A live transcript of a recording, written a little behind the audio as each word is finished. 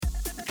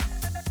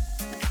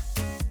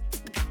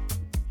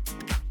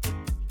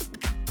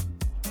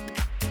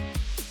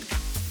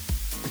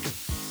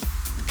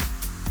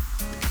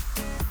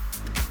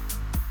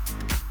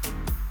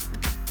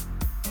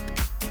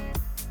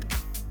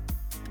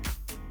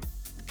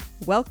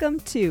Welcome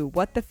to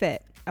What the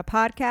Fit, a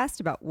podcast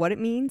about what it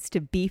means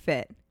to be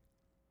fit.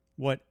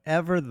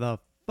 Whatever the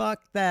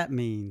fuck that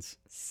means.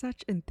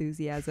 Such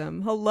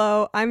enthusiasm.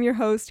 Hello, I'm your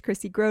host,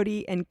 Chrissy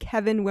Grody, and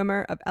Kevin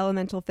Wimmer of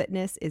Elemental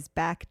Fitness is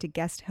back to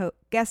guest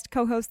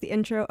co-host the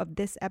intro of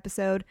this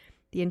episode.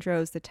 The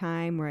intro is the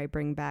time where I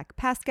bring back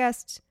past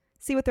guests,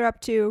 see what they're up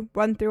to,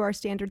 run through our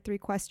standard 3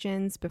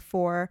 questions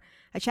before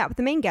I chat with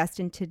the main guest.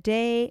 And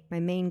today,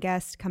 my main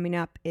guest coming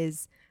up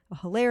is a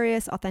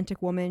hilarious,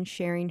 authentic woman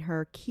sharing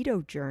her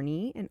keto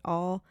journey and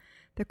all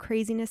the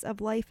craziness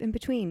of life in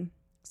between.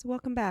 So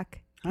welcome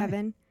back,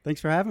 Kevin. Hi. Thanks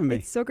for having me.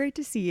 It's so great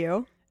to see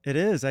you. It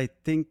is. I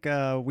think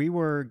we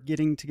were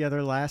getting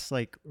together last,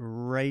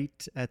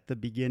 right at the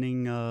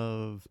beginning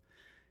of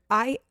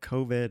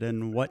COVID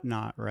and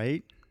whatnot,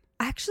 right?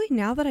 Actually,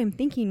 now that I'm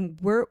thinking,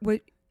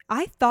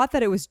 I thought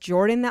that it was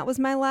Jordan that was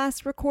my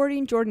last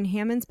recording, Jordan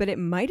Hammonds, but it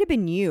might have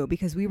been you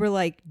because we were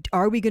like,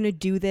 are we going to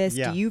do this?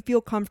 Yeah. Do you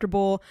feel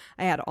comfortable?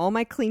 I had all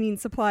my cleaning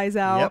supplies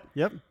out.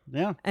 Yep.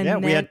 Yeah.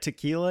 And We had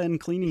tequila and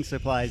cleaning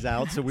supplies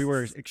out, so we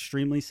were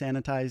extremely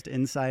sanitized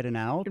inside and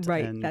out.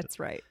 Right. And That's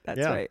right.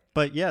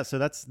 But yeah, so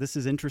this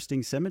is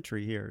interesting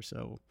symmetry here.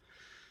 So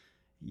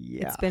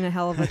yeah. It's been a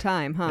hell of a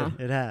time, huh?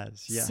 It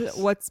has, yes. So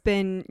what's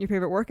been your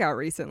favorite workout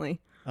recently?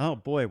 Oh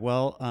boy.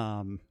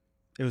 Well,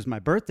 it was my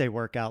birthday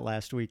workout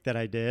last week that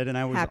I did, and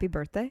I was Happy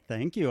birthday.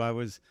 Thank you. I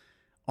was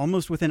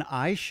almost within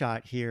eye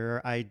shot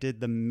here. I did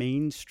the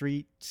Main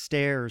Street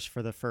stairs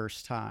for the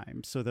first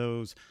time. So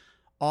those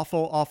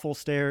awful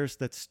stairs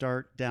that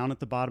start down at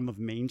the bottom of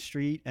Main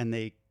Street and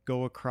they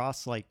go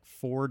across like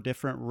 4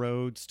 different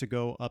roads to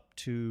go up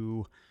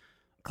to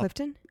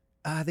Clifton?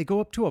 They go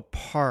up to a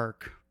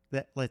park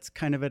that's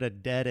kind of at a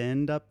dead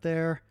end up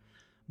there.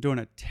 I'm doing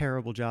a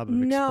terrible job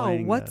of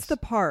explaining what's the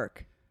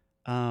park?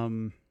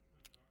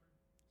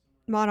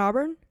 Mount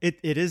Auburn? It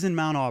is in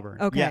Mount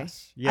Auburn. Okay.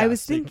 Yes. I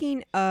was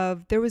thinking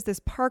of, there was this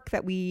park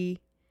that when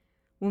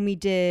we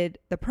did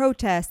the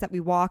protest that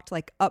we walked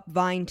like up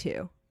Vine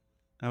to.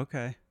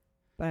 Okay.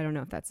 But I don't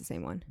know if that's the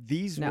same one.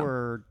 These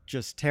were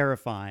just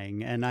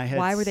terrifying, and I had.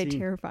 Why were they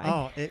terrifying?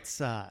 Oh, it's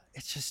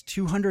just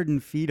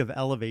 200 feet of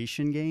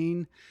elevation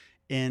gain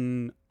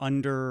in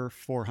under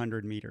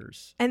 400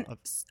 meters. And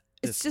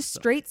it's just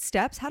straight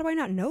steps. How do I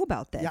not know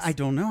about this? Yeah, I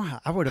don't know.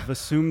 I would have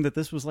assumed that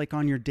this was like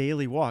on your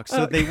daily walk.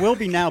 So they will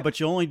be now, but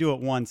you only do it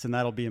once, and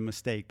that'll be a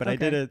mistake. But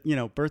okay. I did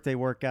a birthday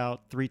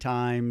workout 3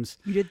 times.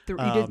 You did you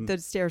did the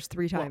stairs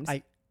 3 times. Well,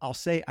 I'll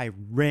say I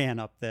ran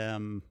up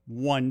them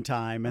 1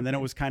 time, and then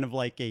it was kind of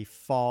like a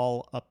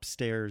fall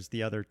upstairs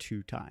the other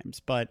 2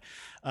 times. But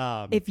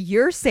if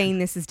you're saying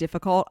this is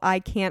difficult, I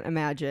can't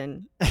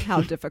imagine how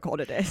difficult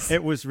it is.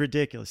 It was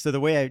ridiculous. So the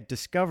way I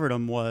discovered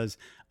them was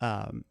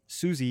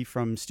Susie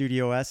from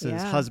Studio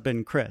S's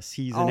husband, Chris.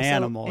 He's also an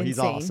animal. insane. He's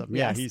awesome.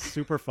 Yes. Yeah, he's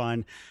super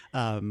fun.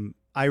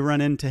 I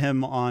run into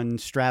him on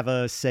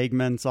Strava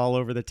segments all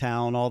over the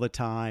town all the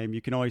time.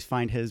 You can always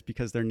find his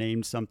because they're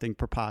named something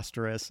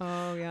preposterous.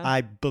 Oh, yeah.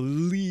 I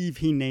believe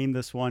he named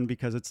this one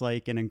because it's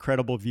like an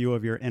incredible view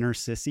of your inner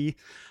sissy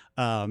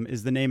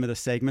is the name of the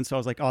segment. So I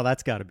was like, oh,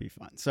 that's got to be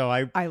fun. So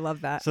I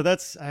love that. So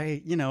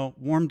I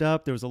warmed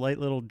up. There was a light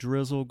little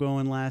drizzle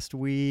going last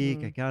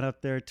week. I got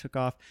up there, took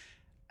off.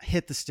 I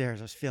hit the stairs.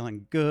 I was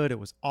feeling good. It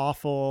was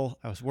awful.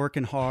 I was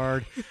working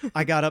hard.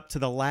 I got up to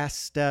the last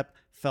step,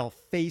 fell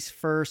face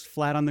first,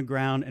 flat on the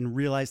ground, and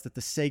realized that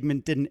the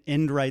segment didn't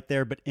end right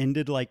there, but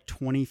ended like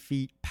 20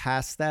 feet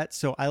past that.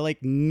 So I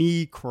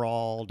knee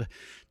crawled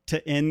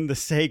to end the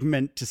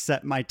segment to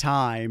set my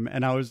time.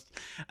 And I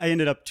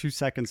ended up 2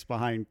 seconds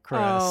behind Chris.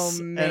 Oh,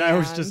 man. And I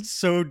was just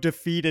so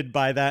defeated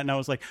by that. And I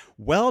was like,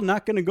 well,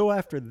 not going to go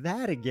after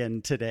that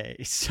again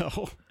today.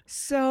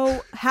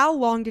 So how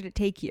long did it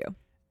take you?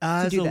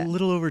 It's a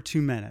little over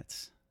 2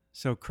 minutes.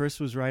 So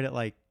Chris was right at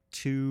like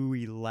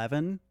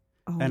 2:11.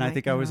 Oh, and I my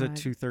think I was at God.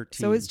 2:13.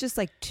 So it's just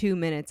like 2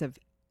 minutes of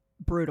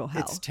brutal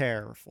hell. It's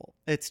terrible.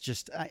 It's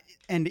just,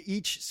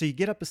 so you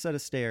get up a set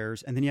of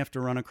stairs and then you have to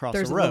run across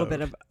There's a road. a little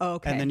bit of,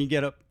 okay. And then you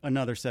get up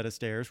another set of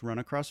stairs, run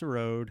across a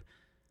road.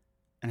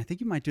 And I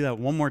think you might do that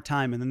one more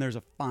time. And then there's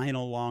a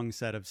final long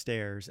set of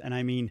stairs. And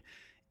I mean,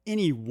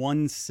 any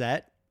one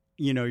set,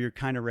 you're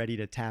kind of ready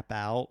to tap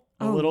out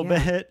a little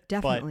bit.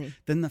 Definitely. But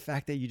then the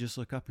fact that you just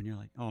look up and you're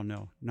like, oh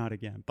no, not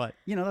again. But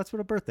that's what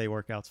a birthday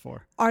workout's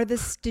for.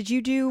 Did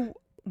you do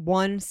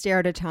 1 stair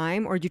at a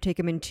time, or did you take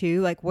them in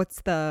 2? Like,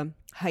 what's the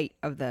height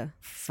of the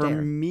For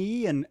stair?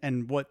 me,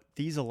 and what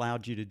these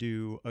allowed you to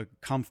do, a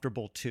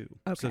comfortable 2.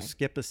 Okay. So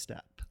skip a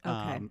step.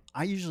 Okay.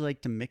 I usually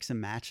like to mix and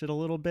match it a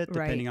little bit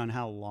depending on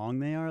how long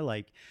they are.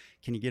 Like,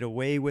 can you get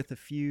away with a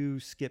few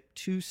skip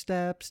 2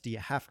 steps? Do you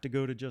have to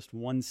go to just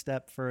 1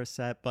 step for a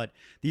set? But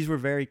these were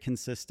very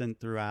consistent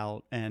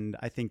throughout, and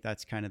I think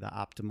that's kind of the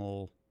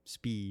optimal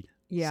speed.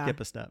 Yeah. Skip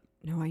a step.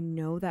 No, I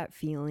know that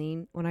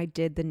feeling. When I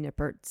did the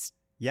Nippert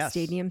Yes.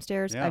 stadium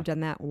stairs, Yeah. I've done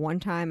that 1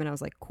 time, and I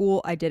was like,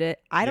 cool, I did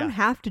it. I don't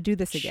have to do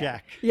this again.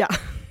 Check. Yeah.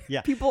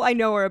 Yeah. People I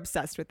know are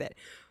obsessed with it.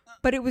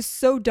 But it was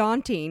so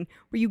daunting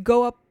where you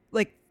go up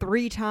like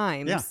 3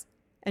 times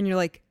and you're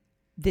like,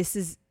 this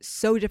is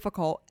so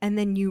difficult. And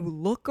then you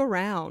look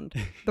around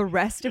the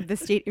rest of the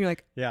state and you're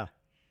like, Yeah.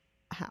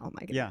 how am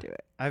I going to do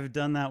it? I've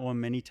done that one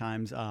many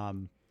times.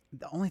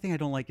 The only thing I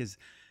don't like is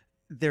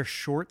they're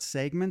short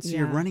segments. So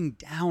you're running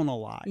down a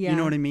lot. Yeah. You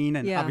know what I mean?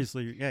 And Yeah.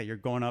 obviously, you're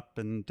going up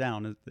and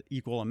down at the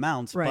equal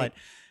amounts. Right. But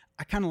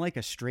I kind of like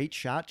a straight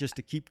shot just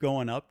to keep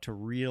going up to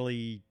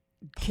really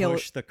Kill-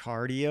 push the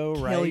cardio,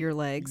 right? Kill your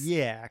legs.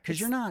 Yeah, because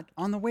you're not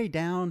on the way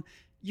down.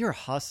 You're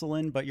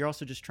hustling, but you're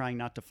also just trying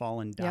not to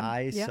fall and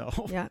die. Yeah.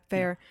 So Yeah,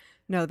 fair.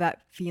 No,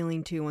 that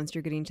feeling too, once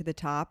you're getting to the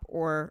top,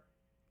 or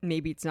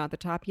maybe it's not the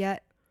top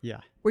yet, yeah,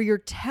 where you're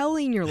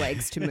telling your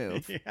legs to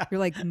move. Yeah. You're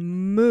like,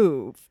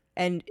 move.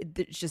 And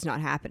it's just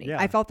not happening.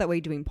 Yeah. I felt that way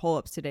doing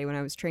pull-ups today when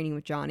I was training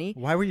with Johnny.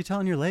 Why were you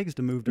telling your legs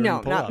to move during No,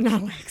 pull-ups?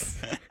 not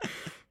legs.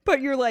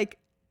 But you're like,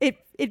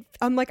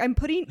 I'm like, I'm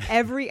putting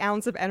every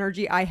ounce of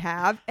energy I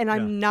have and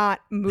I'm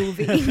not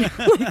moving.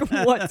 Like,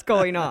 what's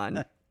going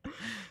on?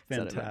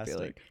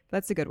 Fantastic.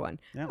 That's a good one.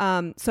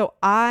 Yeah. So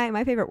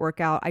my favorite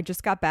workout, I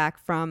just got back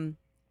from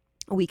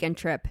a weekend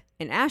trip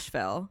in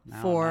Asheville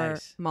for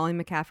nice. Molly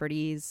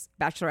McCafferty's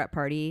bachelorette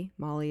party.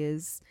 Molly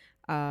is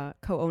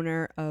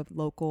co-owner of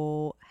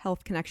local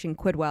Health Connection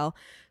Quidwell.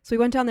 So we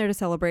went down there to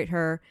celebrate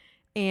her,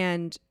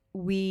 and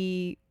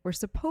we were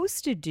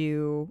supposed to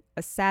do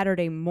a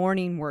Saturday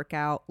morning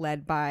workout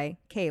led by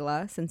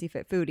Kayla, Cincy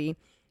Fit Foodie,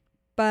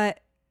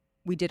 but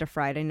we did a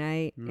Friday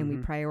night and we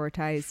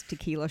prioritized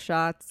tequila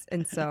shots,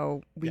 and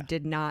so we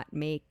did not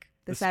make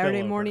the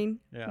Saturday spillover. morning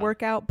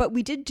workout, but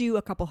we did do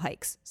a couple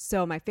hikes.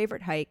 So my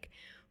favorite hike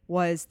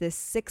was this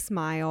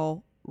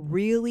 6-mile,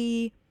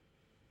 really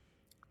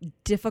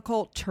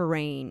difficult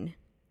terrain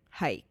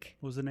hike.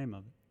 What was the name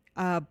of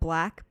it?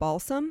 Black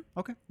Balsam.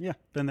 Okay. Yeah.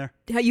 Been there.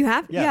 You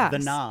have? Yeah. The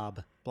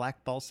knob.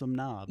 Black Balsam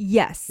Knob.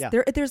 Yes. Yeah.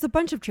 There's a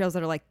bunch of trails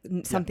that are like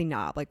something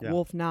knob, like Yeah.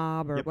 Wolf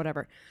Knob or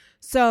whatever.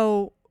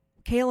 So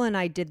Kayla and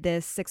I did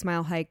this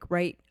 6-mile hike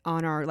right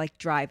on our like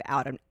drive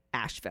out of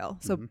Asheville.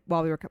 So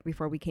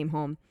before we came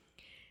home.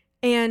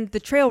 And the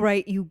trail,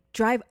 right, you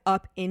drive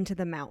up into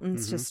the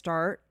mountains to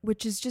start,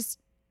 which is just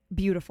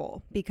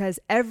beautiful because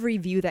every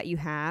view that you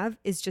have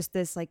is just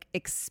this like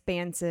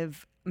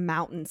expansive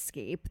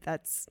mountainscape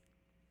that's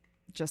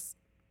just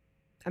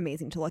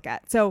amazing to look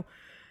at. So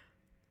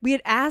we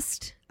had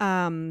asked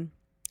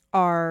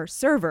our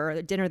server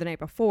at dinner the night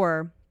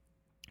before,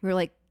 we were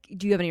like,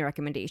 do you have any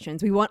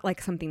recommendations? We want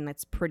like something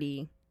that's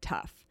pretty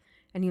tough.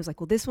 And he was like,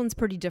 well, this one's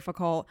pretty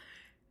difficult.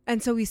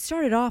 And so we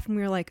started off and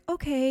we were like,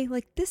 okay,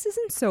 like this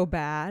isn't so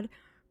bad.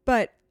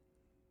 But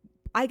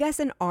I guess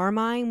in our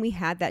mind, we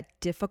had that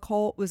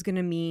difficult was going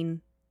to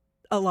mean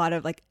a lot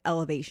of like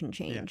elevation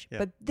change. Yeah.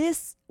 But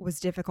this was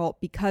difficult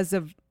because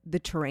of the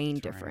terrain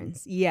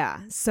difference. Yeah.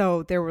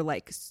 So there were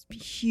like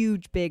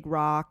huge, big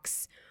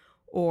rocks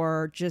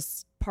or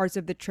just parts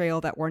of the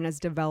trail that weren't as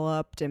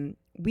developed. And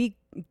we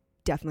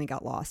definitely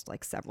got lost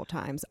like several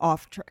times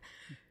off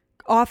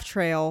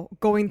trail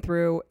going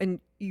through, and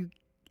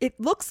it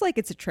looks like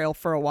it's a trail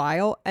for a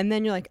while, and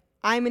then you're like,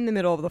 I'm in the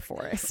middle of the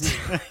forest.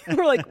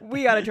 We're like,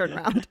 we got to turn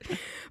around.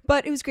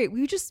 But it was great.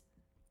 We just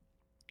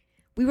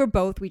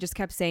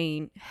kept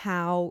saying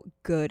how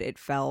good it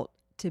felt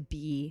to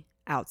be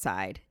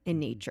outside in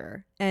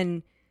nature,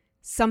 and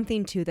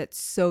something too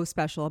that's so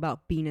special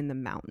about being in the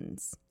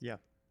mountains. Yeah.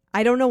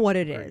 I don't know what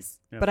it is,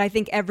 Yeah. but I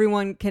think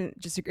everyone can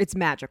it's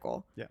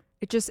magical. Yeah.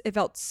 It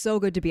felt so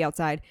good to be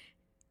outside.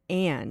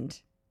 And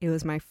it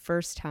was my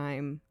first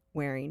time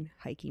wearing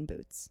hiking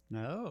boots.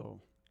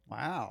 No.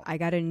 Wow. I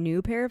got a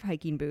new pair of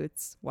hiking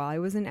boots while I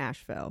was in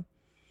Asheville.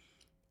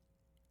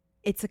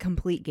 It's a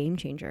complete game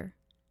changer.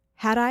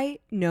 Had I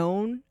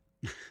known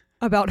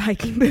about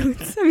hiking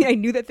boots, I mean, I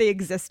knew that they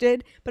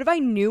existed, but if I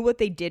knew what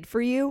they did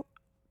for you,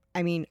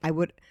 I mean, I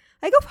go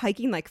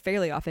hiking like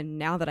fairly often.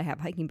 Now that I have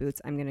hiking boots,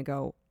 I'm going to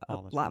go a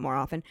lot more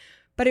often.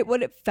 But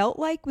what it felt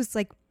like was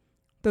like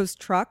those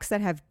trucks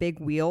that have big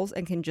wheels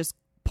and can just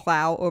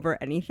plow over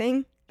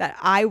anything. That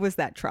I was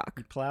that truck.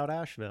 You plowed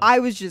Asheville. I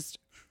was just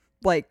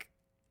like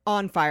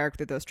on fire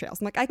through those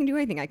trails. I'm like, I can do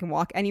anything. I can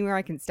walk anywhere.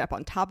 I can step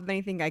on top of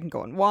anything. I can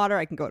go in water.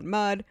 I can go in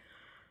mud.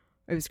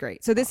 It was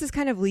great. So this is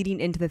kind of leading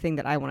into the thing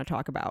that I want to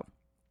talk about,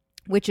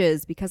 which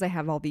is because I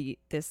have all these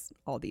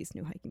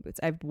new hiking boots.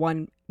 I have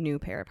one new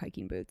pair of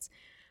hiking boots.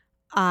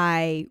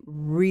 I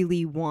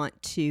really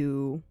want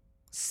to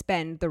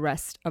spend the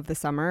rest of the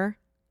summer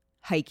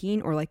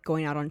hiking or like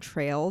going out on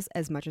trails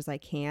as much as I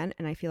can.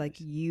 And I feel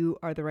like you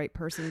are the right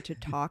person to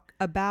talk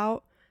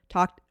about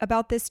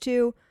this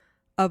too,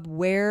 of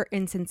where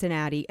in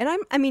Cincinnati. And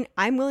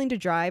I'm willing to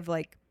drive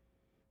like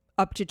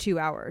up to 2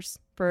 hours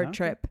for a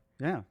trip.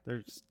 Yeah.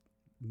 There's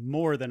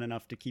more than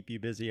enough to keep you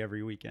busy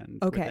every weekend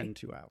within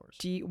 2 hours.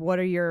 What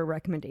are your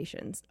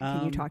recommendations?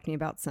 Can you talk to me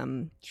about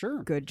some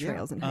good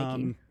trails and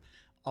hiking?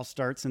 I'll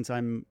start since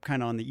I'm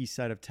kind of on the east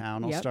side of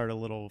town. I'll start a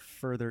little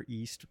further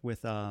east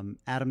with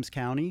Adams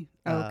County.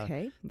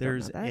 Okay.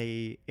 There's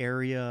a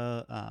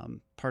area,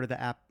 part of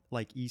the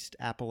East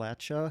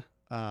Appalachia,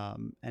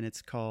 and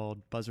it's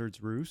called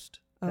Buzzard's Roost,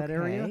 that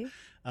area.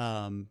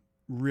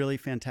 Really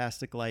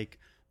fantastic, like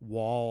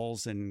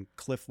walls and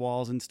cliff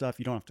walls and stuff.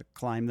 You don't have to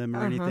climb them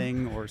or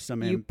anything, or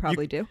some you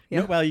probably do.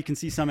 Yeah. No, well, you can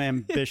see some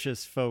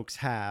ambitious folks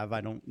have.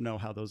 I don't know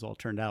how those all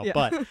turned out,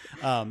 but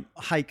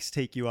hikes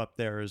take you up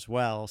there as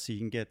well, so you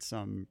can get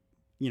some,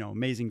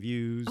 amazing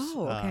views,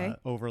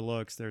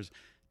 overlooks. There's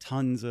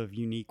tons of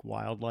unique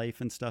wildlife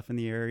and stuff in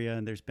the area,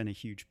 and there's been a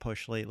huge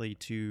push lately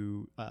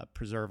to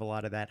preserve a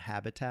lot of that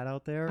habitat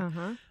out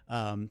there.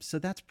 So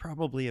that's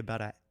probably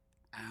about an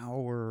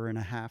hour and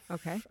a half,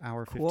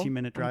 hour,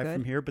 15-minute drive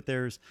from here. But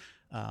there's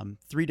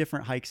 3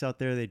 different hikes out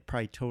there. They'd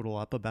probably total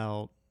up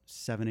about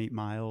 7-8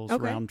 miles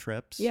round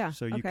trips. Yeah.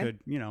 So you could,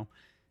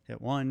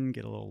 hit one,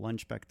 get a little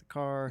lunch back to the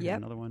car, hit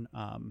another one.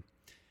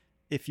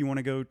 If you want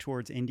to go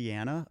towards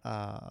Indiana,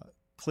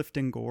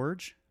 Clifton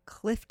Gorge.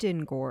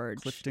 Clifton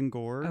Gorge.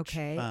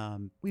 Okay.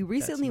 We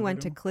recently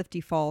went to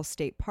Clifty Falls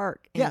State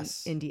Park in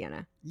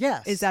Indiana.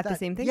 Yes. Is that the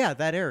same thing? Yeah,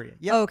 that area.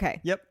 Yep. Oh, okay.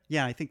 Yep.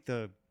 Yeah, I think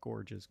the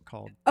gorge is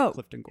called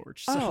Clifton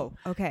Gorge. So,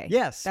 okay.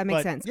 Yes. That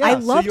makes sense. Yeah, I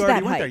loved so you that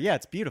went hike. There. Yeah,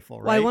 it's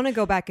beautiful, right? Well, I want to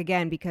go back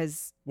again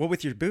because... Well,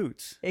 with your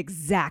boots.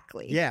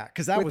 Exactly. Yeah,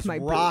 because that was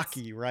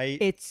rocky, right?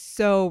 It's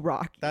so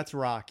rocky. That's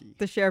rocky.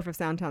 The sheriff of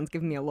Soundtown's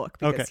giving me a look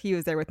because he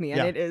was there with me,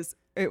 and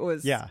it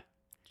was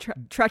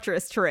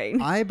treacherous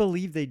terrain. I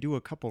believe they do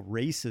a couple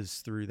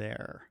races through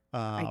there.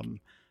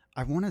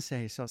 I want to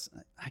say, so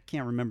I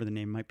can't remember the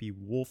name. It might be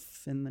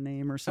Wolf in the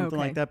name or something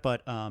like that.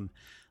 But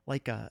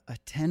like a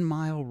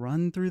 10-mile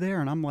run through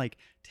there. And I'm like,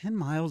 10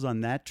 miles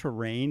on that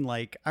terrain?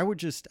 Like, I would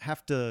just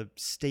have to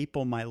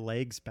staple my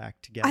legs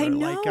back together. I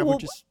know. Like, I would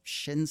just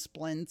shin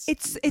splints.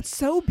 It's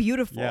so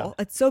beautiful. Yeah.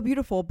 It's so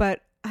beautiful.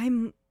 But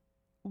I'm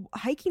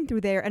hiking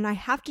through there, and I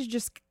have to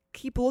just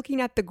keep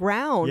looking at the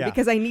ground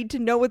because I need to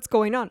know what's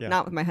going on.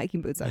 Not with my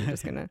hiking boots. I'm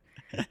just going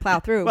to plow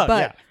through. Well,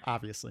 but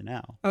obviously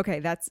now.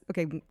 Okay,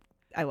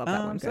 I love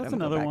that one. So that's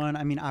another one.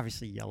 I mean,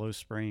 obviously Yellow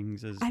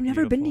Springs is I've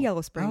never been to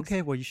Yellow Springs.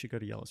 Okay, well, you should go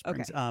to Yellow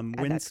Springs.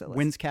 Okay.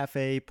 Wynn's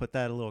Cafe, put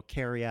that a little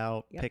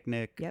carry-out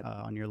picnic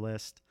on your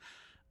list.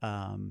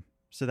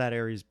 So that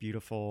area is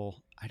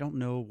beautiful. I don't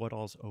know what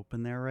all's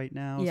open there right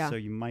now. So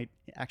you might,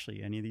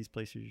 actually, any of these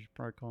places you should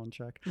probably call and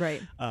check.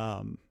 Right.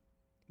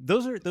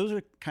 Those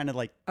are kind of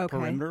like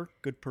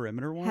good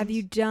perimeter ones. Have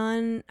you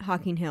done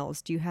Hocking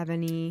Hills? Do you have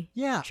any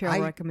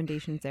trail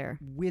recommendations there?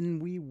 When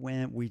we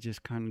went, we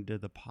just kind of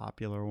did the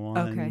popular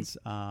ones.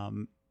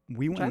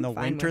 We went in the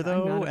winter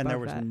though, and there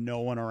was no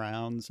one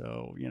around.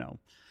 So,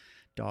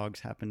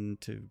 dogs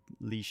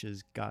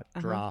leashes got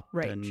dropped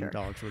and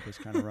dogs were just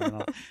kind of running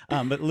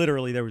off. But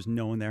literally there was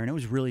no one there, and it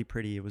was really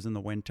pretty. It was in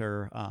the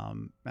winter.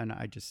 And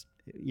I just,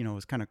 it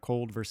was kind of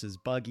cold versus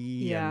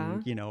buggy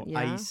and,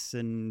 ice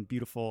and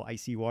beautiful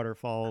icy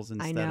waterfalls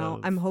instead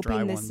of I'm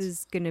hoping this ones.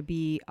 is going to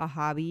be a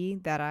hobby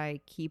that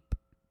I keep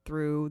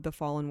through the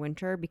fall and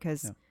winter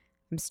because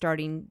I'm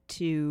starting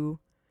to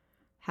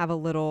have a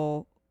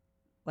little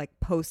like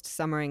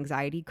post-summer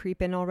anxiety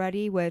creep in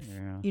already with,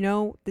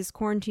 this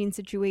quarantine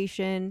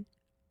situation.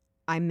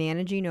 I'm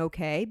managing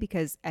okay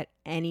because at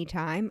any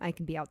time I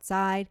can be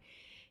outside.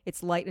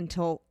 It's light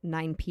until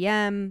 9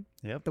 p.m.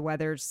 Yep. The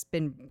weather's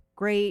been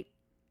great.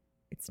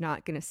 It's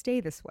not going to stay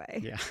this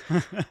way.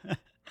 Yeah.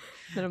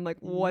 And I'm like,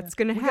 what's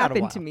going to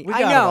happen to me?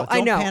 I know.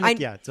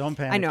 Don't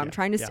panic I know.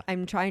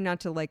 I'm trying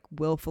not to like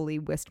willfully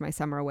whisk my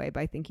summer away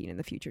by thinking in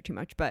the future too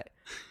much, but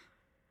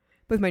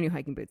with my new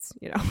hiking boots,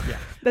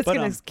 that's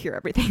going to cure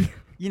everything.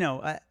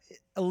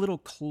 A little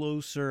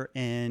closer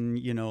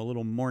in, a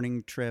little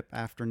morning trip,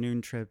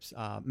 afternoon trips.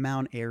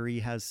 Mount Airy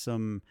has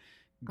some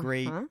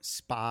great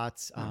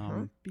spots.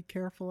 Be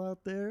careful out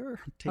there.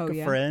 Take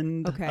a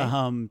friend.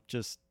 Okay.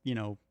 Just,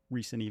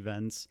 recent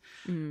events.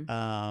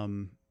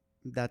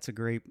 That's a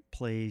great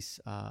place.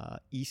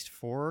 East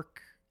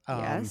Fork.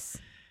 Yes.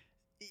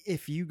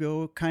 If you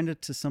go kind of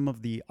to some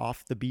of the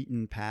off the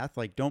beaten path,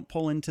 like don't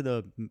pull into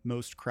the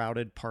most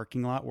crowded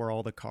parking lot where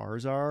all the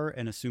cars are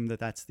and assume that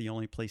that's the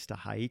only place to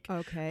hike.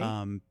 Okay.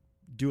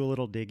 Do a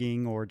little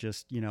digging or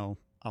just,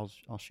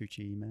 I'll shoot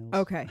you emails.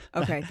 Okay.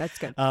 That's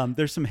good.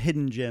 There's some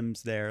hidden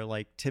gems there.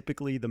 Like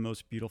typically the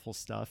most beautiful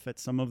stuff at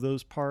some of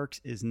those parks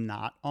is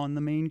not on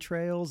the main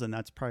trails. And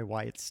that's probably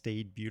why it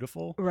stayed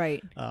beautiful.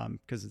 Right.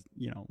 Because it's,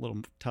 a little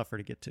tougher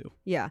to get to.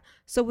 Yeah.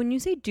 So when you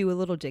say do a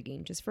little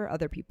digging, just for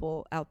other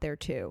people out there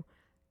too,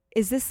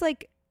 is this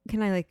like,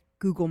 can I like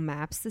Google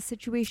Maps the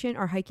situation?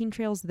 Are hiking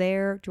trails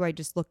there? Do I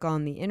just look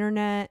on the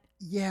internet?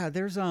 Yeah,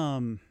 there's,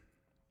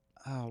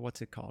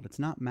 what's it called? It's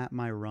not Map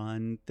My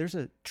Run. There's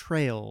a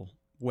trail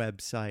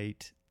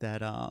website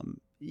that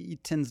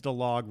it tends to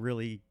log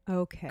really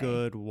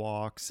good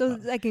walks. So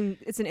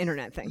it's an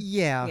internet thing.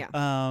 Yeah.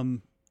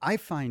 I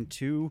find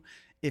too,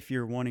 if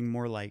you're wanting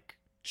more like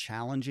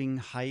challenging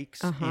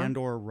hikes and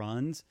or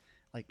runs,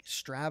 like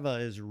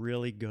Strava is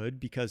really good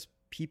because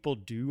people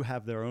do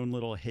have their own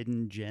little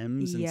hidden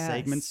gems and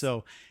segments.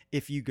 So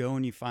if you go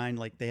and you find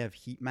like they have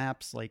heat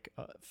maps, like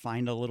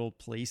find a little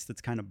place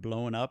that's kind of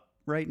blowing up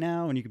right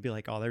now, and you could be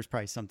like, oh, there's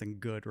probably something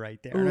good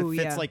right there. Ooh, and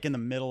it fits like in the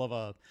middle of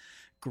a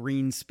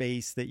green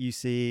space that you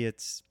see.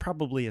 It's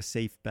probably a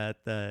safe bet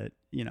that,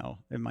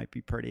 it might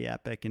be pretty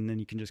epic. And then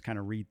you can just kind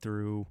of read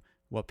through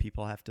what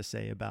people have to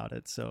say about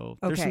it. So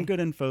there's Okay. some good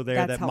info there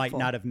That's that might helpful.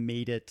 not have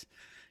made it,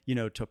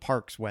 to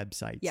parks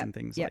websites Yep, and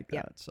things yep, like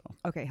yep. that. So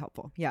Okay,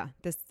 helpful. Yeah,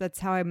 that's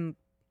how I'm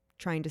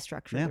trying to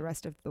structure Yeah. the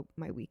rest of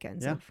my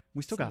weekends. yeah, Of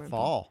we still summer got and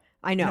fall.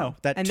 I know.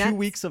 That And 2 that's-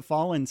 weeks of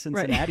fall in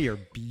Cincinnati are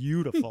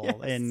beautiful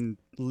Yes. in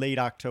late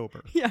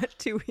October. Yeah,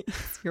 2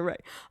 weeks. You're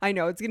right. I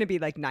know it's going to be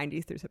like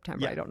 90s through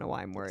September. Yeah. I don't know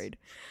why I'm worried.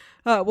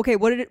 Okay,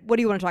 what do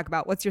you want to talk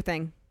about? What's your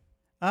thing?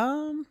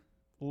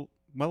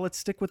 Well, let's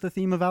stick with the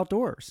theme of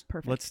outdoors.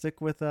 Perfect. Let's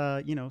stick with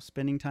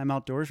spending time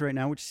outdoors right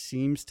now, which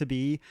seems to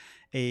be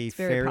a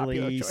very popular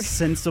fairly choice.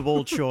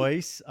 sensible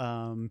choice.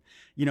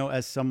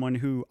 As someone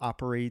who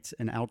operates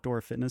an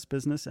outdoor fitness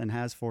business and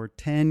has for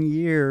 10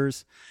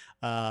 years,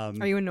 Are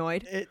you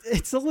annoyed?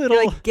 it's a little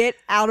You're like, get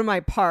out of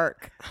my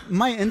park.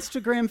 my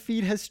Instagram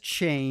feed has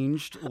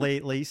changed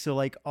lately. So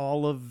like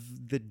all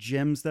of the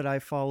gyms that I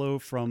follow,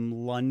 from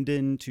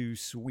London to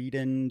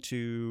Sweden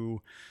to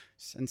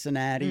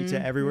Cincinnati to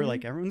everywhere,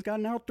 like everyone's got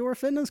an outdoor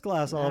fitness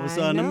class all of a I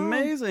sudden. know.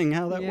 Amazing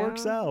how that Yeah,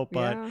 works out.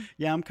 But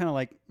yeah. I'm kind of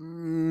like,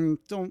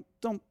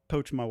 don't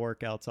poach my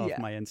workouts off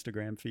Yeah. my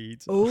Instagram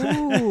feeds.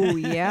 Oh,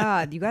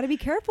 yeah. You got to be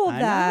careful of I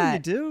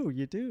that. know,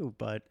 you do.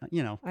 But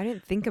I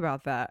didn't think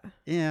about that.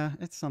 yeah,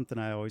 it's something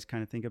I always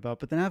kind of think about.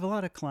 But then I have a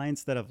lot of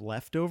clients that have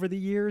left over the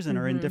years and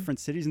are in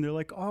different cities, and they're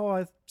like, "Oh,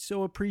 I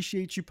so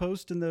appreciate you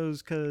posting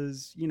those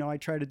because I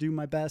try to do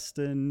my best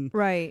in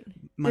Right.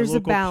 my There's a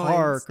local balance.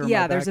 park or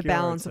Yeah, my there's a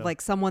backyard." balance So, of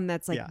like someone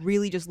that's like Yeah.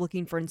 really just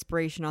looking for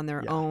inspiration on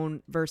their Yeah.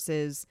 own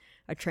versus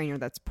a trainer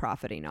that's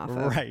profiting off of.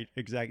 right,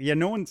 exactly. Yeah,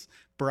 no one's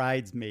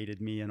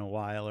bridesmaided me in a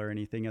while or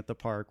anything at the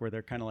park where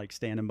they're kind of like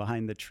standing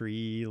behind the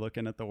tree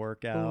looking at the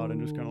workout and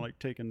just kind Ooh. of like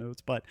taking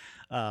notes. But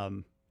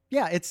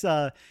yeah,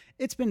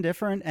 it's been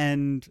different,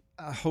 and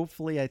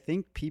hopefully, I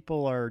think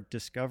people are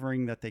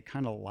discovering that they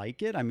kind of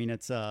like it. I mean,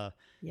 it's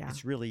Yeah.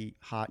 It's really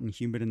hot and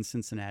humid in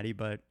Cincinnati,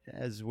 but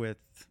as with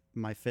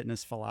my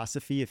fitness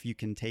philosophy, if you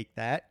can take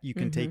that, you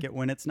can take it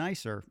when it's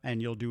nicer,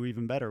 and you'll do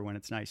even better when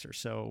it's nicer.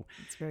 So,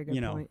 That's a very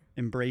good point.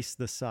 embrace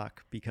the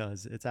suck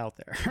because it's out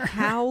there.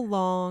 How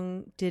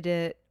long did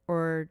it,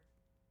 or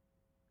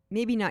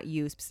maybe not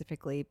you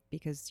specifically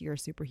because you're a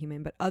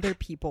superhuman, but other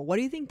people, what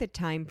do you think the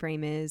time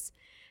frame is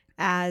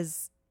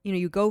as,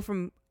 you go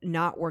from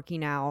not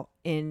working out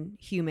in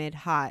humid,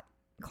 hot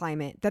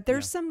climate, that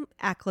there's some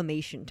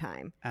acclimation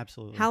time?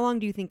 Absolutely. How long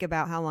do you think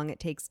about how long it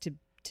takes to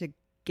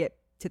get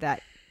to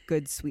that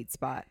good sweet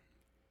spot?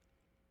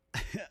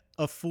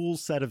 A full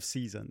set of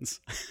seasons.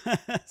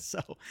 So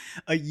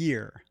a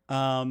year.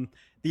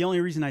 The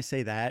only reason I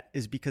say that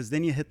is because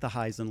then you hit the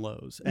highs and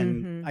lows.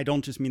 And I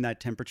don't just mean that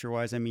temperature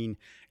wise. I mean,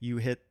 you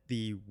hit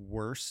the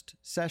worst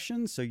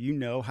sessions. So you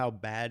know how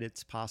bad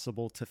it's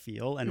possible to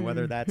feel. And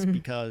whether that's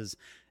because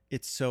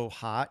it's so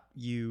hot,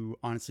 you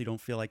honestly don't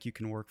feel like you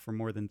can work for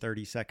more than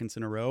 30 seconds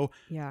in a row.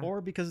 Yeah.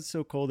 Or because it's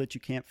so cold that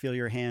you can't feel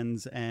your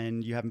hands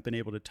and you haven't been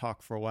able to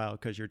talk for a while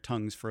because your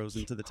tongue's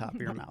frozen to the top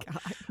of your mouth.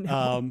 God,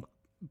 no.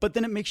 But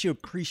then it makes you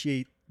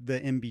appreciate the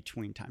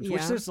in-between times,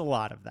 which Yeah. there's a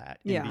lot of that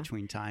Yeah.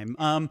 in-between time.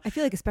 I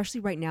feel like especially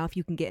right now, if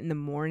you can get in the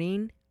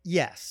morning,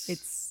 Yes.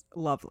 it's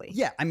lovely.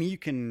 Yeah. I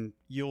mean,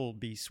 you'll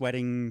be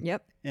sweating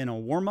Yep. in a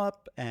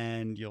warm-up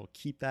and you'll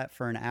keep that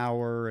for an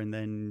hour. And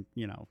then,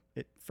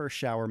 first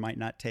shower might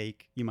not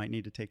take, you might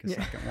need to take a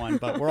second one,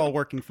 but we're all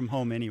working from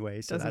home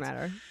anyway. So Doesn't that's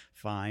matter.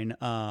 fine.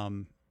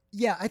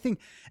 Yeah, I think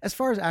as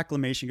far as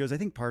acclimation goes, I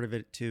think part of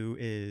it too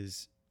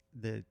is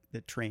the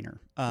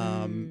trainer.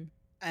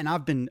 And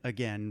I've been,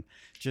 again,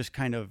 just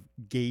kind of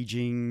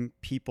gauging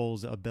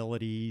people's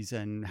abilities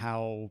and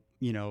how,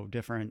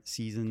 different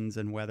seasons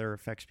and weather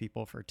affects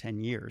people for 10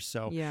 years.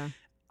 So Yeah.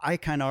 I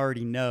kind of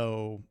already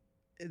know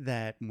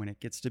that when it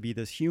gets to be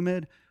this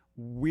humid,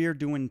 we're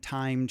doing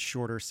timed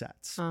shorter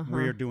sets.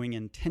 We're doing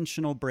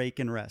intentional break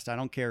and rest. I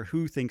don't care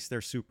who thinks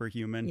they're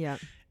superhuman. Yeah.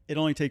 It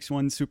only takes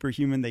one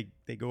superhuman.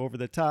 They go over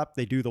the top.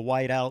 They do the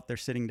white out. They're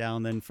sitting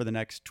down then for the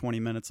next 20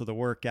 minutes of the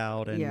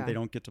workout, and they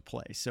don't get to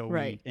play. So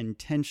Right. we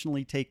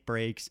intentionally take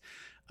breaks.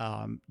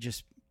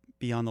 Just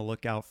be on the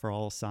lookout for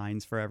all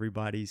signs for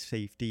everybody's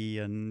safety,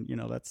 and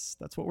that's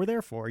what we're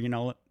there for.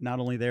 Not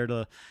only there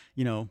to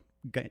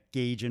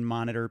gauge and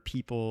monitor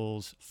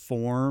people's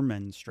form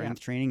and strength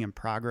training and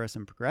progress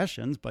and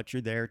progressions, but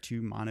you're there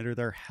to monitor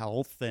their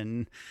health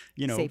and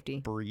Safety.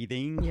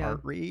 breathing, Yeah.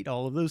 heart rate,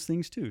 all of those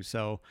things too.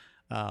 So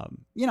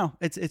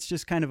it's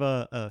just kind of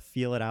a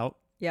feel it out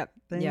Yep.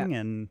 thing, Yep.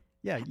 and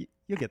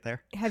you'll get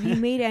there. Have you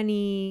made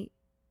any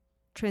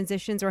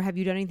transitions, or have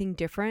you done anything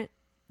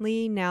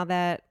differently now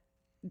that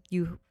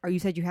you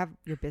said you have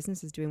your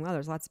business is doing well?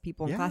 There's lots of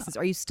people in Yeah. classes.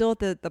 Are you still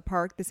at the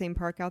park, the same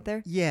park out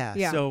there? Yeah.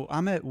 Yeah. So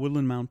I'm at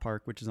Woodland Mountain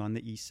Park, which is on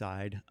the east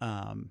side.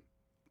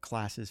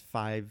 Classes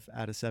 5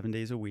 out of 7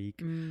 days a week.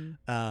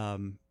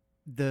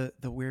 The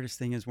weirdest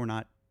thing is we're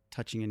not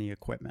touching any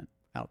equipment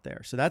out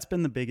there. So that's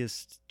been the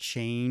biggest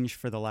change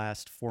for the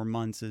last 4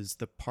 months is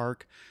the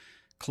park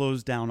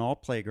closed down all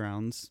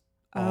playgrounds,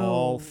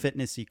 all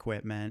fitness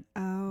equipment.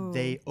 Oh.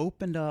 They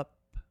opened up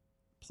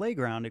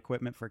playground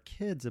equipment for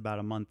kids about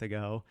a month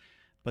ago,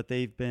 but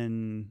they've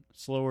been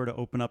slower to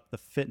open up the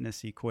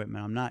fitness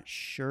equipment. I'm not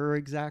sure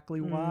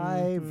exactly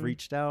why. I've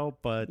reached out,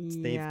 but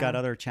they've got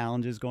other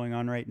challenges going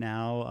on right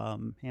now.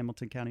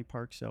 Hamilton County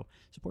Parks, so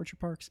support your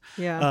parks.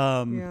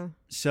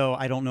 So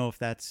I don't know if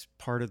that's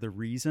part of the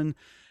reason.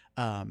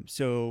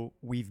 So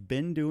we've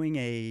been doing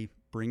a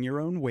bring your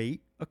own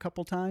weight a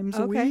couple times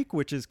a week,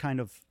 which is kind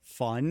of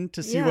fun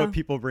to see what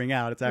people bring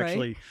out. It's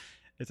actually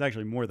it's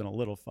actually more than a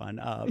little fun.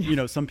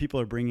 Some people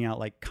are bringing out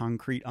like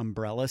concrete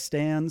umbrella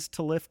stands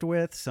to lift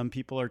with. Some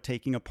people are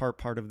taking apart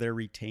part of their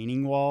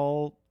retaining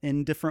wall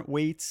in different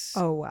weights.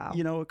 Oh, wow.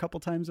 A couple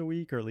times a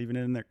week, or leaving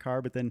it in their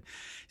car. But then,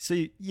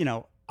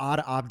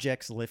 odd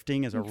objects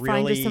lifting is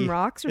find just some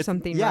rocks or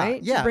something,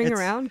 right? Yeah. To bring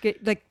around,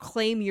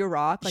 claim your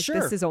rock. Like,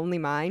 this is only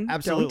mine.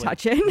 Absolutely. Don't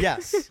touch it.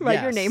 Yes.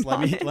 Write your name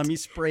on it. Let me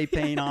spray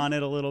paint on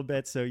it a little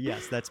bit. So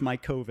yes, that's my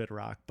COVID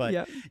rock.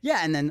 But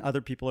and then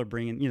other people are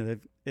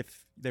bringing,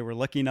 if they were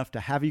lucky enough to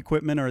have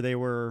equipment, or they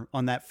were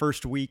on that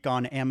first week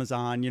on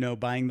Amazon,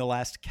 buying the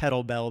last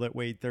kettlebell that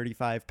weighed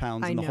 35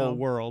 pounds in the whole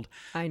world.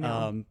 I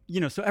know.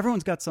 So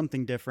everyone's got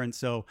something different.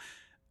 So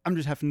I'm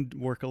just having to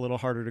work a little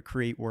harder to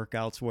create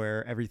workouts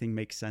where everything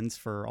makes sense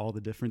for all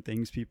the different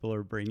things people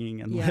are bringing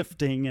and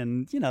lifting.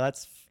 And,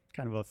 that's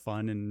kind of a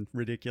fun and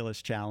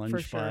ridiculous challenge. For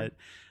sure.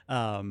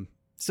 But,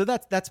 so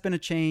that's been a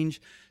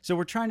change. So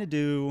I'm trying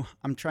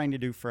to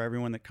do for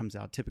everyone that comes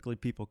out. Typically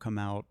people come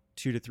out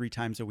 2 to 3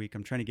 times a week.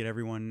 I'm trying to get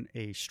everyone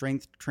a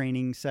strength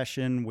training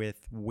session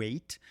with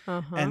weight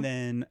and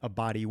then a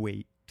body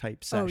weight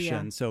type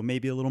session. So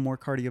maybe a little more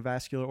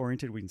cardiovascular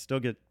oriented. We can still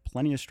get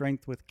plenty of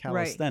strength with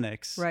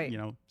calisthenics, right.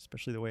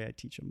 Especially the way I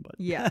teach them. But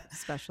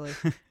especially.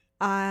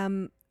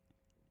 I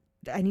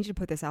need to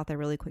put this out there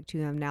really quick to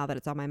them now that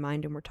it's on my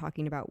mind and we're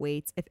talking about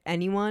weights. If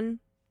anyone,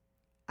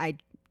 I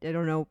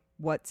don't know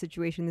what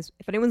situation this,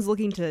 if anyone's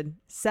looking to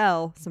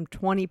sell some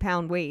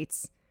 20-pound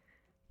weights,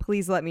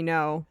 please let me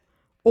know.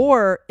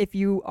 Or if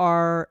you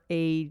are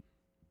a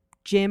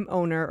gym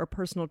owner or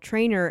personal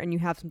trainer and you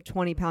have some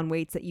 20-pound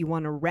weights that you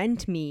want to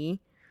rent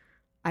me,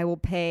 I will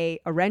pay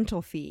a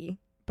rental fee,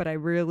 but I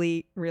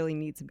really, really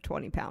need some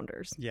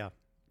 20-pounders. Yeah.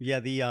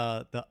 The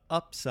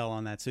upsell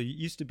on that. So it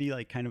used to be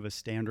like kind of a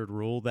standard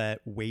rule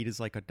that weight is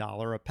like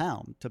 $1 a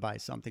pound to buy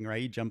something,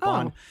 right? You jump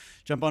on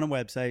a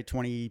website,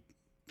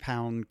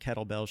 20-pound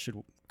kettlebell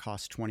should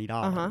cost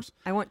 $20.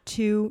 I want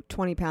 2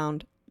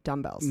 20-pound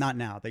dumbbells. Not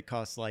now. They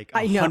cost like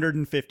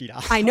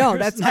 $150. I know.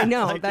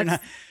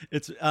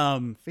 It's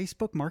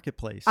Facebook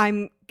Marketplace.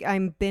 I'm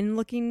been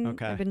looking.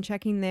 Okay. I've been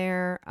checking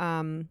there.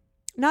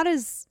 Not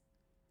as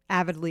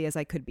avidly as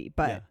I could be,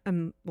 but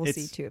we'll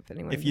see too if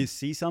anyone. If you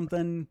see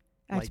something,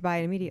 I have to buy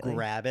it immediately.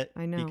 Grab it.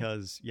 I know,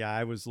 because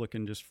I was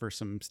looking just for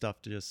some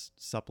stuff to just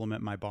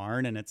supplement my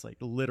barn, and it's like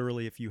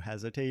literally if you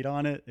hesitate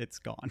on it, it's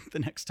gone the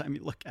next time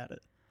you look at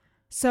it.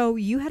 So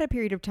you had a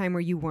period of time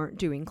where you weren't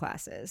doing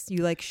classes.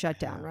 You shut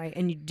down, right?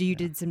 And you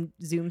did some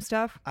Zoom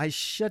stuff? I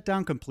shut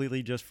down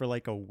completely just for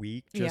like a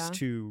week, just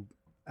to,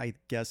 I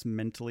guess,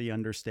 mentally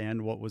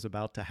understand what was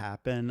about to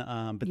happen.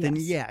 But then,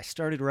 I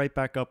started right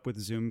back up with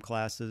Zoom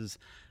classes,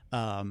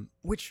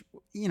 which,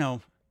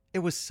 it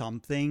was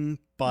something.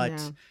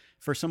 But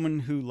for someone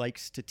who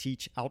likes to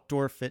teach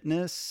outdoor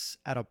fitness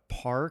at a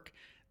park,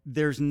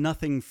 there's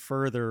nothing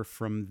further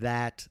from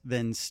that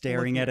than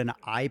staring at an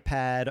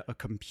iPad, a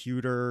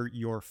computer,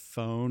 your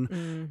phone.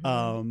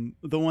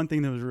 The one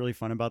thing that was really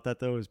fun about that,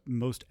 though, is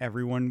most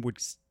everyone would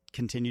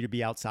continue to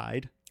be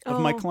outside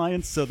of my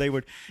clients. So they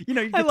would, you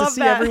get to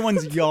see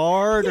everyone's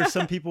yard, or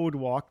some people would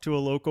walk to a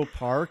local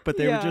park, but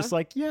they were just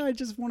like, I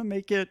just want to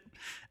make it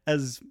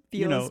as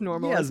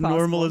normal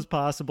as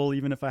possible,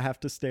 even if I have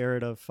to stare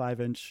at a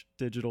 5-inch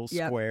digital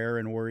square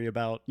and worry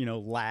about,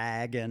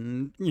 lag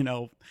and,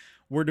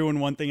 we're doing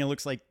one thing, it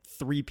looks like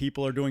 3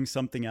 people are doing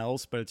something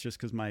else, but it's just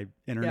because my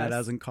internet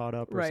hasn't caught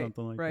up or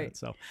something like that.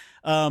 So,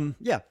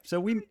 so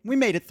we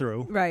made it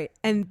through. Right.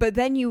 But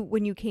then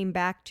when you came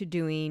back to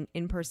doing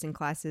in-person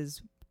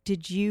classes,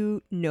 did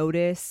you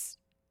notice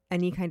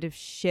any kind of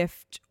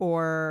shift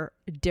or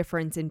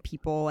difference in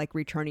people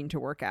returning to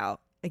work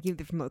out? Like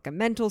either from a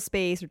mental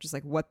space or just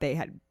what they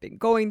had been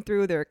going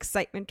through, their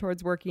excitement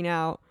towards working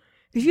out?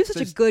 Because you have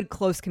such a good,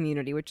 close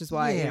community, which is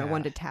why I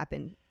wanted to tap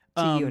in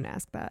to you and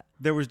ask that.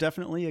 There was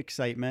definitely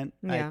excitement.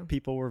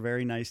 People were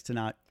very nice to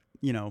not,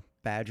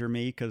 badger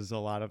me because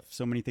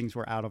so many things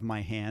were out of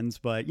my hands.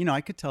 But,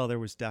 I could tell there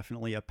was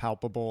definitely a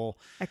palpable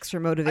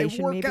extra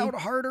motivation. I work out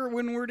harder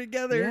when we're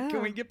together. Yeah.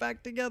 Can we get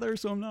back together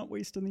so I'm not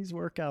wasting these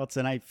workouts?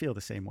 And I feel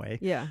the same way.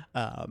 Yeah.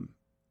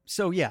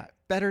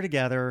 Better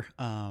together.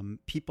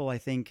 People, I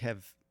think,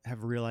 have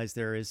realized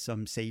there is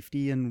some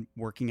safety in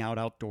working out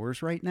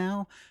outdoors right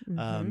now.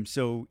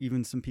 So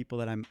even some people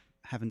that I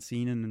haven't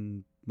seen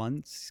in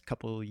months,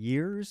 couple of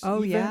years,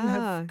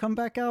 have come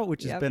back out,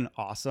 which has been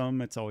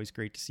awesome. It's always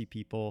great to see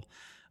people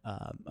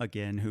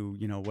again who,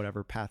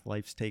 whatever path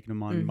life's taken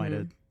them on might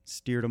have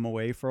steered them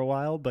away for a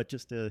while, but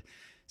just to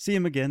see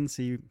them again,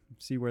 see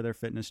where their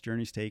fitness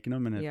journey's taken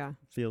them, and it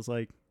feels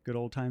like good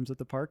old times at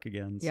the park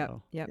again.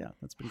 So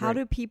that's been How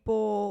great. do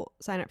people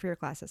sign up for your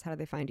classes? How do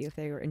they find you if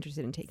they are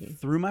interested in taking?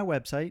 Through my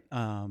website,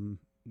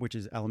 which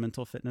is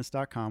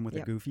elementalfitness.com with a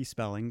Yep. goofy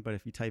spelling. But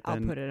if you type I'll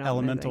in put it on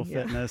Elemental the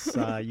thing, yeah.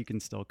 Fitness, you can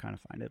still kind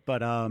of find it.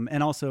 But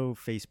and also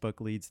Facebook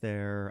leads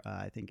there.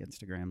 I think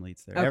Instagram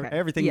leads there. Okay.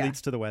 Everything Yeah.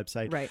 leads to the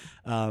website. Right.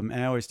 And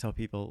I always tell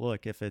people,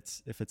 look, if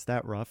it's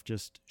that rough,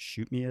 just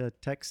shoot me a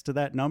text to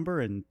that number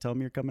and tell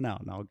me you're coming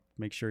out, and I'll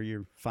make sure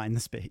you find the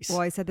space. Well,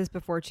 I said this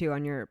before too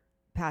on your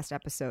past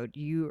episode.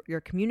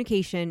 Your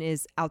communication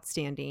is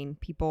outstanding.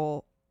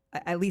 People,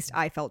 at least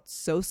I felt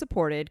so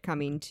supported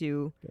coming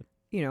to, Good.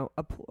 you know,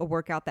 a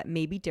workout that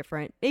may be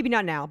different, maybe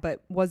not now,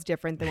 but was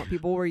different than what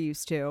people were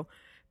used to.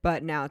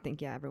 But now I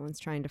think, yeah, everyone's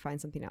trying to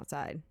find something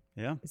outside.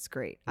 Yeah. It's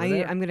great. We're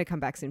there. I'm going to come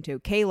back soon too.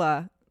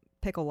 Kayla,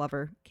 pickle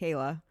lover,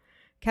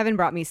 Kevin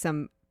brought me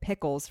some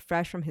pickles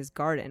fresh from his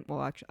garden.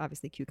 Well, actually,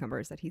 obviously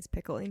cucumbers that he's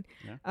pickling.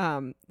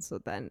 Yeah. So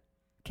then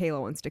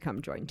Kayla wants to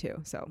come join too.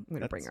 So I'm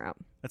going to bring her out.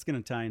 That's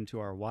going to tie into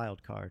our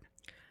wild card.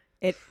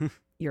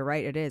 You're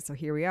right, it is. So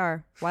here we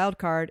are. Wild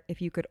card.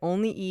 If you could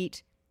only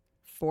eat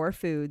 4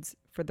 foods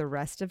for the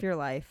rest of your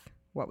life,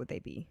 what would they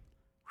be?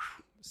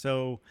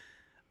 So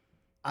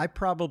I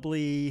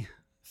probably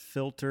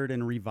filtered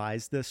and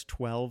revised this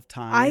 12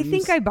 times. I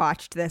think I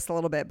botched this a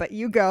little bit, but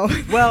you go.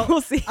 Well,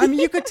 we'll see. I mean,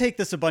 you could take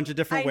this a bunch of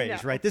different I ways,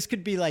 know. right? This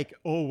could be like,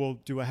 oh, well,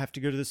 do I have to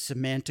go to the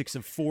semantics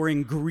of 4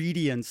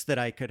 ingredients that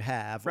I could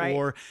have? Right.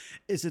 Or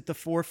is it the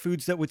 4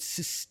 foods that would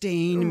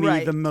sustain me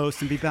Right. the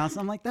most and be balanced?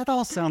 I'm like, that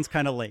all sounds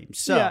kind of lame.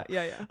 So,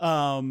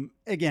 yeah.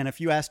 Again, if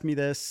you asked me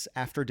this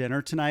after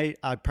dinner tonight,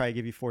 I'd probably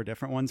give you 4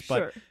 different ones. But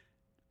Sure.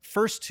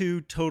 first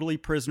 2, totally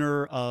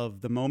prisoner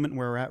of the moment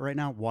where we're at right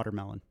now,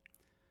 watermelon.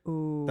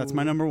 Ooh. That's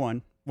my number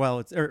 1. Well,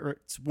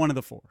 it's one of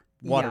the 4,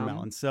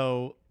 watermelon. Yum.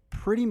 So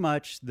pretty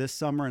much this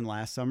summer and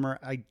last summer,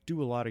 I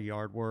do a lot of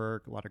yard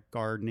work, a lot of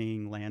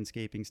gardening,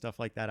 landscaping, stuff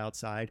like that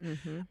outside.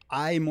 Mm-hmm.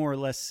 I more or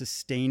less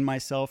sustain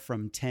myself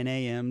from 10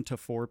 a.m. to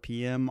 4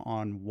 p.m.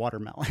 on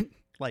watermelon.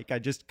 Like I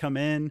just come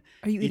in,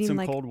 Are you eat eating some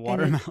like cold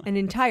watermelon. an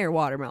entire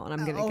watermelon?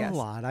 I'm gonna a guess.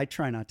 lot. I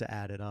try not to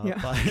add it up, Yeah.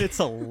 but it's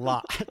a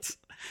lot.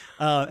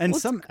 And Well,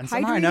 somehow I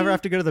never hydrating.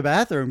 have to go to the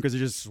bathroom because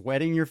you're just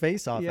sweating your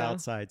face off Yeah.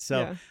 outside.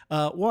 So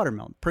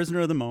watermelon,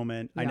 prisoner of the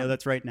moment. I Yeah. know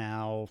that's right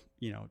now.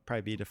 You know, it'd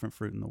probably be a different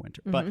fruit in the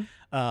winter. Mhm.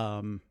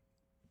 But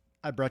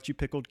I brought you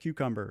pickled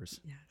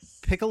cucumbers. Yes.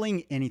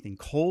 Pickling anything,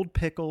 cold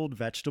pickled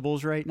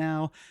vegetables right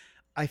now.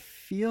 I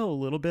feel a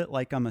little bit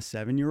like I'm a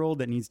 7-year-old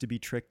that needs to be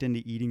tricked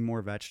into eating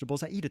more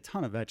vegetables. I eat a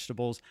ton of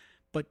vegetables,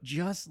 but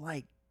just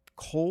like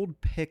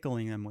cold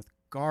pickling them with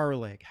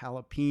garlic,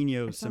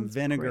 jalapenos, That some sounds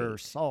vinegar, great.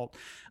 salt,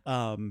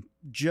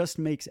 just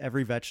makes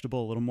every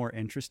vegetable a little more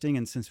interesting.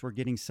 And since we're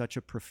getting such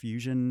a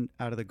profusion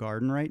out of the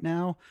garden right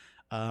now,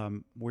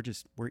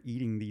 we're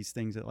eating these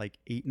things at like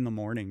 8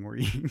 a.m. We're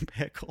eating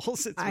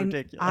pickles. It's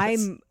ridiculous.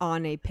 I'm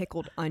on a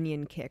pickled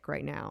onion kick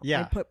right now.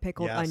 Yeah. I put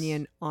pickled Yes.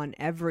 onion on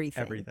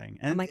everything. Everything.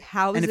 I'm like,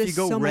 how is and if this you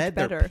go so red,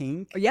 much they're better?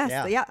 pink. Oh, yes,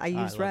 yeah, I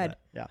use love red. that.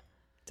 Yeah.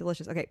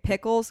 Delicious. Okay,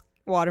 pickles,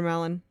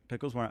 watermelon.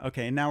 Pickles were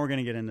okay. Now we're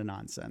gonna get into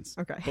nonsense.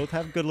 Okay. Both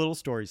have good little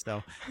stories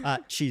though.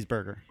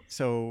 Cheeseburger.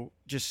 So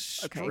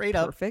just Okay, straight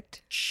up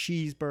perfect.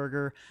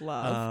 cheeseburger.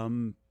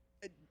 Love.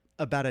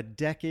 About a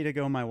decade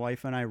ago, my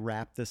wife and I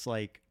wrapped this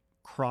like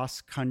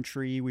cross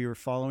country. We were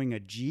following a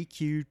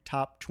GQ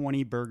top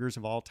 20 burgers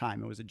of all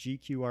time. It was a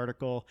GQ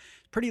article,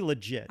 pretty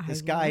legit. I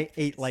This guy love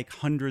ate this. like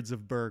hundreds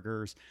of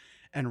burgers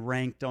and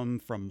ranked them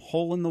from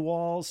hole in the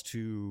walls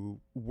to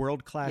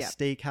world-class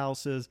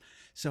steakhouses.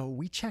 So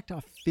we checked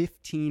off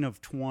 15 of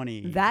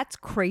 20. That's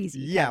crazy.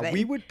 Yeah, Kevin.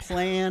 we would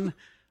plan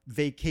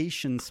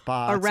vacation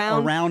spots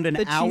Around around an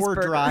the hour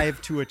cheeseburger.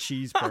 drive to a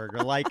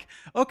cheeseburger. Like,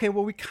 okay,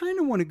 well, we kind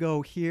of want to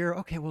go here.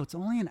 Okay, well, it's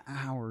only an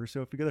hour.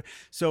 So if we go there.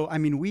 So, I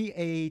mean, we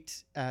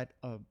ate at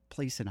a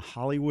place in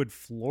Hollywood,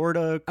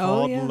 Florida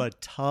called yeah. La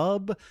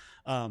Tub.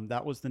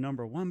 That was the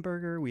number 1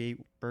 burger. We ate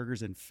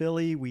burgers in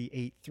Philly. We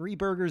ate 3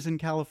 burgers in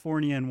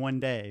California in one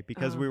day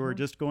because we were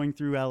just going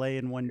through LA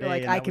in one day. You're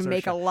like, and I that was can our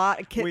make a show.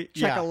 lot,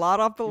 check a lot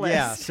off the list.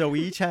 Yeah, so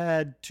we each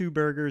had 2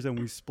 burgers and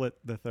we split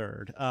the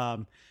third.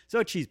 So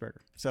a cheeseburger.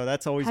 So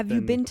that's always Have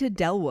you been to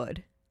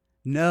Delwood?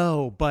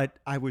 No, but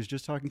I was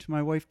just talking to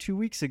my wife 2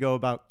 weeks ago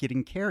about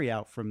getting carry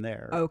out from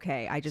there.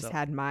 Okay, I just So-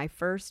 had my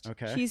first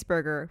Okay.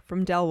 cheeseburger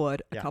from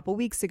Delwood a Yeah. couple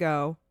weeks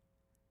ago.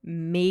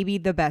 Maybe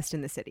the best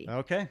in the city.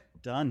 Okay,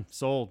 done.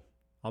 Sold.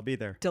 I'll be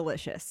there.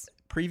 Delicious.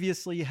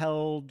 Previously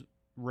held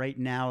right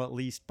now at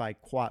least by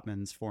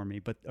Quatman's for me,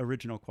 but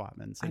original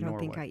Quatman's in I don't Norwood.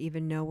 think I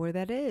even know where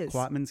that is.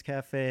 Quatman's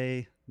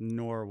Cafe,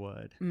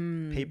 Norwood.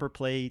 Mm, Paper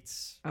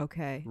plates,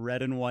 okay.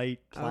 red and white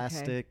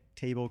plastic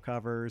table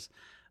covers.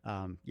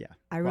 Yeah.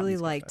 I really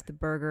Quatman's liked Cafe. the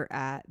burger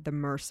at the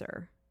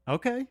Mercer.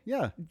 Okay,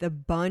 yeah. The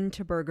bun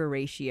to burger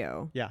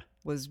ratio Yeah.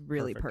 was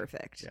really Perfect.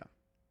 perfect.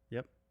 Yeah.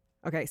 Yep.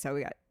 Okay, so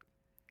we got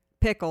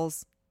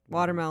pickles,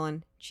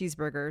 watermelon,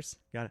 cheeseburgers.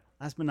 Got it.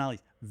 Last but not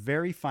least,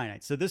 very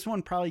finite. So this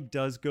one probably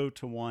does go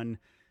to one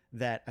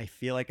that I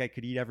feel like I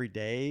could eat every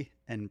day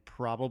and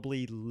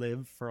probably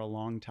live for a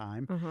long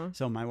time. Uh-huh.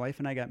 So my wife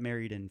and I got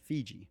married in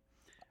Fiji.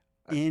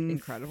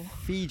 Incredible.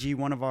 Fiji,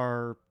 one of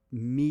our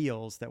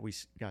meals that we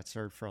got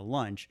served for a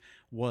lunch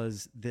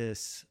was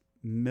this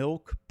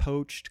milk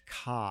poached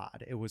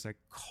cod. It was a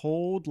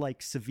cold like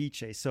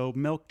ceviche. So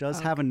milk does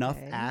have enough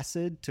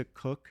acid to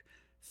cook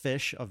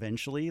fish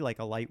eventually, like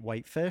a light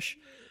white fish.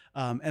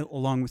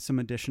 Along with some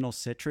additional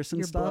citrus and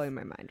You're stuff. You're blowing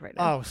my mind right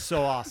now. Oh,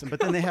 so awesome. But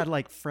then they had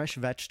like fresh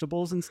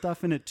vegetables and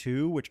stuff in it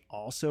too, which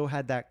also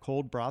had that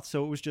cold broth.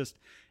 So it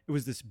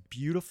was this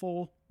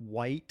beautiful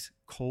white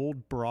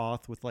cold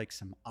broth with like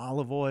some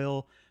olive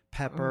oil,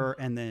 pepper,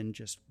 and then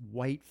just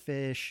white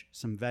fish,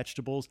 some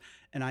vegetables.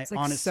 And it's like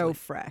honestly, so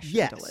fresh,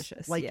 yes, and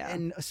delicious. Like,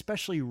 and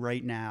especially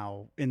right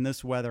now in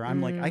this weather,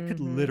 I'm like, I could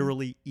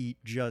literally eat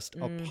just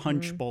a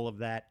punch bowl of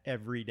that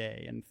every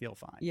day and feel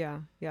fine. Yeah.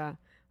 Yeah.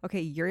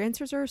 Okay, your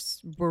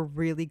answers were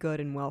really good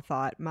and well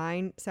thought.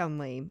 Mine sound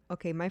lame.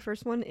 Okay, my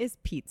first one is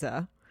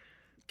pizza.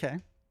 Okay.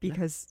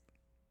 Because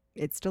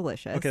it's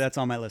delicious. Okay, that's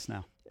on my list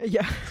now.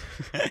 Yeah.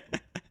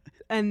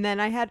 And then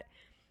I had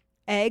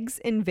eggs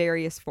in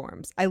various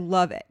forms. I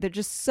love it. They're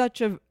just such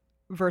a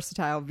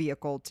versatile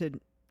vehicle to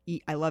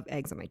eat. I love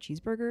eggs on my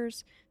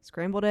cheeseburgers,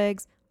 scrambled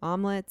eggs,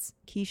 omelets,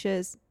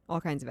 quiches,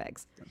 all kinds of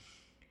eggs.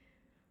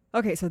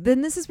 Okay, so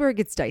then this is where it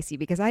gets dicey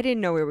because I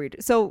didn't know where we were.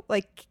 So,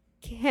 like,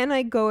 can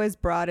I go as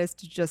broad as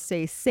to just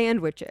say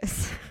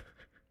sandwiches?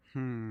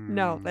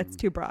 No, that's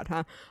too broad,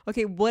 huh?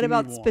 Okay, what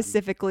about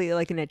specifically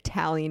like an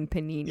Italian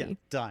panini? Yeah,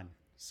 done.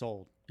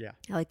 Sold. Yeah.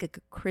 I like a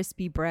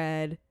crispy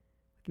bread,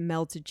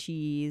 melted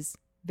cheese,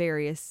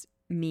 various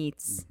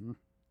meats,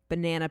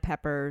 banana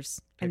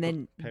peppers, and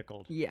then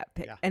pickled. Yeah,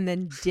 and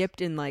then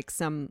dipped in like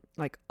some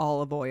like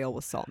olive oil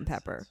with salt and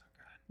pepper.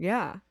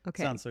 Yeah.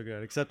 Okay. Sounds so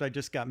good. Except I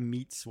just got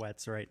meat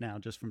sweats right now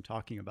just from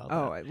talking about that.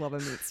 Oh, I love a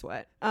meat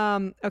sweat.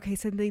 Okay,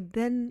 so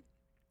then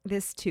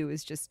this too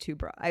is just too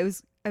broad. I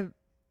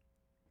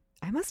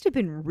must have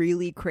been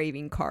really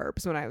craving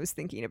carbs when I was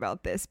thinking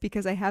about this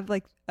because I have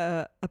like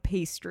a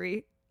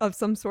pastry of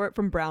some sort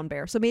from Brown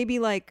Bear. So maybe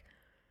like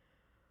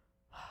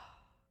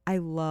I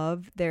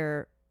love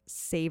their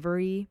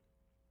savory.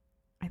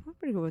 I don't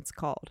remember what it's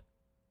called.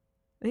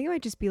 I think it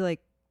might just be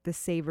like the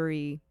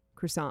savory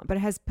croissant, but it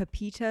has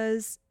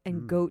pepitas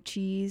and goat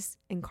cheese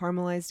and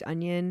caramelized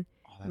onion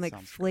and like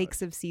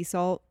flakes of sea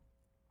salt.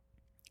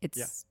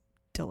 It's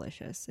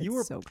delicious. You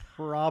were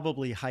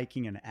probably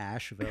hiking in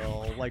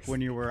Asheville, like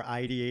when you were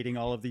ideating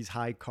all of these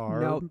high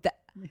carb. No,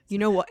 you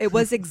know what? It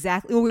was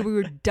exactly when we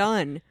were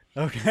done.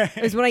 Okay.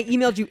 It was when I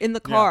emailed you in the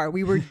car.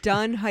 We were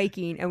done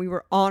hiking and we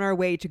were on our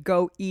way to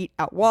go eat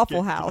at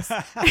Waffle House.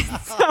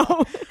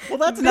 So, well,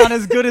 that's not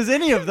as good as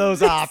any of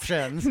those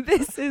options.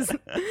 This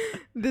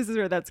is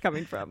where that's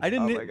coming from. I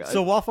didn't. Oh my God.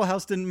 So Waffle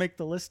House didn't make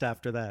the list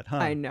after that, huh?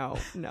 I know.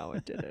 No,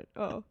 it didn't.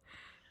 Oh,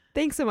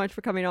 thanks so much for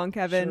coming on,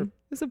 Kevin. Sure.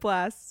 It was a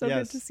blast. So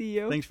good to see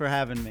you. Thanks for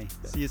having me.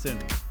 See you soon.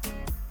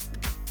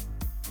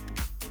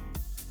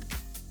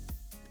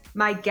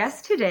 My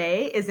guest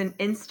today is an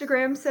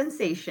Instagram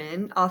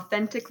sensation,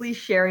 authentically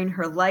sharing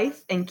her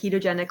life and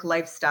ketogenic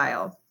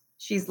lifestyle.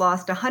 She's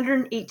lost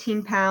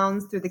 118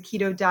 pounds through the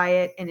keto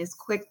diet and is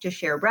quick to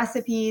share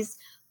recipes,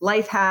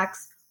 life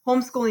hacks,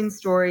 homeschooling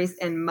stories,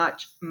 and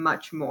much,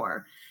 much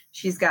more.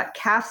 She's got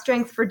calf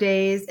strength for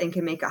days and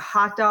can make a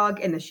hot dog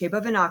in the shape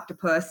of an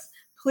octopus.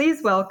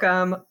 Please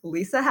welcome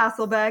Lisa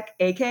Hasselbeck,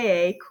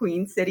 aka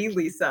Queen City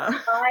Lisa.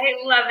 I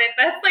love it.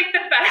 That's like the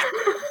best.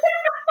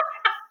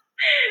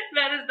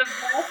 That is the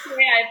best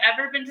way I've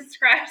ever been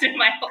described in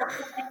my whole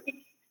life.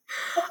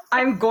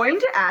 I'm going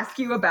to ask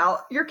you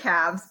about your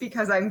calves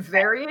because I'm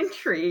very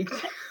intrigued.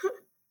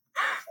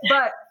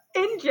 But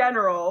in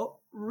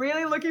general,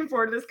 really looking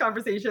forward to this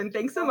conversation.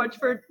 Thanks so much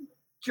for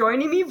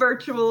joining me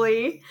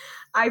virtually.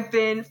 I've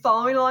been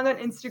following along on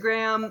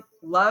Instagram.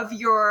 Love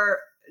your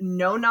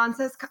no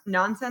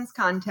nonsense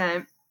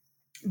content.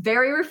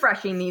 Very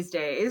refreshing these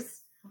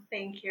days.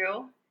 Thank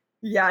you.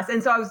 Yes.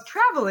 And so I was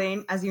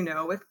traveling, as you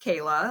know, with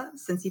Kayla,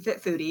 Cincy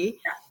Fit Foodie,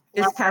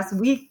 this past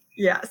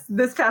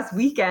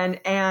weekend.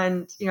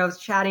 And, I was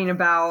chatting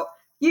about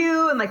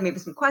you and like maybe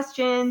some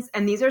questions.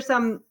 And these are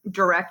some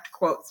direct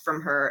quotes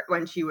from her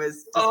when she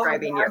was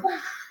describing you.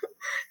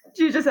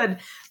 She just said,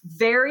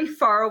 very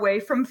far away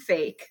from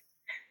fake,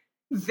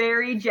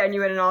 very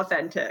genuine and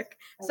authentic.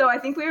 So I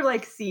think we're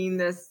like seeing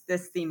this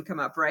theme come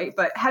up, right?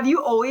 But have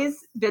you always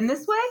been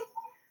this way?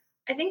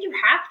 I think you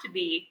have to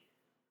be.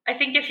 I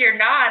think if you're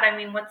not, I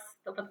mean, what's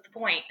the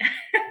point?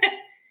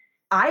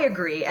 I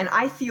agree. And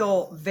I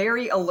feel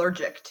very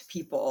allergic to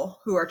people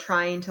who are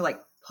trying to like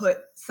put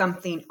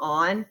something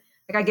on.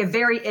 Like I get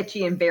very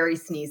itchy and very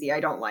sneezy. I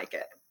don't like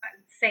it.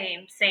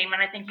 Same.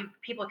 And I think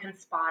people can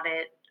spot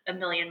it a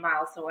million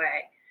miles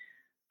away.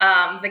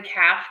 The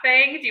calf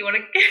thing. Do you want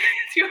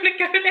to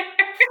go there?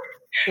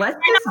 Let's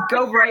just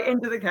go right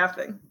into the calf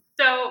thing.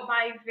 So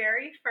my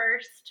very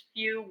first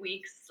few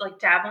weeks, like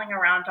dabbling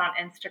around on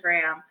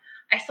Instagram,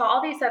 I saw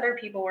all these other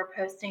people were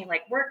posting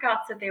like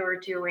workouts that they were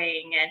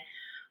doing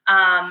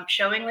and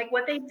showing like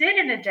what they did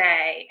in a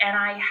day. And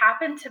I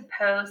happened to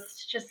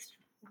post just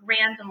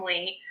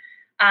randomly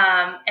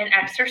an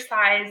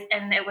exercise,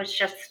 and it was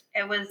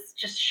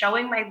just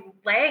showing my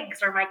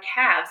legs or my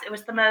calves. It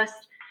was the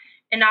most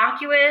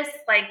innocuous,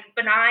 like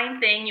benign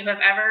thing you have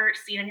ever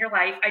seen in your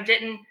life. I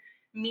didn't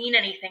mean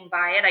anything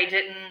by it. I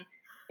didn't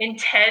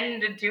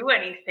intend to do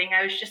anything.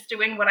 I was just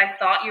doing what I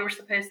thought you were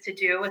supposed to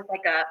do with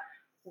like a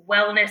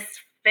wellness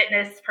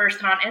fitness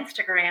person on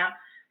Instagram.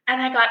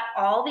 And I got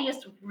all these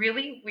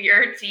really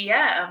weird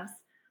DMs.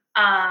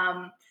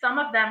 Some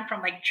of them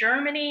from like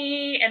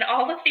Germany and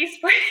all of these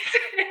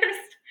places,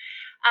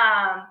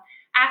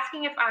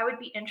 asking if I would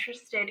be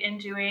interested in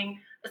doing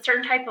a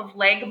certain type of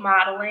leg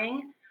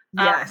modeling.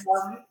 Yes.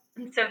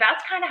 And so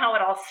that's kind of how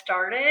it all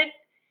started.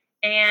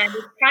 And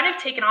it's kind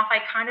of taken off. I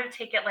kind of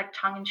take it like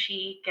tongue in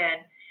cheek,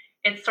 and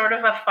it's sort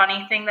of a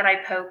funny thing that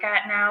I poke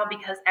at now,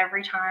 because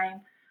every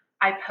time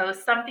I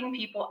post something,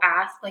 people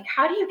ask, like,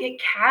 how do you get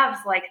calves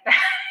like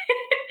that?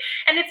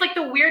 And it's like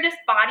the weirdest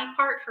body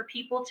part for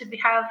people to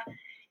have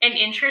an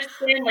interest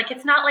in. Like,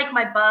 it's not like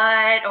my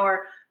butt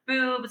or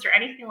boobs or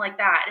anything like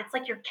that. It's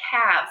like your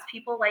calves.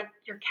 People like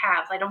your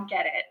calves. I don't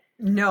get it.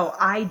 No,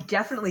 I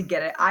definitely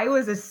get it. I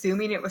was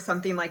assuming it was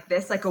something like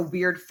this, like a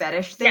weird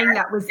fetish thing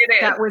Yes,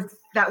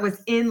 that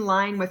was in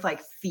line with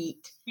like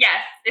feet.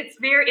 Yes,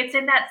 it's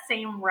in that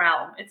same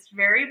realm. It's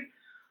very,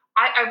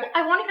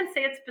 I won't even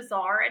say it's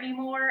bizarre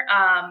anymore.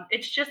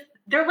 It's just,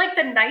 they're like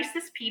the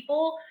nicest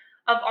people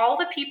of all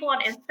the people on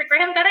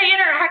Instagram that I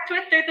interact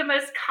with. They're the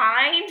most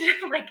kind,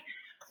 like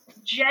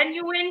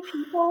genuine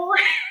people.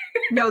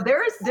 No,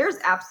 there's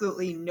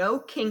absolutely no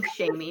kink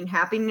shaming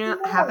happening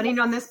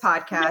on this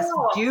podcast.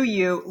 No. Do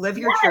you live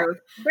your Yes, truth?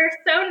 they're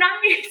so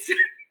nice.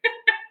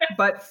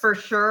 But for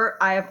sure,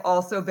 I have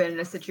also been in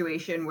a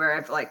situation where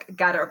I've like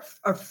got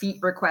a feet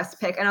request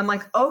pic, and I'm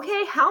like,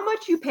 okay, how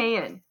much you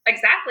paying?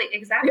 Exactly.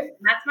 And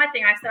that's my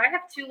thing. I said, I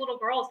have 2 little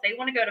girls. They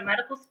want to go to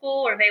medical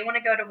school or they want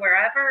to go to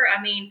wherever.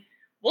 I mean,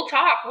 we'll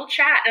talk, we'll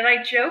chat. And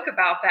I joke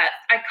about that.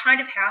 I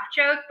kind of half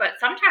joke, but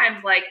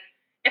sometimes, like,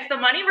 if the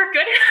money were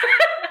good.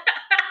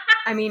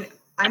 I mean,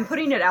 I'm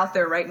putting it out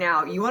there right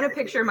now. You want to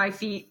picture my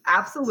feet?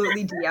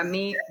 Absolutely DM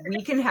me.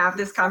 We can have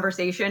this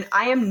conversation.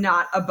 I am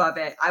not above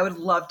it. I would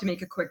love to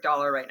make a quick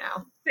dollar right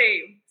now.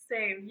 Same.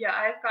 Yeah,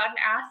 I've gotten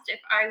asked if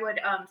I would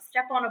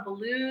step on a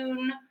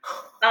balloon.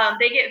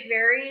 They get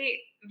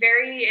very,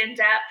 very in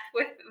depth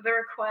with the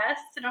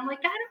requests, and I'm like,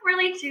 I don't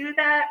really do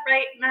that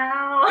right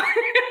now.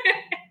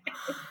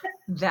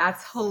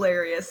 That's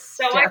hilarious.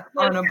 So Step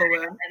on a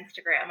balloon. On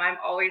Instagram, I'm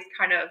always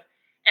kind of,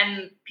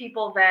 and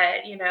people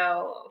that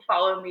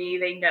follow me,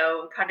 they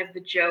know kind of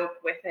the joke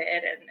with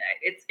it, and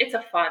it's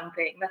a fun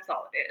thing. That's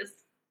all it is.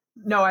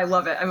 No, I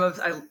love it.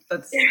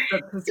 That's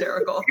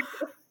hysterical.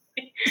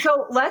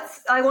 So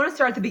I want to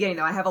start at the beginning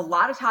though. I have a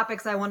lot of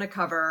topics I want to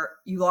cover.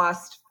 You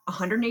lost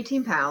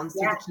 118 pounds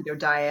through the keto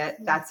diet.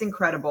 That's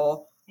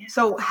incredible. Yeah.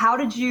 So how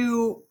did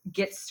you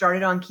get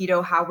started on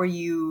keto? How were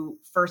you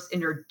first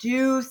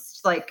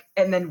introduced?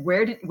 And then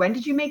when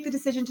did you make the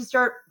decision to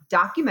start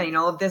documenting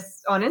all of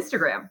this on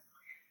Instagram?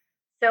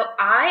 So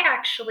I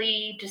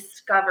actually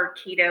discovered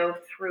keto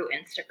through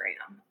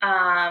Instagram.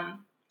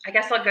 I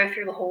guess I'll go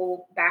through the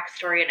whole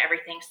backstory and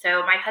everything.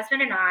 So my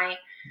husband and I,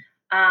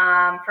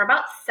 for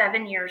about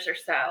 7 years or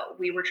so,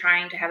 we were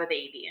trying to have a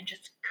baby and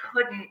just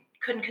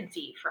couldn't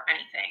conceive for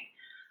anything.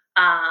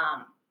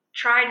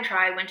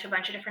 Tried, went to a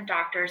bunch of different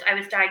doctors. I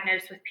was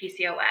diagnosed with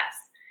PCOS,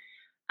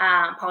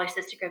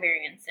 polycystic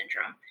ovarian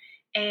syndrome,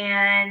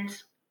 and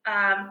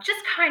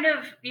just kind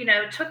of,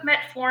 took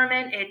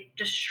metformin. It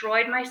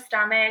destroyed my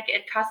stomach.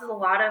 It causes a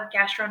lot of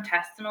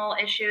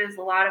gastrointestinal issues,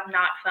 a lot of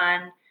not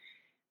fun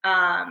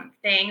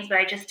things, but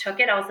I just took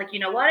it. I was like, you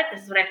know what? If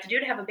this is what I have to do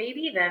to have a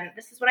baby, then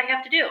this is what I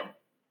have to do.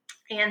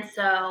 And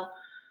so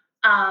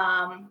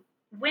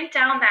went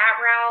down that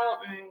route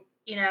and,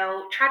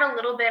 tried a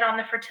little bit on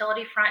the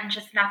fertility front, and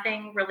just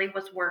nothing really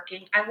was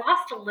working. I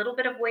lost a little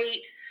bit of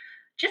weight,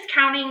 just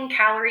counting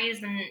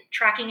calories and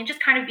tracking and just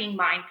kind of being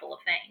mindful of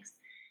things.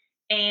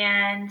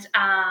 And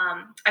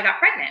I got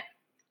pregnant,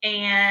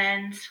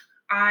 and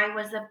I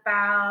was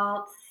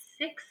about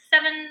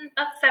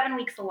 7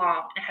 weeks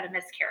along and had a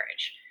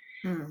miscarriage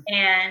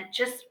and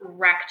just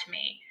wrecked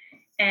me.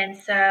 And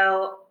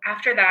so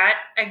after that,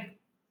 I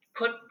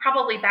put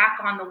probably back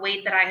on the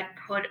weight that I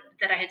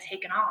had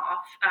taken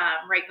off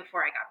right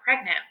before I got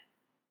pregnant.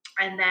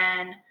 And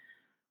then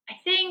I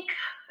think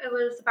it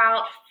was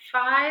about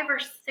 5 or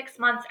 6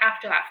 months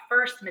after that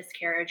first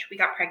miscarriage, we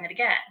got pregnant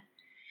again.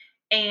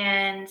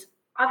 And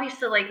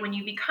obviously, like, when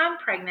you become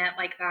pregnant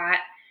like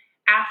that,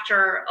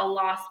 after a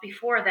loss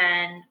before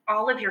then,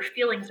 all of your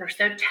feelings are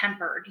so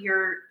tempered.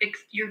 You're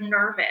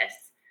nervous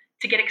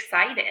to get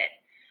excited.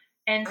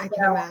 And I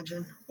can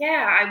imagine.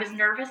 Yeah, I was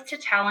nervous to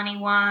tell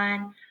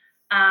anyone.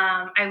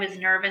 I was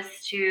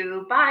nervous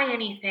to buy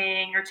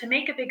anything or to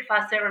make a big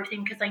fuss over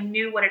everything, because I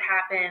knew what had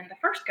happened the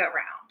first go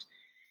round.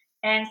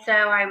 And so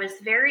I was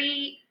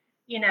very,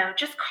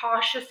 just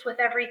cautious with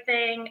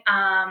everything.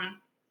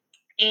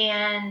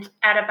 And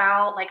at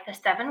about like the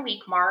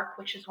 7-week mark,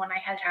 which is when I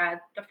had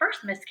the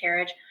first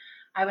miscarriage,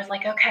 I was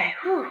like, okay,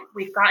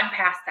 we've gotten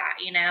past that,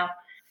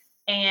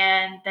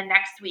 And the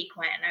next week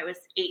when I was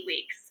 8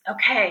 weeks,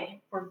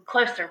 okay, we're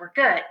closer, we're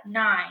good,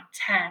 9,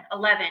 10,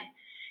 11.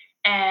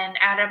 And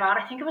at about,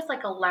 I think it was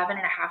like 11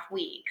 and a half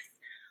weeks,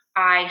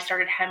 I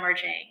started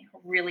hemorrhaging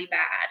really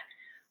bad.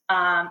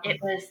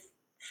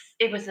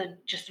 It was a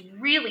just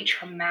really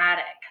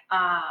traumatic.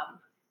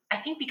 I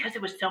think because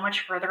it was so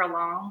much further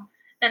along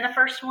than the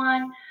first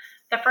one.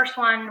 The first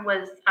one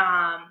was,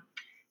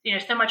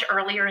 so much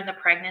earlier in the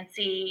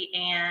pregnancy,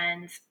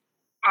 and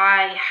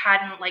I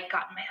hadn't like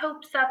gotten my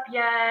hopes up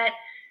yet.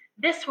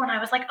 This one, I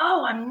was like,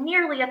 oh, I'm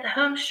nearly at the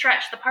home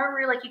stretch, the part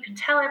where like you can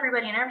tell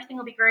everybody and everything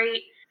will be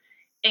great,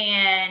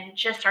 and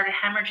just started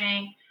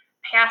hemorrhaging,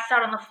 passed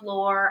out on the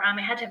floor. I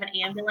had to have an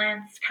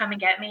ambulance come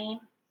and get me,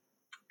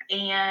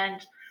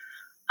 and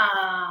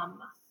um,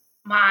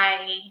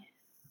 my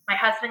my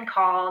husband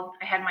called.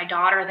 I had my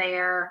daughter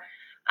there.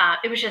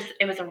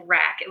 It was a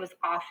wreck. It was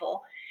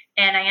awful.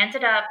 And I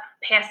ended up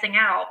passing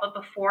out. But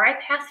before I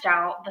passed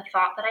out, the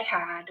thought that I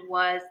had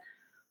was,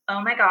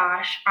 oh my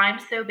gosh, I'm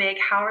so big.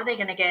 How are they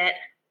going to get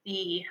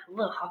the,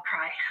 look, I'll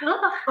cry.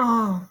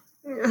 Oh,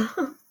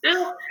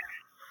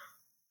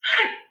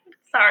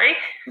 sorry.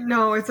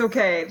 No, it's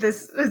okay.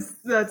 That's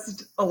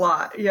a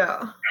lot.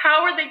 Yeah.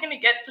 How are they going to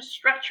get the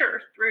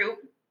stretcher through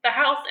the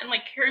house and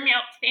like carry me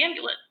out to the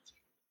ambulance?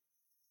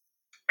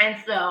 And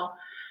so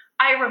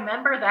I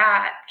remember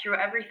that through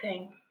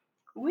everything.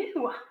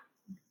 Woo.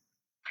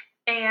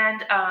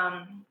 And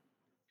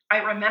I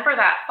remember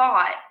that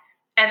thought,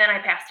 and then I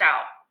passed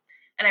out.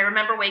 And I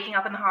remember waking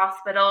up in the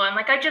hospital, and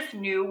like I just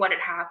knew what had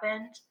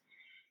happened.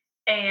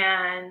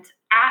 And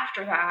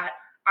after that,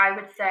 I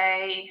would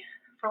say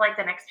for like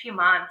the next few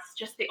months,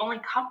 just the only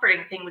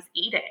comforting thing was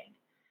eating.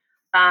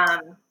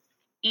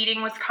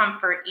 Eating was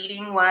comfort.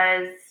 Eating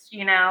was,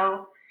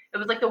 it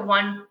was like the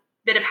one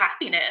bit of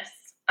happiness.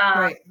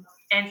 Right.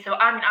 And so,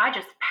 I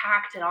just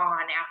packed it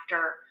on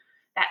after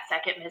that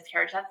second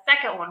miscarriage. That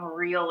second one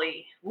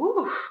really,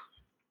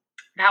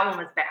 that one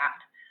was bad.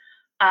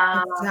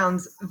 That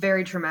sounds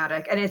very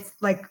traumatic. And it's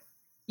like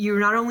you're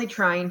not only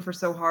trying for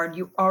so hard,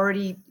 you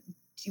already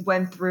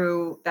went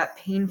through that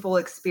painful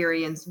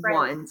experience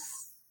once.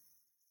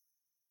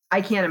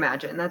 I can't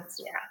imagine.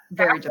 That's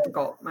very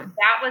difficult.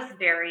 That was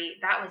very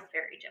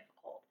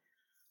difficult.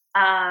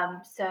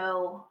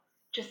 So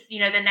just, the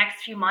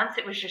next few months,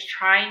 it was just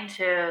trying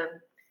to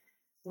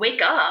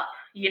wake up.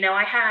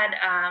 I had,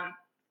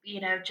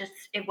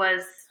 it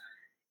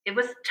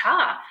was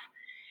tough.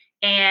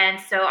 And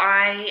so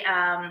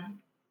I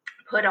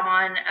put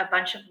on a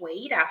bunch of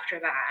weight after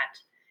that.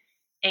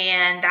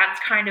 And that's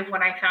kind of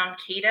when I found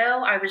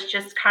keto. I was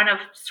just kind of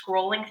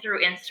scrolling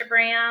through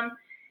Instagram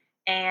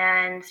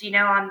and,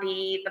 on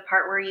the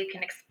part where you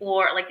can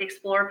explore, like the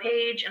explore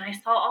page. And I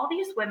saw all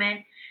these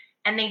women,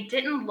 and they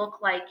didn't look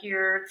like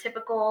your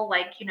typical,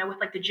 like, with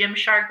like the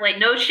Gymshark, like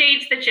no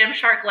shades, the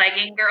Gymshark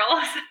legging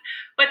girls,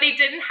 but they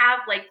didn't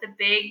have like the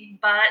big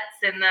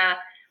butts and the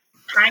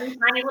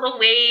tiny little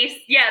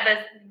waist. Yeah,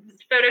 the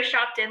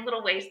photoshopped in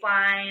little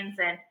waistlines,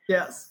 and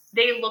yes,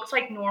 they looked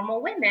like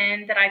normal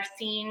women that I've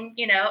seen,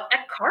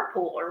 at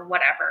Carpool or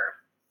whatever.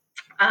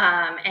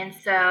 And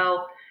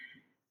so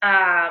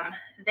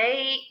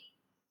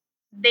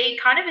they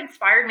kind of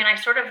inspired me, and I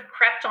sort of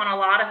crept on a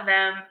lot of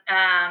them.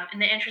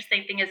 And the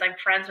interesting thing is I'm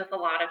friends with a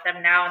lot of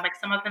them now, and like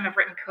some of them have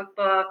written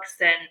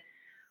cookbooks, and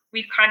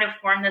we've kind of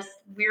formed this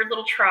weird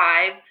little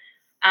tribe.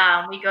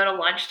 We go to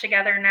lunch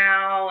together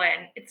now,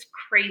 and it's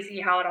crazy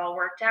how it all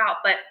worked out.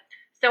 But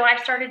so I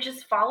started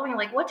just following,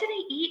 like, what do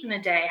they eat in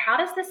a day? How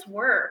does this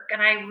work?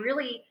 And I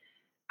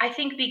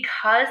think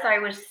because I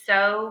was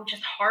so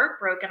just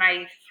heartbroken,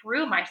 I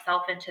threw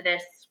myself into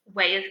this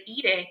way of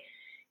eating.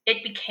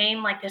 It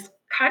became like this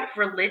kind of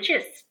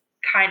religious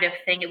kind of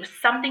thing. It was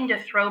something to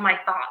throw my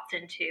thoughts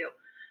into.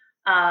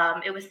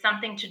 It was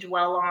something to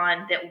dwell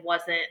on that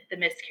wasn't the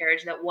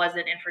miscarriage, that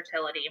wasn't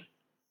infertility.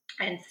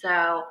 And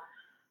so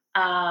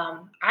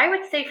I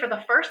would say for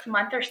the first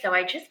month or so,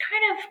 I just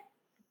kind of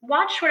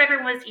watched what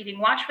everyone was eating,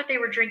 watched what they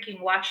were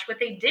drinking, watched what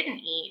they didn't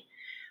eat,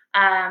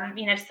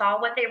 saw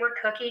what they were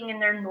cooking in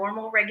their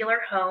normal,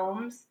 regular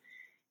homes.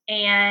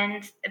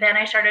 And then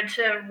I started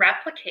to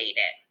replicate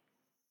it.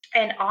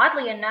 And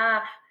oddly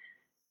enough,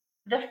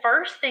 the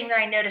first thing that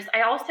I noticed,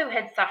 I also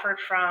had suffered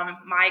from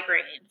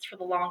migraines for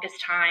the longest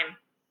time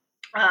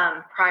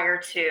prior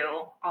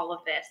to all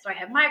of this. So I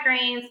had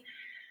migraines,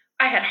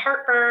 I had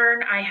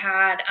heartburn, I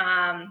had,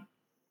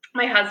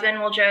 my husband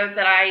will joke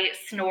that I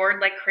snored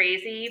like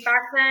crazy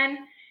back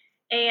then.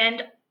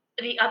 And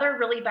the other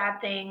really bad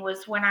thing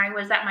was when I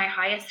was at my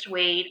highest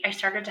weight, I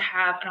started to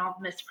have, and I'll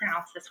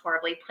mispronounce this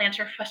horribly,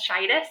 plantar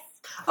fasciitis.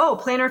 Oh,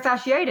 plantar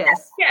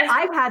fasciitis. Yes.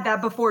 I've had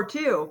that before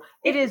too.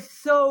 It is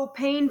so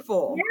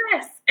painful.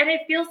 Yes. And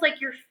it feels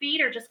like your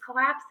feet are just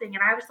collapsing.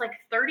 And I was like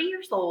 30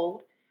 years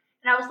old.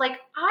 And I was like,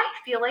 I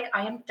feel like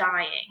I am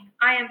dying.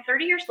 I am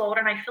 30 years old,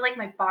 and I feel like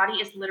my body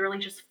is literally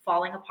just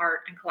falling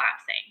apart and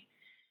collapsing.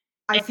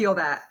 I feel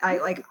that.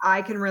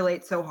 I can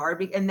relate so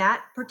hard. And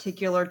that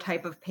particular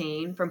type of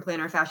pain from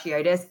plantar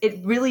fasciitis,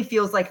 it really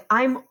feels like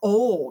I'm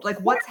old. Like,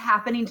 what's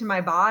happening to my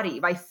body?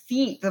 My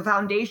feet, the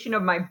foundation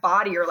of my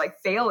body are like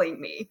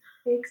failing me.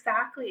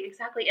 Exactly.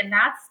 And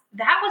that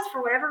was,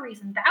 for whatever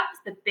reason, that was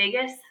the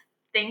biggest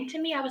thing to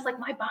me. I was like,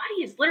 my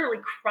body is literally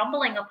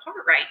crumbling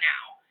apart right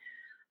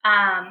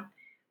now.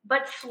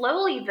 But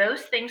slowly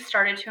those things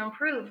started to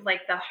improve.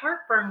 Like the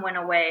heartburn went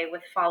away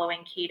with following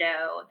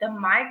keto. The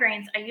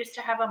migraines, I used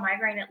to have a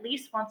migraine at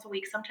least once a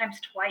week,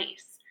 sometimes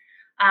twice.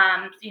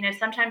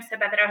 Sometimes so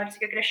bad that I would have to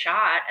go get a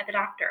shot at the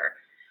doctor.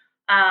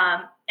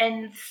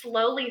 And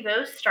slowly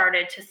those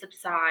started to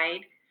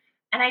subside.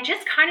 And I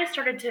just kind of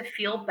started to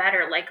feel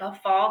better, like a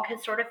fog had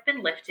sort of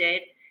been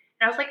lifted.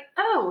 And I was like,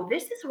 oh,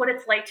 this is what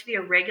it's like to be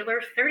a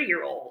regular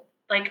 30-year-old.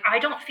 Like, I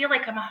don't feel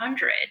like I'm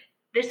 100.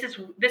 This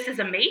is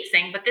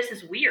amazing, but this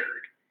is weird.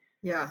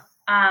 Yeah.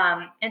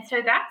 And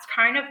so that's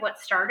kind of what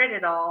started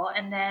it all.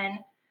 And then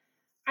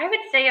I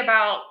would say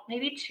about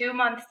maybe 2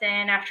 months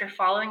in, after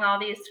following all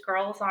these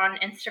girls on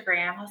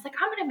Instagram, I was like,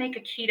 I'm going to make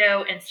a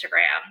keto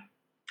Instagram.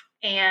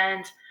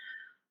 And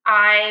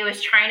I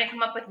was trying to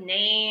come up with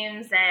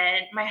names,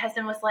 and my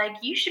husband was like,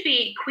 you should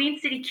be Queen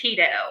City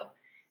Keto.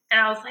 And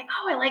I was like,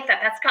 oh, I like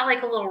that. That's got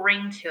like a little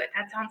ring to it.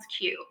 That sounds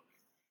cute.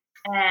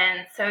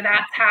 And so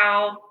that's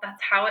how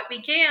it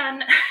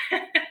began.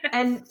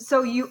 And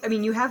so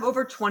you have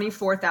over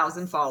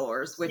 24,000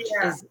 followers, which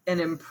is an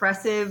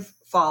impressive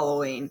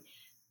following.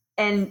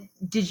 And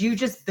did you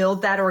just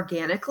build that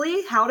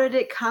organically? How did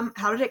it come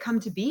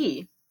to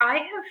be? I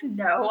have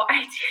no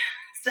idea.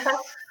 So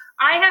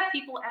I have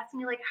people ask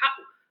me like, how,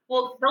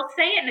 well, they'll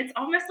say it and it's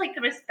almost like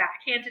the most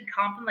backhanded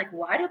compliment, like,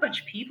 why do a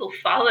bunch of people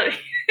follow you?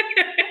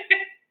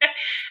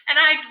 And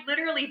I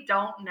literally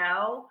don't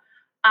know.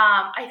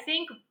 I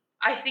think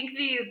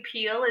the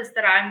appeal is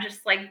that I'm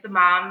just like the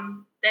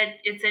mom that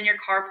it's in your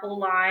carpool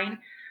line.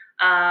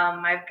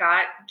 I've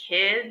got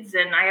kids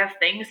and I have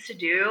things to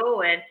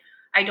do, and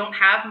I don't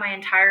have my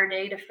entire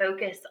day to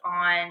focus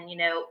on,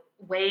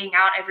 weighing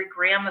out every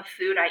gram of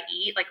food I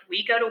eat. Like,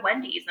 we go to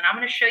Wendy's and I'm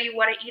going to show you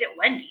what I eat at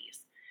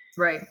Wendy's.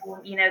 Right.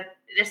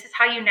 This is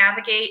how you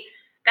navigate.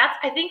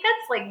 I think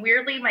that's like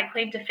weirdly my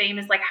claim to fame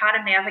is like how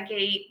to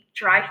navigate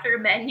drive-through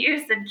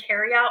menus and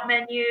carry-out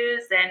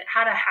menus and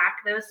how to hack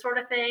those sort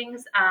of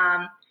things.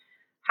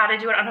 How to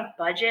do it on a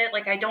budget.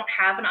 Like, I don't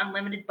have an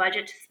unlimited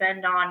budget to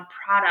spend on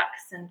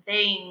products and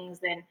things.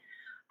 And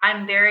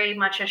I'm very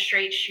much a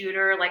straight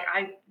shooter. Like,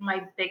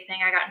 my big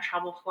thing I got in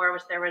trouble for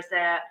was there was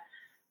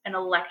an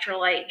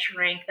electrolyte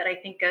drink that I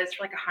think goes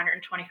for like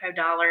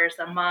 $125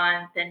 a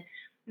month. And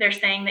they're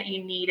saying that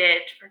you need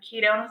it for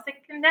keto. And I was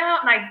like, no.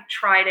 And I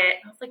tried it.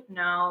 I was like,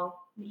 no,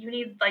 you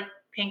need like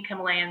pink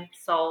Himalayan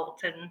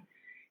salt and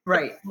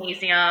right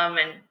magnesium.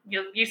 And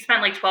you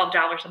spend like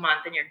 $12 a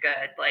month and you're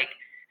good. Like,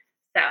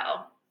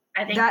 so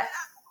I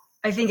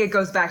think it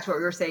goes back to what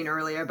we were saying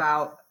earlier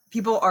about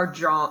people are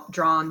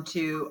drawn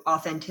to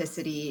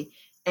authenticity,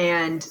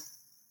 and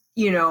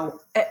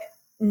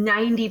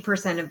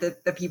 90% of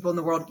the people in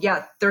the world,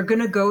 they're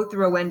going to go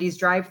through a Wendy's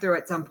drive-through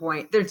at some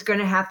point. It's going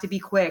to have to be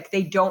quick.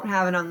 They don't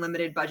have an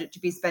unlimited budget to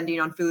be spending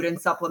on food and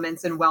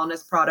supplements and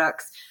wellness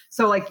products.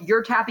 So like,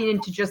 you're tapping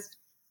into just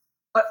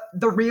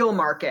the real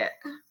market.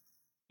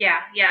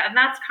 Yeah. And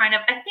that's kind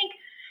of, I think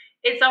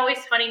it's always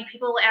funny.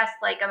 People ask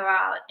like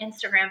about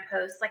Instagram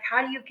posts, like,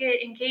 how do you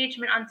get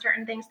engagement on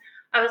certain things?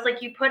 I was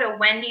like, you put a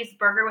Wendy's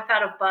burger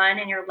without a bun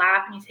in your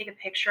lap and you take a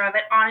picture of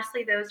it.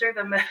 Honestly, those are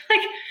the most,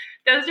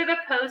 those are the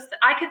posts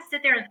I could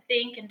sit there and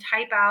think and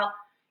type out,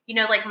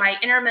 like my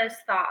innermost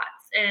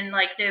thoughts, and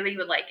like nobody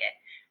would like it.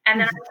 And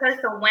then I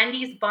post a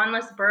Wendy's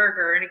bunless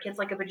burger and it gets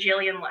like a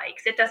bajillion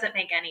likes. It doesn't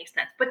make any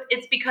sense, but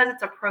it's because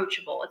it's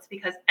approachable. It's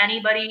because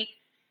anybody,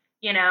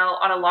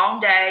 on a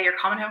long day, you're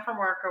coming home from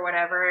work or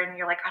whatever, and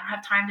you're like, I don't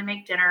have time to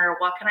make dinner.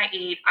 What can I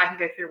eat? I can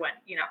go through one,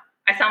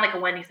 I sound like a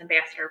Wendy's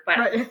ambassador, but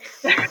right.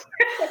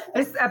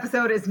 This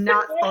episode is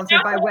not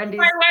sponsored by Wendy's.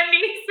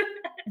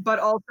 But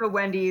also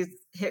Wendy's,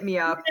 hit me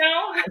up.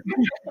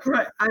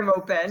 Right, I'm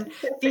open.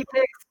 Feed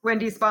pics,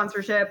 Wendy's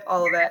sponsorship,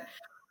 all of it.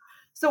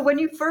 So when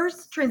you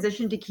first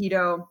transitioned to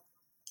keto,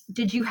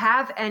 did you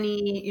have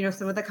any,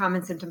 some of the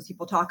common symptoms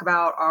people talk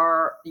about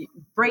are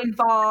brain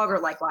fog or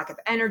like lack of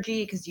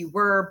energy because you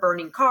were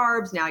burning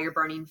carbs, now you're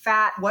burning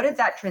fat. What did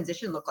that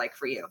transition look like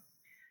for you?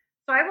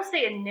 So I will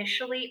say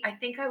initially, I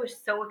think I was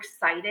so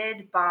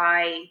excited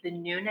by the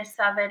newness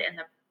of it and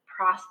the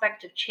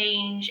prospect of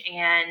change.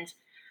 And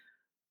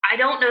I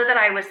don't know that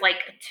I was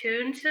like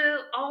attuned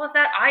to all of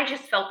that. I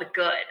just felt the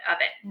good of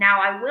it. Now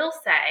I will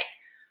say,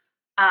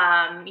 if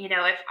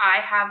I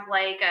have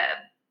like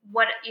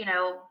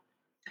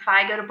if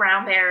I go to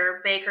Brown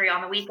Bear Bakery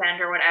on the weekend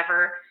or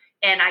whatever,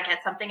 and I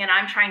get something and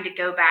I'm trying to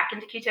go back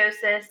into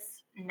ketosis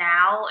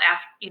now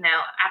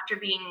after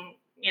being,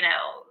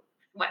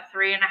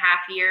 3.5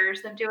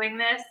 years of doing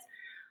this,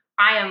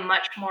 I am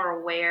much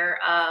more aware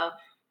of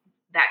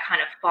that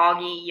kind of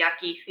foggy,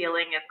 yucky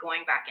feeling of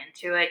going back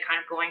into it, kind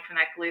of going from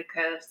that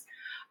glucose.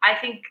 I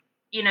think,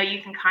 you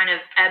can kind of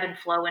ebb and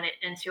flow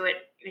into it,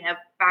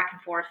 back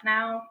and forth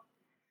now.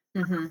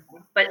 Mm-hmm.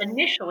 But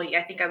initially,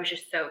 I think I was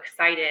just so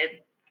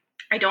excited.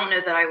 I don't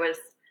know that I was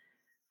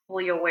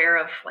fully aware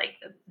of like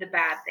the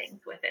bad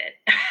things with it.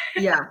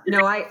 Yeah,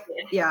 no, I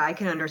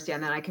can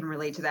understand that. I can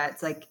relate to that.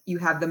 It's like you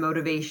have the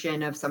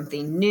motivation of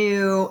something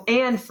new.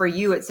 And for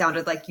you, it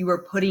sounded like you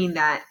were putting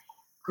that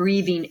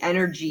grieving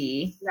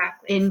energy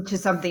Exactly. into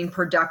something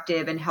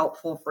productive and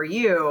helpful for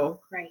you.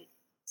 Right.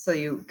 So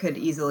you could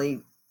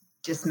easily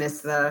dismiss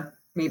the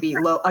maybe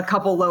a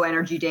couple low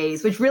energy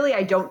days, which really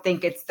I don't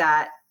think it's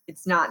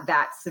not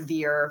that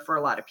severe for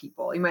a lot of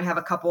people. You might have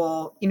a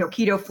couple,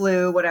 keto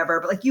flu,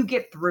 whatever, but like you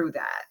get through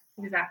that.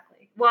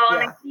 Exactly. Well, Yeah.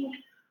 and I think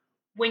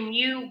when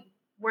you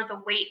were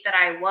the weight that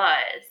I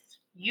was,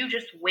 you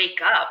just wake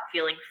up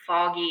feeling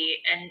foggy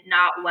and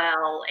not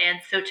well. And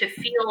so to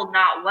feel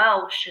not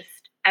well was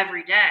just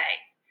every day.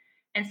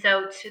 And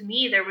so to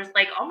me, there was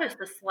like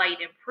almost a slight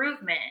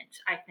improvement,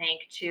 I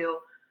think, to,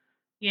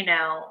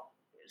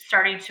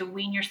 starting to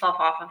wean yourself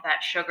off of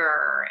that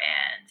sugar.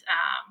 And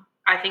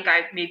I think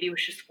I maybe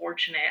was just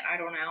fortunate. I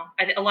don't know.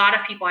 A lot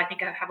of people, I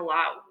think, have a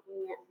lot,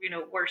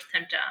 worse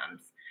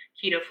symptoms,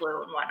 keto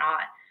flu and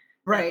whatnot.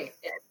 Right.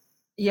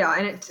 Yeah.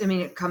 And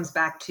it comes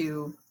back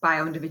to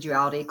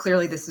bio-individuality.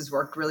 Clearly this has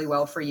worked really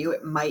well for you.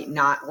 It might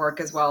not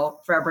work as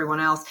well for everyone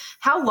else.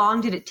 How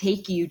long did it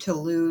take you to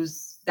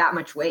lose that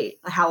much weight?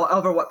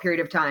 Over what period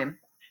of time?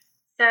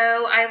 So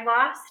I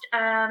lost,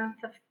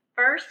 the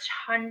first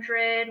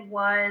 100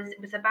 was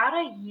about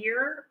a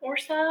year or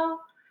so.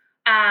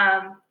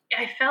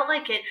 I felt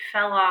like it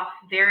fell off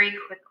very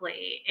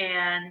quickly.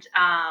 And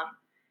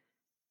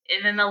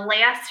then the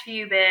last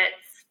few bits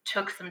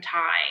took some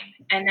time.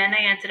 And then I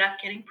ended up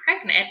getting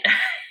pregnant.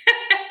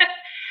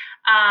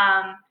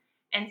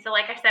 And so,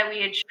 like I said,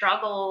 we had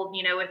struggled,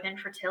 with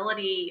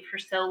infertility for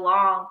so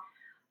long.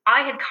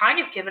 I had kind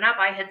of given up.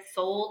 I had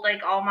sold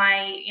like all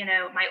my,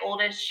 my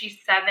oldest, she's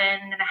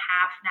 7.5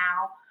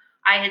 now.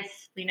 I had,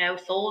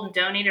 sold and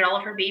donated all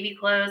of her baby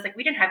clothes. Like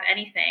we didn't have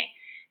anything.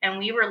 And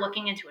we were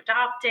looking into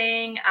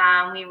adopting.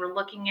 We were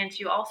looking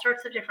into all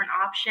sorts of different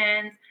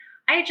options.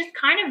 I had just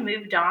kind of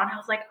moved on. I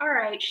was like, all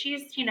right,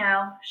 she's, it's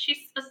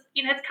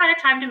kind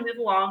of time to move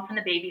along from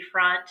the baby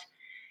front.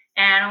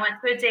 And I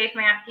went to a Dave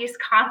Matthews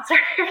concert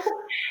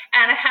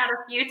and I had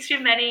a few too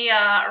many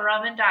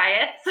rum and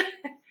diets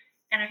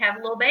and I have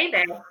a little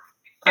baby.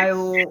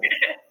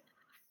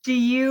 Do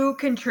you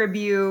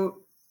contribute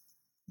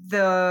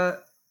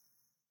the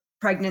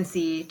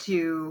pregnancy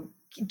to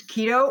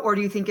keto, or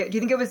do you think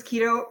it was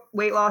keto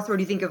weight loss, or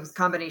do you think it was a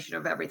combination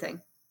of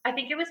everything? I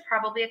think it was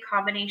probably a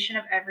combination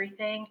of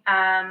everything.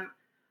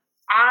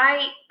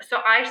 I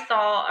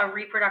saw a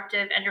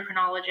reproductive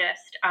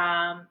endocrinologist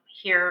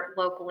here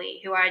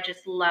locally who I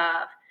just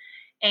love.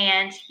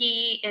 And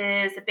he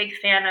is a big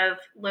fan of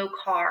low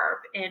carb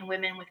in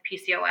women with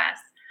PCOS.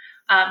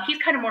 He's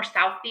kind of more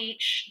South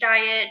Beach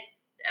diet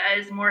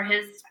is more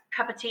his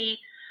cup of tea.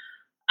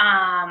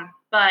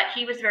 But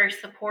he was very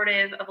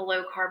supportive of a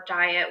low carb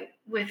diet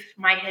with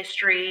my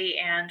history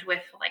and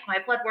with like my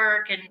blood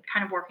work and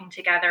kind of working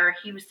together.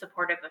 He was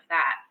supportive of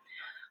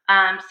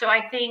that. So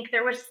I think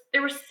there was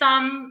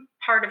some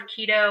part of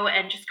keto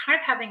and just kind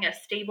of having a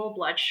stable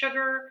blood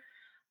sugar.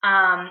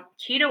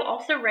 Keto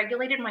also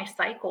regulated my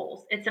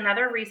cycles. It's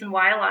another reason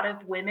why a lot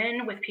of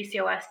women with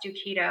PCOS do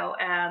keto.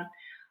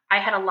 I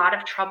had a lot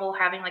of trouble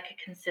having like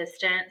a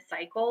consistent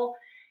cycle.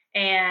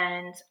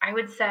 And I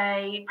would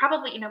say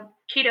probably,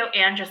 keto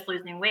and just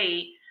losing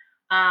weight,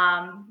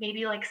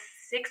 maybe like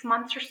 6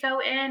 months or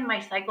so in, my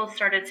cycles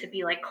started to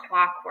be like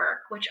clockwork,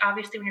 which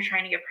obviously when you're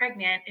trying to get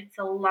pregnant, it's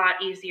a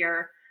lot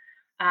easier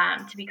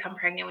to become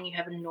pregnant when you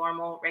have a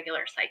normal,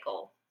 regular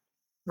cycle.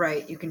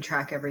 Right. You can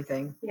track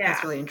everything. Yeah.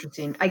 That's really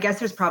interesting. I guess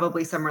there's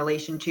probably some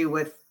relation too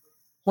with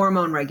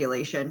hormone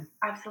regulation.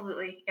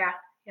 Absolutely.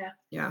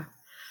 Yeah.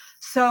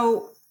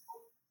 So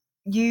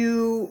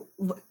you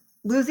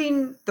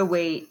losing the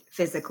weight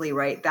physically,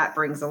 right? That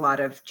brings a lot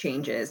of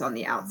changes on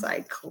the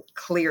outside,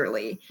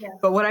 clearly. Yeah.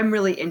 But what I'm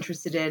really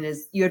interested in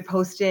is you had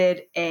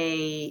posted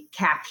a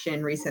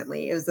caption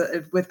recently. It was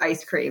with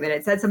ice cream, and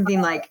it said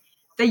something like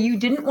that you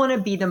didn't want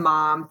to be the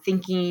mom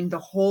thinking the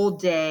whole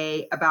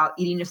day about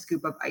eating a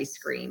scoop of ice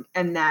cream,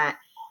 and that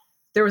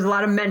there was a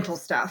lot of mental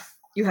stuff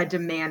you had to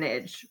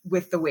manage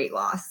with the weight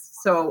loss.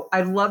 So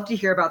I'd love to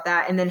hear about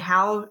that. And then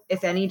how,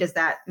 if any, does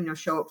that,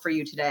 show up for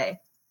you today?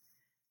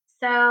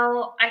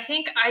 So I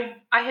think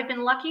I had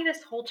been lucky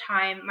this whole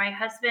time. My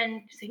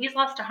husband, so he's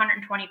lost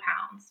 120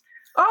 pounds.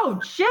 Oh,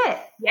 shit.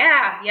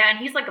 Yeah. And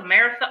he's like a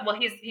marathon. Well,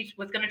 he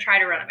was going to try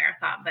to run a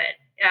marathon, but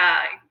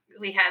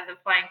we had the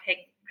Flying Pig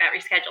got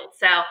rescheduled.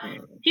 So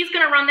he's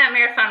going to run that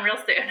marathon real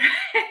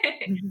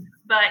soon.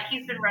 But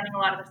he's been running a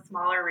lot of the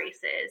smaller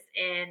races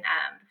in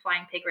the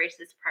Flying Pig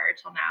races prior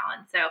till now.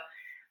 And so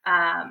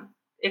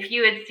if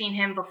you had seen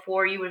him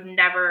before, you would have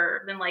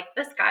never been like,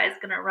 this guy is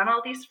going to run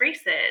all these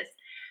races.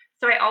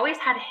 So I always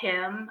had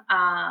him.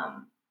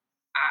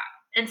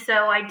 And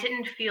so I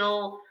didn't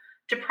feel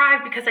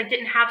deprived because I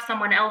didn't have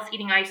someone else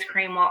eating ice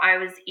cream while I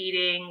was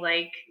eating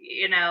like,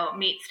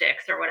 meat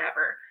sticks or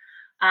whatever.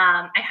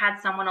 I had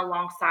someone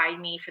alongside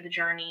me for the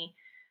journey,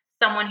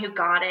 someone who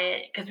got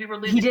it because we were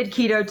losing. He did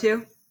keto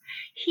too?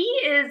 He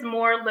is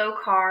more low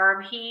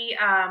carb. He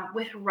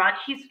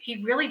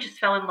really just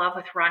fell in love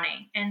with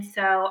running. And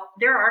so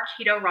there are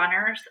keto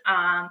runners.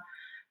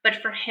 But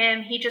for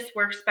him, he just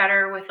works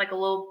better with like a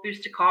little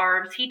boost of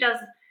carbs. He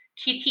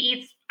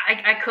eats,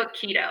 I cook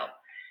keto.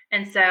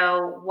 And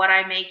so what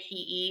I make, he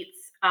eats.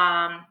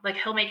 Like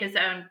he'll make his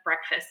own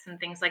breakfasts and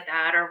things like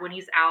that. Or when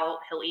he's out,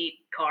 he'll eat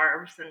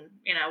carbs and,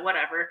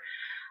 whatever.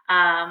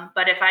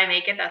 But if I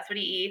make it, that's what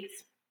he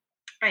eats.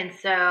 And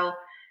so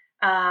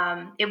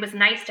it was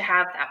nice to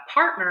have that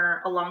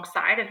partner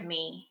alongside of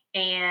me.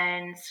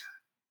 And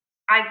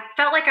I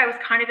felt like I was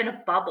kind of in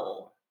a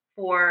bubble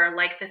for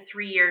like the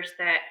 3 years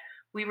that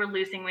we were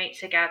losing weight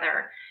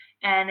together.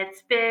 And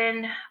it's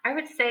been, I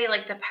would say,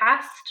 like the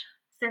past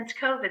since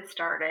COVID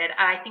started,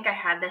 I think I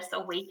had this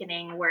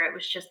awakening where it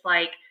was just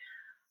like,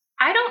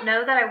 I don't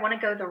know that I want to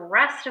go the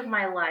rest of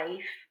my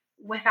life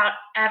without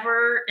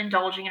ever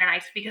indulging in an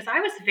ice, because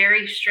I was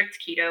very strict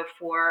keto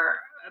for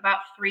about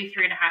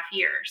 3.5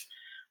 years.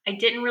 I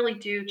didn't really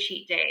do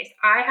cheat days.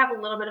 I have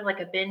a little bit of like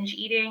a binge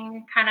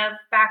eating kind of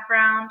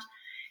background.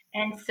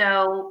 And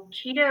so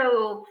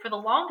keto for the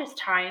longest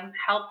time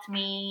helped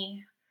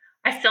me.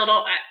 I still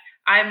don't,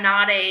 I'm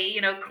not a,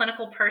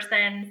 clinical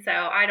person. So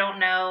I don't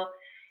know,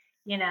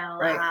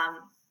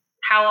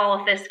 how all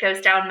of this goes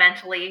down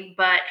mentally.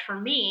 But for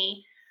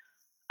me,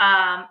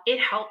 it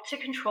helped to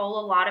control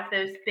a lot of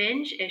those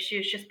binge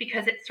issues, just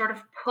because it sort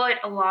of put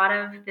a lot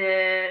of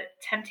the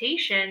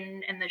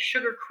temptation and the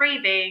sugar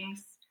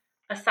cravings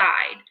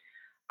aside.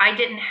 I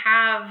didn't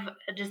have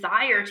a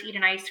desire to eat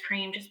an ice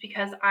cream just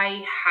because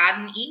I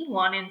hadn't eaten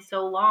one in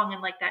so long.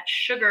 And like that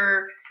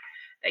sugar,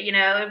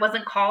 it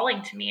wasn't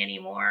calling to me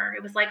anymore.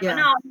 It was like, oh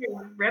no, I'll eat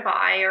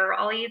ribeye or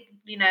I'll eat,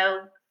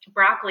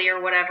 broccoli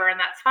or whatever, and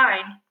that's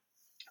fine.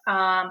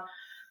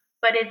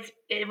 But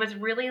it was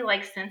really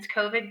like since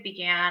COVID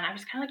began, I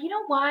was kind of like, you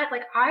know what?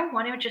 Like I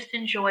want to just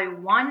enjoy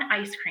one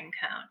ice cream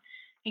cone.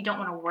 I don't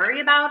want to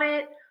worry about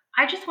it.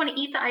 I just want to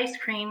eat the ice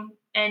cream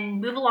and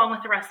move along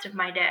with the rest of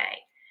my day.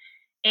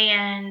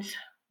 And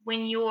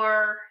when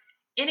you're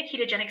in a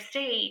ketogenic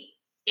state,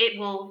 it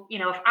will,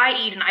 if I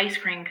eat an ice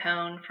cream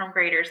cone from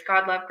Graeter's,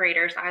 God love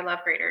Graeter's, I love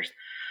Graeter's.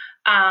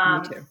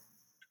 Me too.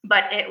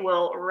 But it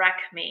will wreck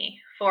me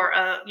for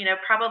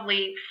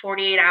probably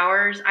 48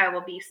 hours. I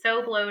will be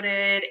so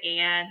bloated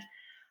and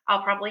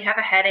I'll probably have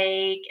a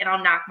headache and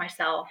I'll knock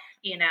myself,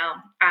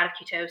 out of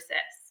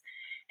ketosis.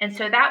 And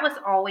so that was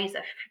always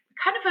a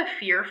kind of a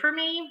fear for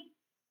me,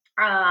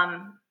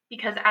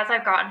 because as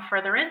I've gotten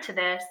further into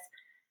this,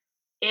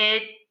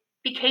 it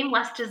became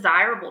less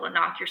desirable to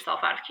knock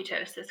yourself out of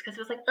ketosis, because it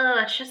was like, oh,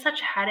 it's just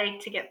such a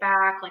headache to get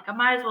back. Like I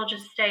might as well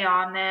just stay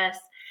on this.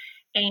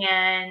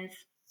 And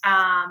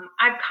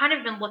I've kind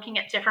of been looking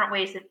at different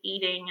ways of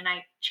eating, and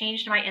I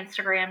changed my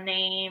Instagram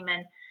name,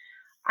 and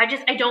I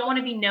don't want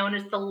to be known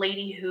as the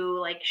lady who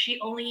like she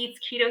only eats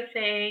keto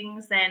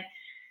things. And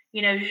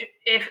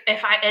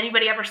if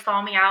anybody ever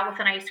saw me out with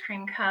an ice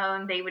cream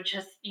cone, they would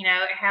just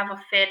have a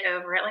fit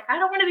over it. Like I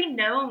don't want to be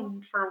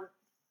known for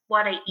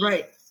what I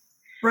eat.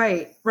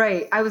 Right.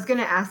 I was going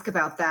to ask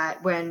about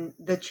that, when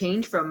the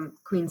change from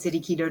Queen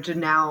City Keto to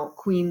now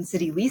Queen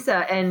City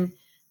Lisa, and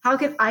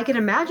I can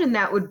imagine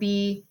that would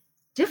be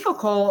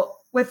difficult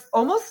with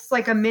almost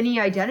like a mini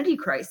identity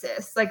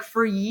crisis. Like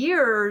for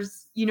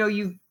years,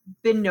 you've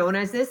been known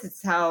as this.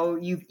 It's how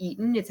you've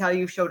eaten. It's how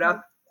you've showed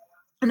up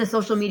in the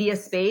social media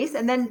space.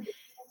 And then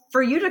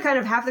for you to kind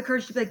of have the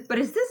courage to be like, but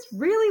is this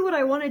really what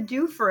I want to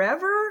do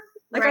forever?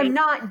 Like I'm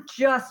not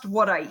just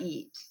what I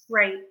eat.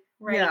 Right.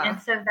 Yeah. And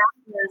so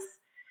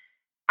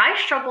I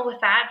struggled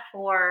with that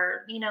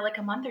for, like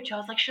a month or two. I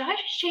was like, should I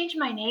just change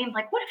my name?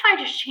 Like, what if I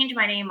just change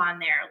my name on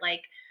there?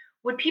 Like,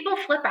 would people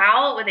flip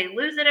out? Would they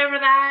lose it over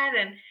that?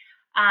 And,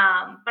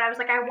 but I was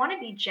like, I want to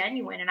be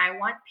genuine, and I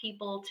want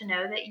people to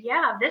know that,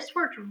 yeah, this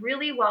worked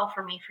really well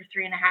for me for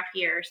 3.5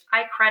 years.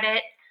 I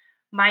credit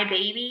my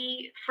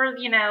baby for,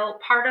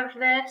 part of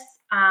this.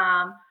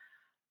 I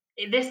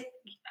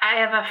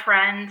have a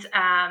friend,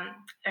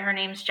 her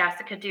name's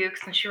Jessica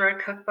Dukes, and she wrote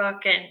a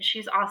cookbook, and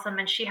she's awesome.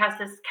 And she has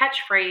this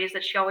catchphrase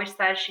that she always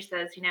says. She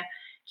says,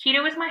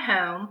 keto is my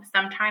home.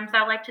 Sometimes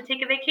I like to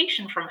take a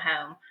vacation from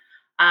home.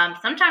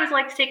 Sometimes I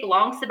like to take a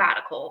long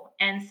sabbatical.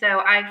 And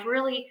so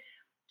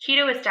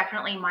keto is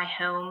definitely my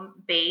home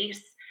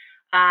base.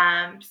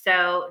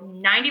 So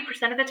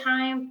 90% of the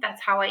time, that's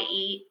how I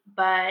eat.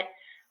 But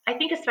I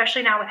think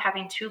especially now with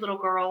having 2 little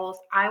girls,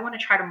 I want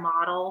to try to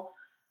model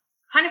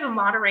kind of a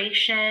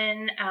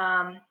moderation.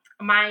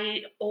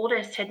 My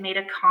oldest had made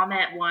a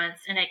comment once,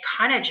 and it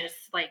kind of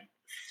just like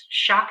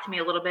shocked me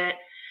a little bit.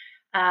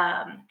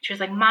 She was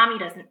like, "Mommy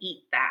doesn't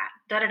eat that."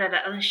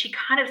 And she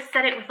kind of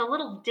said it with a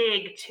little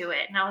dig to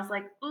it. And I was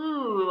like,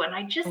 ooh, and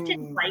I just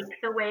didn't like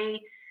the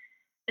way,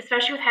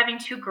 especially with having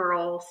 2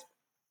 girls.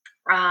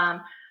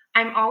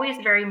 I'm always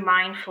very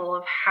mindful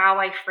of how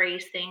I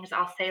phrase things.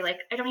 I'll say like,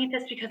 I don't eat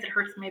this because it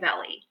hurts my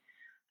belly.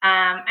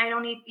 I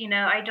don't eat,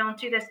 I don't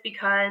do this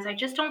because I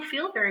just don't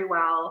feel very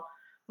well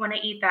when I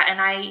eat that. And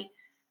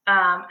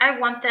I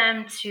want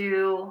them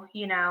to,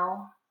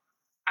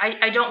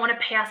 I don't want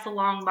to pass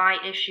along my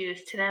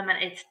issues to them.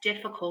 And it's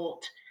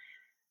difficult,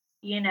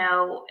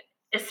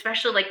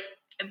 especially like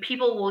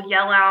people will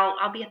yell out.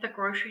 I'll be at the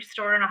grocery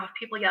store and I'll have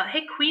people yell,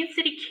 "Hey, Queen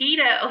City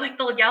Keto." Like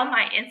they'll yell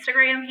my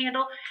Instagram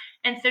handle.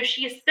 And so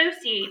she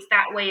associates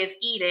that way of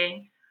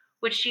eating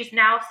which she's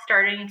now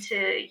starting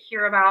to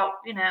hear about,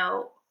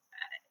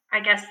 I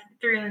guess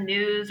through the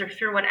news or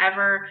through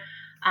whatever,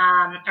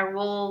 or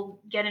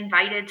we'll get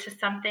invited to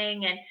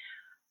something, and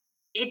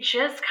it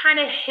just kind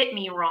of hit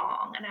me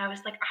wrong. And I was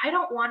like, I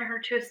don't want her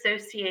to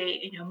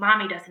associate,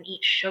 mommy doesn't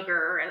eat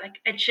sugar. Like,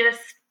 it just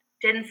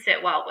didn't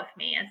sit well with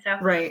me. And so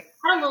Right.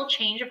 I had a little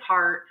change of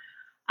heart.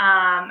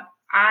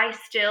 I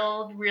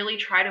still really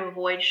try to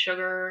avoid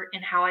sugar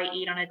in how I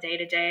eat on a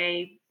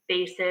day-to-day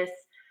basis,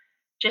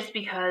 just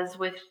because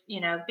with,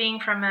 being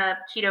from a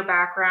keto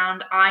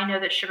background, I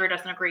know that sugar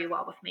doesn't agree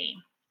well with me.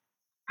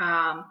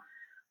 But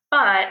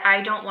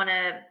I don't want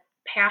to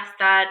pass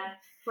that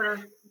sort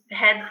of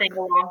head thing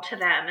along to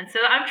them. And so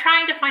I'm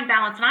trying to find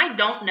balance. And I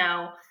don't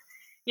know,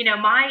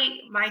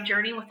 my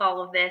journey with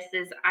all of this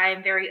is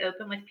I'm very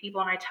open with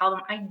people, and I tell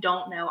them, I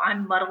don't know.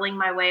 I'm muddling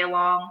my way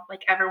along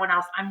like everyone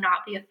else. I'm not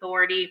the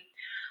authority.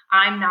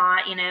 I'm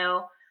not,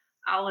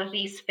 all of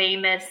these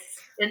famous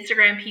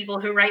Instagram people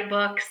who write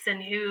books,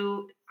 and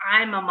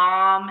I'm a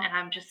mom, and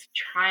I'm just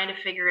trying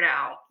to figure it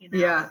out.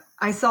 Yeah.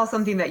 I saw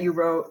something that you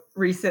wrote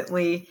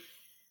recently.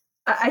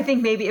 I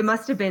think maybe it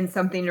must have been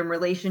something in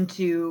relation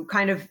to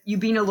kind of you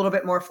being a little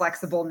bit more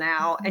flexible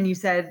now. And you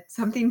said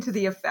something to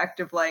the effect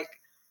of like,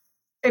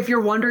 if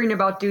you're wondering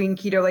about doing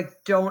keto, like,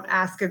 don't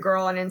ask a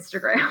girl on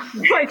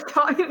Instagram, like,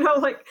 talk,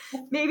 like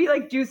maybe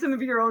like do some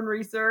of your own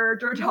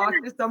research or talk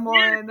to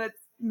someone that's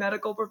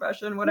medical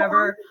profession,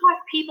 whatever. Well,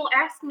 people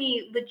ask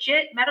me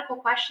legit medical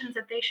questions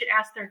that they should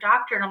ask their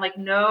doctor. And I'm like,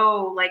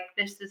 no, like,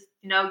 this is,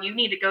 you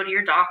need to go to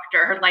your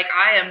doctor. Like,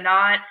 I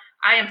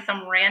am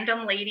some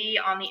random lady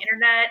on the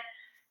internet.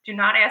 Do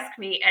not ask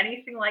me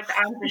anything like that.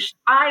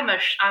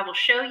 I will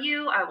show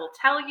you, I will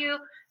tell you,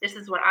 this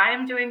is what I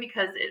am doing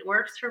because it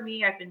works for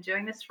me. I've been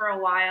doing this for a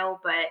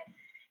while, but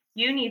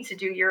you need to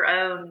do your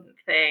own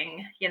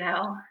thing,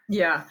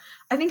 Yeah.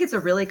 I think it's a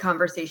really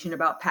conversation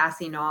about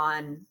passing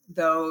on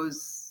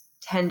those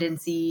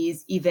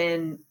tendencies,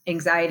 even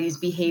anxieties,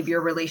 behavior,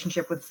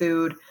 relationship with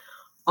food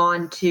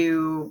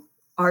onto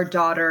our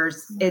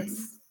daughters. Mm-hmm.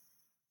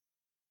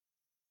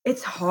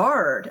 It's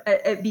hard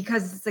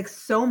because it's like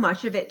so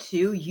much of it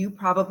too. You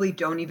probably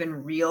don't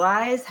even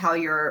realize how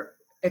you're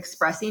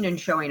expressing and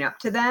showing up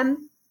to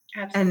them.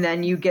 Absolutely. And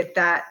then you get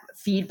that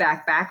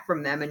feedback back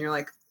from them and you're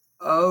like,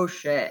 oh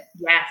shit.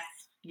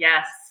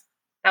 Yes.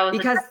 That was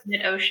because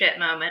a oh shit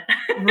moment.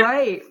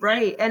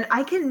 Right. And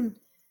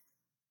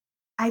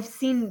I've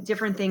seen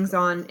different things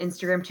on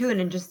Instagram too. And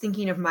in just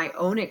thinking of my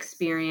own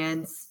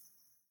experience,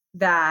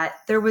 that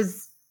it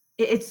was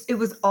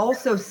all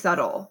so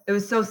subtle. It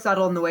was so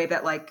subtle in the way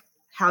that like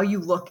how you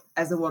look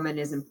as a woman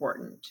is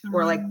important,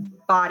 or like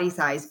body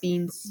size,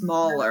 being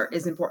smaller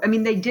is important. I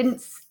mean, they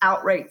didn't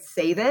outright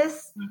say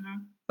this,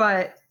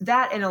 but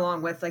that, and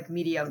along with like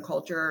media and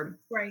culture,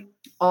 right,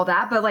 all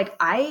that. But like,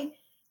 I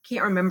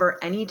can't remember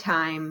any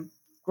time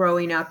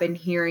growing up and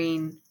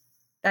hearing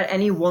that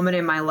any woman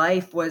in my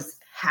life was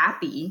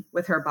happy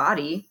with her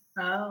body.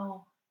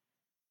 Oh.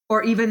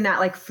 Or even that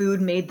like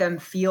food made them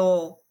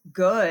feel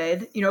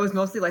good. It was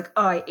mostly like,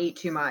 oh, I ate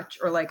too much,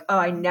 or like, oh,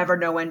 I never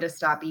know when to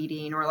stop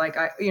eating, or like,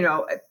 I,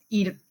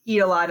 eat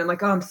a lot. And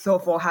like, oh, I'm so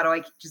full. How do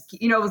I just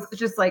keep, it was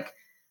just like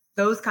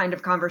those kind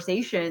of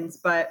conversations,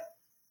 but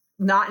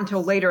not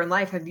until later in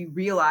life have you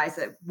realized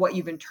that what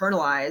you've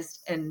internalized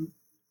and,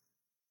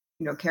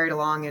 carried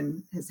along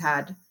and has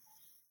had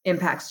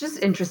impacts.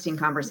 Just interesting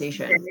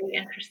conversation. Very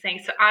interesting.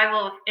 So I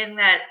will, in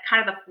that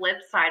kind of the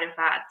flip side of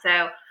that.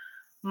 So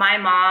my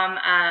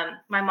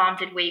mom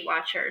did Weight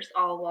Watchers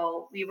all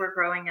while we were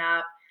growing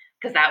up,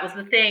 because that was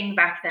the thing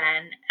back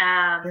then.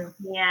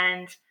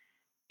 And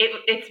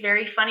it's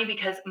very funny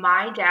because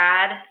my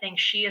dad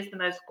thinks she is the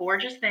most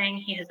gorgeous thing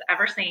he has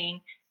ever seen.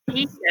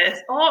 He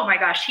just, oh my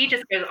gosh, he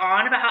just goes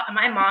on about how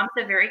my mom's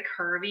a very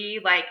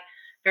curvy, like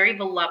very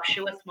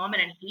voluptuous woman.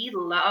 And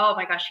oh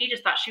my gosh, he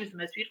just thought she was the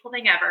most beautiful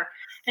thing ever.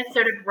 And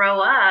so to grow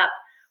up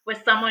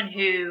with someone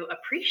who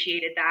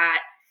appreciated that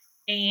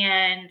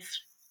and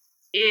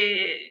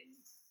it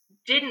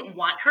didn't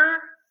want her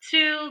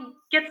to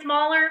get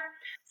smaller.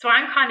 So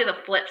I'm kind of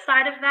the flip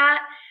side of that.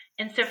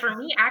 And so for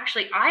me,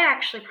 I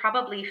actually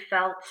probably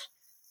felt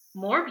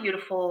more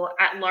beautiful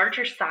at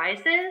larger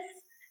sizes.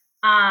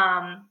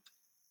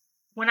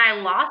 When I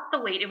lost the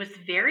weight, it was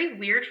very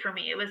weird for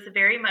me. It was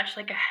very much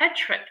like a head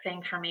trip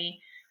thing for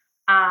me.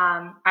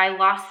 I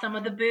lost some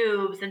of the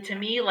boobs, and to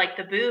me, like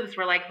the boobs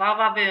were like va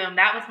va boom.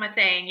 That was my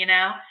thing,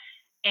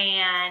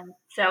 And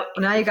so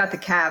now you got the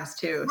calves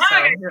too.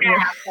 I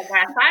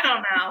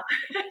don't know.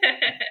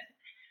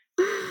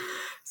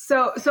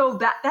 So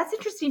that's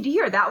interesting to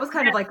hear. That was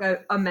kind of like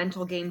a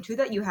mental game too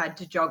that you had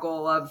to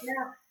juggle of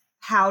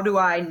how do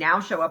I now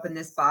show up in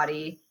this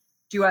body?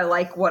 Do I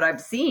like what I'm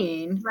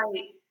seeing?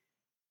 Right.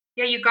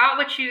 Yeah, you got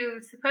what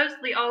you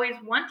supposedly always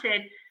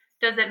wanted.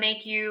 Does it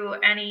make you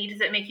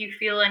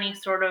feel any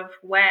sort of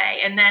way?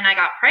 And then I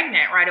got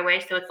pregnant right away.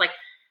 So it's like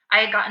I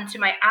had gotten to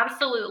my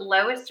absolute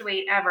lowest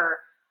weight ever.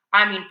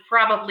 I mean,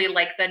 probably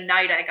like the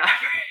night I got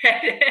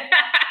pregnant.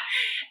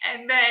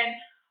 And then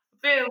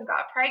boom,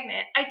 got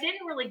pregnant. I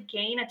didn't really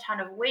gain a ton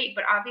of weight,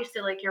 but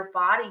obviously like your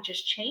body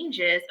just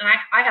changes. And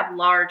I have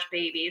large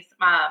babies.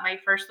 My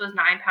first was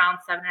 9 pounds,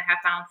 7.5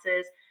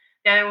 ounces.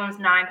 The other one was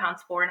 9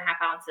 pounds, 4.5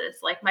 ounces.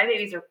 Like my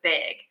babies are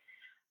big.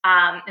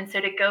 And so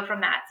to go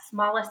from that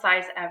smallest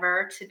size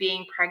ever to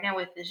being pregnant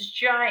with this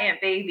giant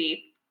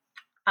baby,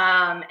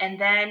 and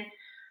then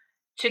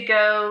to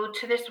go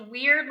to this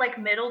weird like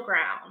middle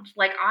ground,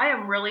 like I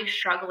am really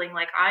struggling.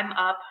 Like I'm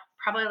up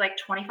probably like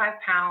 25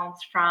 pounds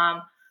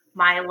from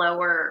my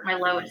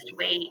lowest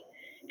weight.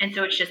 And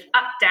so it's just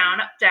up,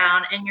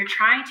 down. And you're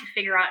trying to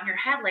figure out in your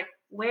head, like,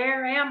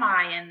 where am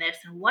I in this?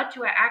 And what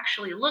do I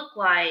actually look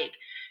like?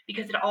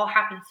 Because it all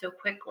happened so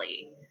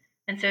quickly.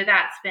 And so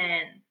that's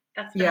been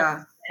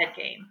Yeah. a head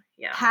game.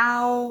 Yeah.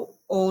 How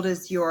old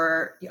is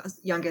your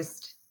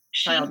youngest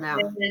child now?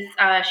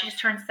 She just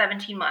turned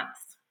 17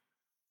 months.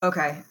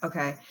 Okay.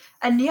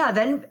 And yeah,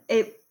 then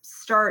it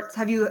starts,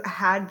 have you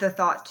had the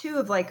thought too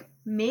of like,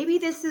 maybe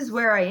this is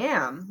where I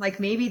am? Like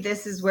maybe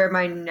this is where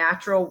my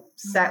natural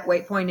set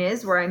weight point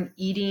is, where I'm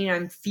eating,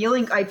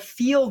 I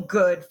feel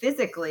good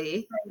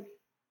physically. Right.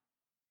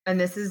 And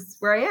this is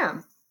where I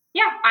am.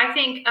 Yeah, I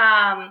think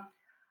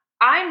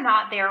I'm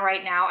not there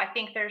right now. I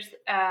think there's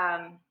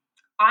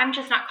I'm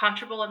just not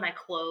comfortable in my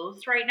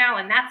clothes right now.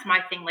 And that's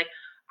my thing. Like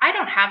I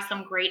don't have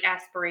some great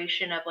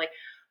aspiration of like,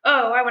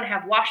 oh, I want to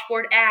have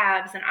washboard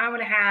abs and I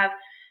want to have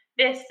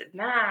this and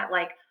that.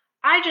 Like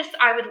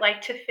I would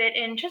like to fit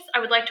in, I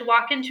would like to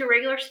walk into a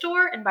regular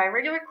store and buy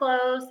regular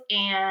clothes.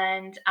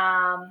 And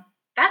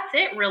that's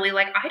it really.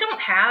 Like I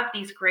don't have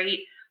these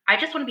I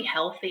just want to be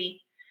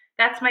healthy.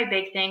 That's my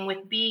big thing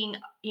with being,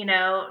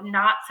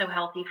 not so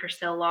healthy for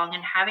so long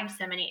and having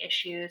so many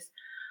issues.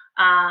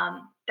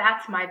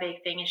 That's my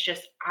big thing. It's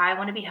just, I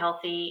want to be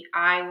healthy.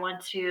 I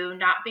want to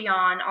not be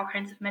on all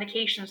kinds of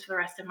medications for the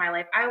rest of my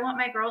life. I want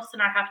my girls to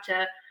not have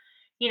to,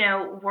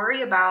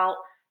 worry about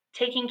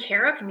taking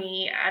care of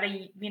me at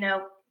a,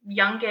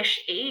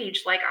 youngish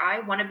age. Like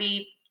I want to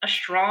be a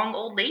strong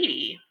old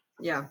lady.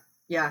 Yeah.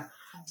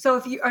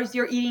 So if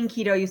you're eating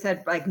keto, you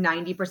said like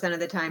 90% of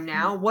the time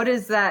now, what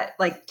does that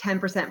like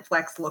 10%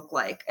 flex look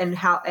like?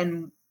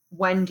 And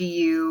when do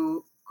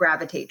you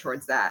gravitate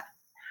towards that?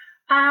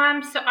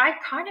 So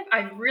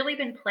I've really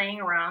been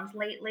playing around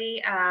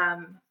lately.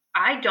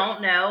 I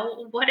don't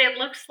know what it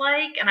looks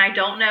like and I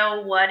don't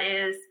know what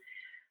is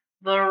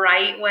the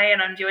right way.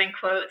 And I'm doing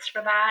quotes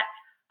for that.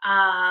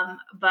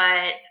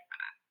 But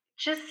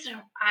just,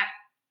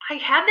 I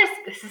had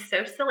this is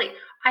so silly.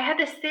 I had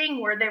this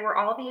thing where there were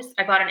all these,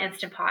 I bought an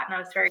Instant Pot and I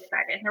was very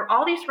excited. And there were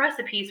all these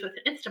recipes with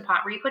an Instant Pot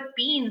where you put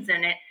beans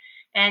in it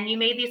and you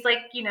made these like,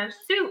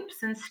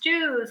 soups and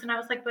stews. And I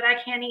was like, but I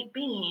can't eat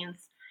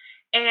beans.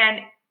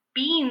 And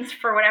beans,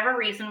 for whatever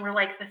reason, were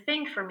like the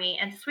thing for me,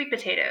 and sweet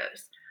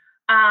potatoes.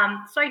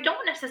 So I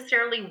don't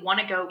necessarily want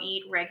to go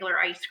eat regular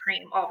ice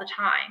cream all the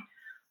time.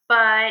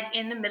 But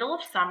in the middle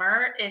of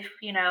summer, if,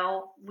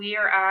 we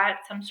are at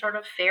some sort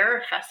of fair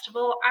or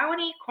festival, I want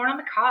to eat corn on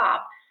the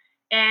cob.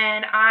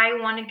 And I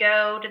want to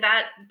go to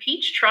that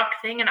peach truck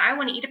thing and I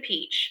want to eat a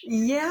peach.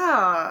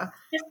 Yeah.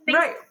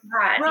 Right.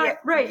 Right.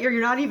 Right. You're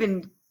not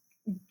even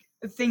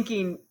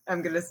thinking,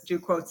 I'm going to do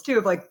quotes too,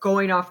 of like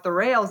going off the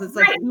rails. It's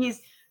like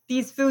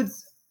these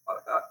foods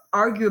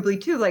arguably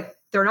too, like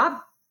they're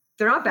not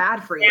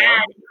bad for you.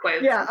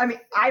 Yeah. I mean,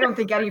 I don't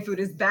think any food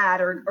is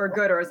bad or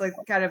good, or is like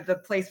kind of the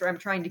place where I'm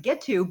trying to get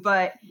to.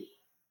 But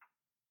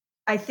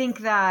I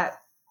think that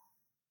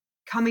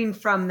coming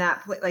from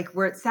that place, like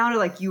where it sounded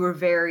like you were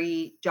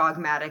very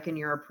dogmatic in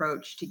your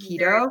approach to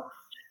keto,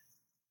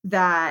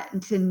 that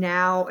to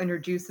now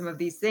introduce some of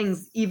these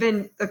things,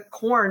 even the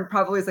corn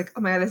probably is like,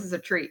 oh my God, this is a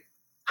treat.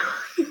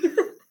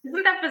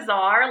 Isn't that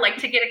bizarre? Like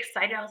to get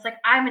excited, I was like,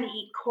 I'm going to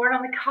eat corn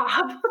on the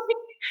cob.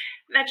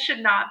 That should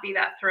not be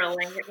that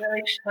thrilling. It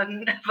really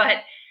shouldn't. But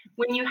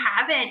when you've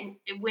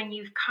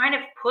kind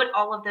of put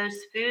all of those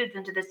foods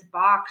into this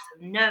box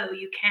of no,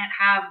 you can't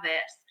have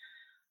this,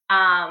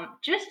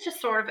 just to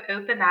sort of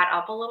open that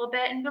up a little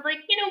bit and be like,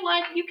 you know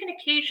what, you can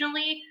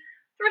occasionally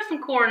throw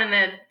some corn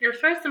or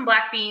throw some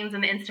black beans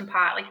in the Instant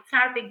Pot. Like it's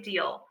not a big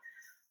deal.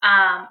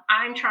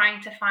 I'm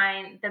trying to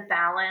find the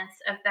balance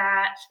of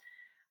that.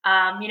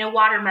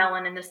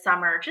 Watermelon in the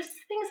summer, just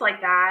things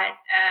like that.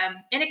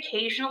 And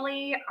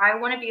occasionally I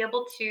want to be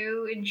able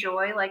to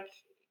enjoy, like,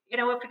 if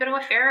we go to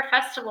a fair or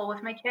festival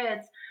with my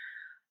kids,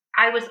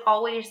 I was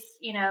always,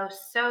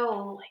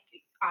 so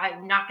like,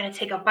 I'm not going to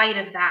take a bite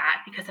of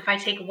that because if I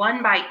take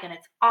one bite, then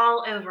it's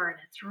all over and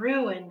it's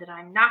ruined and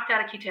I'm knocked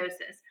out of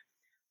ketosis.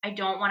 I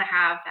don't want to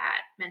have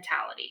that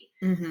mentality.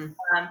 Mm-hmm.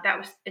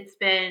 It's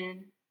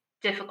been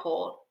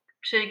difficult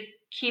to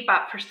keep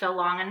up for so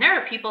long. And there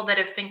are people that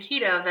have been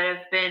keto that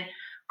have been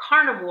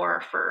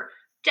carnivore for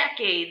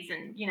decades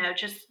and,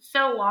 just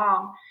so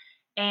long.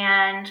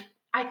 And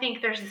I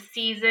think there's a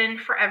season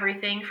for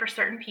everything for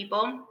certain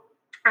people.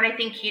 And I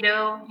think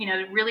keto,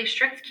 really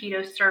strict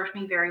keto served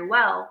me very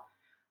well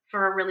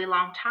for a really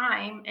long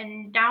time.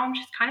 And now I'm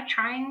just kind of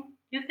trying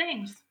new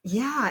things.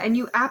 Yeah. And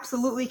you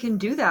absolutely can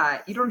do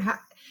that. You don't have,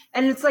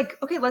 and it's like,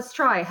 okay, let's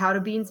try. How do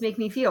beans make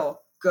me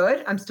feel?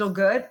 good. I'm still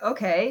good.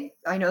 Okay.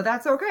 I know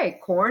that's okay.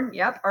 Corn.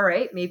 Yep. All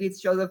right. Maybe it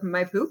shows up in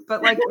my poop,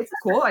 but like, it's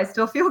cool. I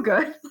still feel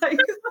good. Like,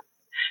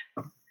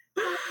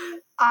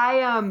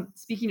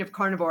 speaking of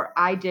carnivore,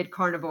 I did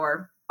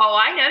carnivore Oh,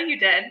 I know you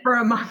did. for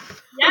a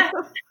month. Yes.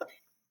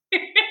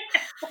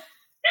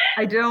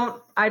 I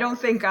don't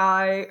think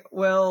I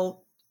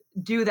will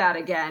do that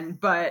again,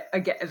 but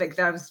again, like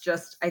that was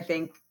just, I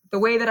think, the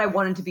way that I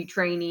wanted to be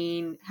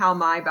training, how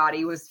my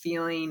body was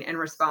feeling and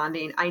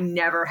responding. I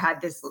never had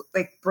this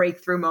like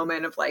breakthrough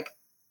moment of like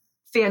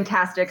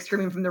fantastic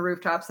screaming from the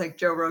rooftops, like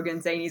Joe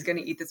Rogan saying he's going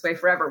to eat this way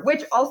forever,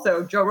 which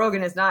also Joe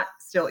Rogan is not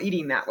still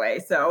eating that way.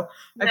 So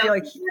I feel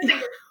like he doesn't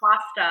get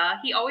pasta.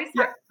 He always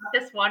talks about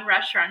this one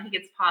restaurant he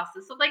gets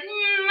pasta. So like,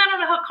 I don't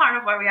know how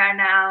carnivore we are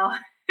now,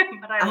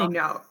 but I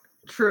know.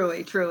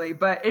 Truly.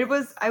 But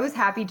I was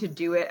happy to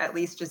do it at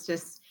least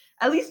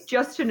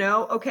just to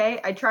know, okay,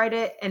 I tried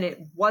it and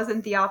it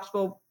wasn't the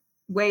optimal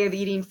way of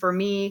eating for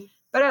me,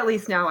 but at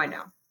least now I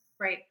know.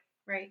 Right.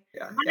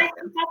 Yeah, and I think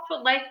that's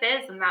what life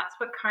is. And that's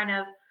what kind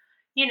of,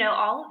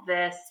 all of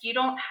this, you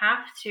don't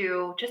have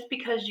to, just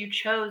because you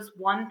chose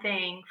one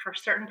thing for a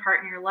certain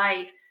part in your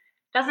life,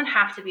 doesn't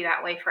have to be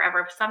that way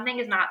forever. If something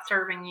is not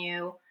serving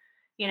you,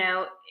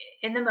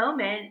 in the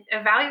moment,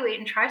 evaluate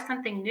and try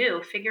something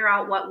new, figure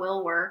out what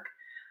will work.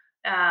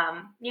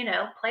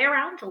 Play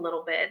around a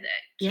little bit.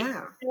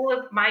 Yeah.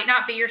 It might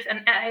not be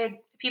and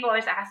people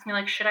always ask me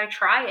like, should I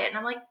try it? And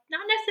I'm like,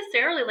 not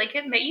necessarily. Like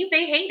you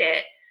may hate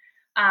it.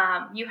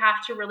 You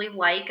have to really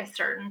like a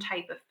certain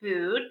type of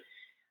food.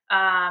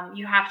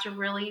 You have to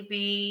really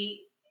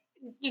be,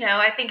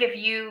 I think if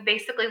you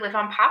basically live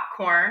on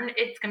popcorn,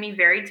 it's going to be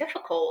very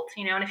difficult,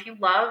 and if you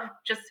love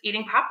just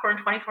eating popcorn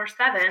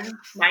 24/7,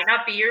 might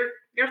not be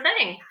your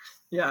thing.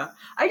 Yeah.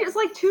 I just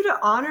like to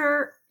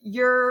honor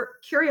your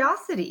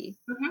curiosity.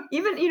 Mm-hmm.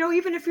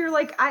 Even if you're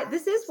like,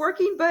 this is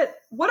working, but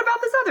what about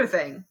this other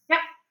thing? Yeah.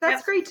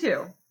 That's great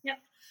too. Yeah.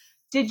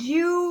 Did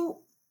you,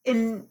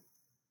 in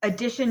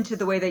addition to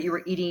the way that you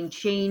were eating,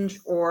 change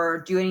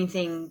or do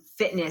anything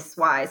fitness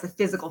wise,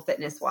 physical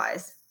fitness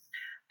wise?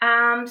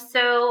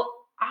 So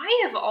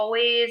I have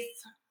always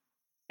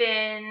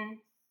been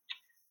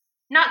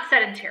not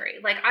sedentary.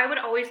 Like I would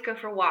always go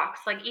for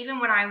walks. Like even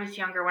when I was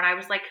younger, when I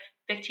was like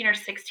 15 or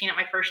 16 at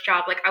my first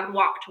job, like I would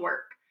walk to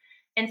work.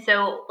 And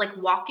so like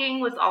walking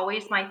was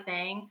always my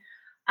thing.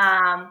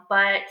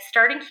 But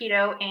starting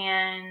keto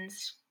and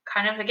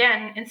kind of,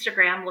 again,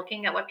 Instagram,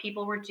 looking at what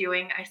people were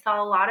doing, I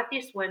saw a lot of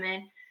these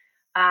women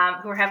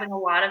who were having a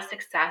lot of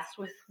success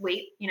with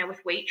weight,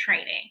 with weight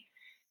training.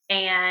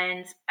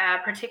 And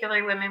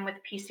particularly women with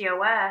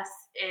PCOS,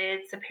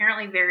 it's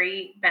apparently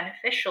very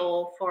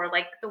beneficial for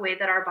like the way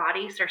that our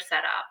bodies are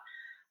set up,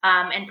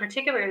 and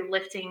particularly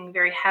lifting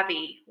very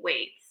heavy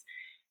weights.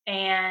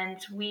 And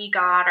we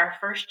got our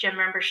first gym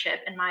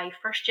membership, and my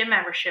first gym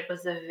membership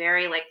was a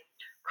very like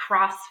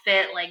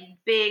CrossFit, like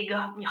big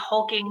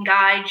hulking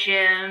guy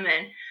gym,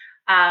 and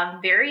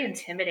very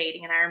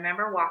intimidating. And I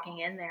remember walking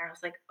in there, I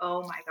was like,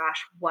 oh my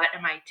gosh, what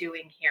am I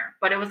doing here?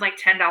 But it was like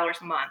 $10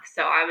 a month.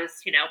 So I was,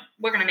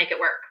 we're going to make it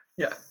work.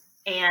 Yeah.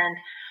 And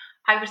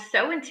I was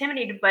so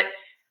intimidated, but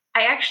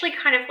I actually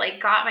kind of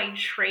like got my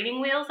training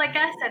wheels, I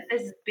guess, at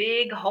this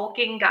big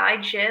hulking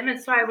guy gym. And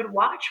so I would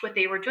watch what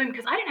they were doing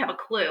because I didn't have a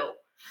clue.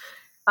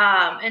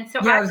 And so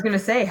I was going to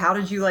say, how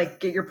did you like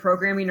get your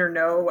programming or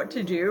know what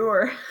to do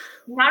or?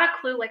 Not a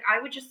clue. Like I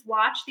would just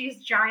watch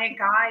these giant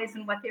guys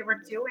and what they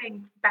were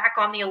doing back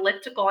on the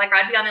elliptical. Like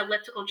I'd be on the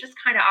elliptical, just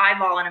kind of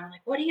eyeballing. I'm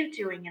like, what are you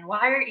doing? And why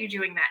aren't you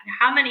doing that? And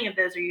how many of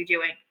those are you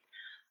doing?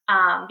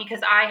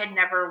 Because I had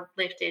never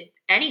lifted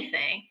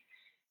anything.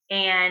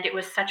 And it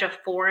was such a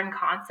foreign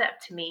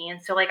concept to me. And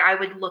so like I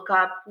would look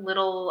up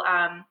little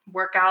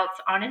workouts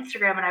on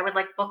Instagram and I would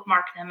like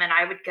bookmark them, and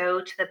I would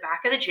go to the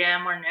back of the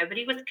gym where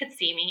nobody could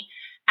see me,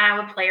 and I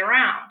would play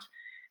around.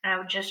 And I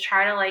would just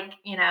try to like,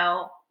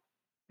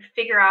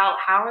 figure out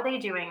how are they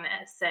doing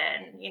this,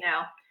 and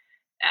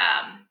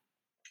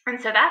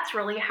and so that's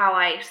really how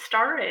I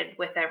started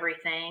with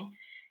everything.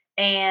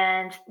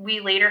 And we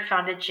later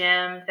found a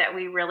gym that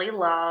we really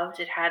loved.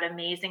 It had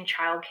amazing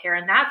childcare,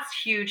 and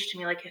that's huge to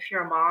me. Like if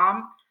you're a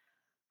mom,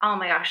 oh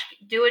my gosh,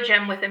 do a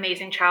gym with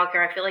amazing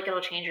childcare. I feel like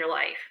it'll change your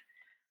life.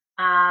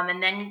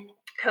 And then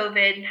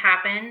COVID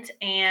happened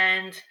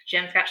and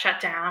gyms got shut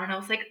down, and I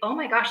was like, oh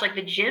my gosh, like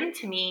the gym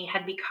to me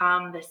had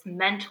become this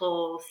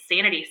mental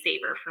sanity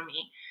saver for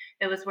me.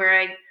 It was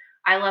where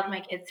I love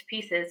my kids to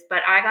pieces,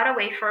 but I got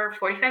away for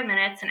 45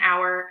 minutes, an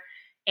hour,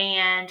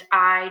 and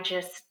I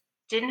just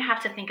didn't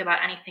have to think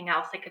about anything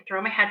else. I could throw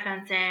my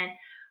headphones in.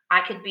 I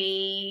could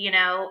be,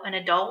 an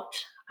adult.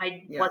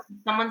 I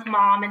wasn't someone's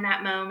mom in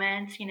that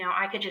moment.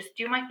 I could just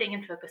do my thing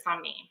and focus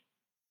on me.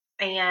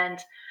 And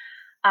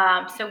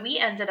so we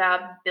ended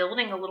up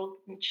building a little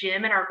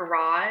gym in our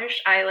garage.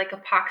 I like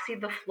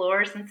epoxied the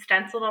floors and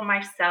stenciled on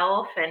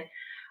myself, and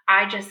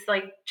I just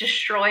like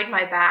destroyed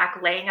my back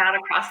laying out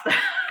across the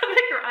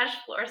garage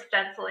floor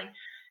stenciling.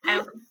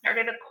 And we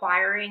started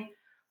acquiring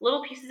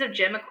little pieces of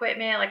gym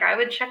equipment. Like I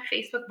would check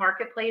Facebook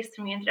Marketplace,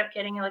 and we ended up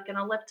getting like an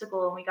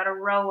elliptical, and we got a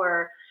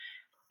rower.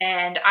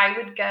 And I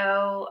would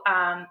go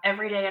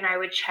every day and I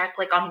would check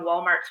like on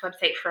Walmart's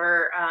website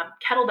for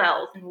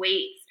kettlebells and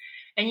weights.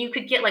 And you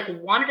could get like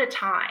one at a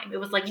time. It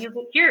was like,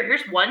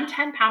 here's one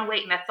 10-pound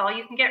weight, and that's all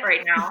you can get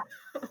right now.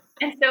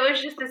 And so it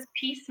was just this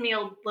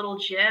piecemeal little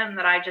gym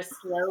that I just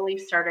slowly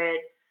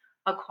started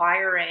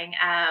acquiring.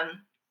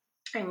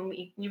 And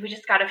we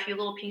just got a few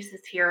little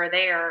pieces here or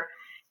there.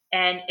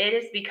 And it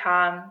has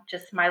become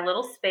just my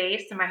little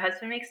space. And my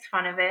husband makes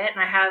fun of it.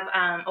 And I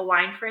have a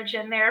wine fridge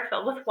in there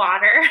filled with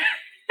water.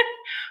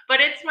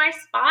 But it's my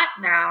spot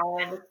now.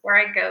 And it's where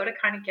I go to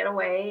kind of get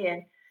away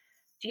and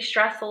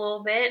de-stress a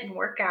little bit and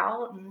work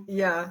out and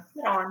Yeah.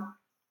 get on.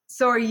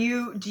 So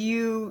do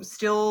you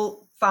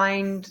still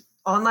find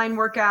online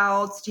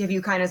workouts? Have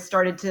you kind of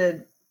started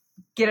to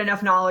get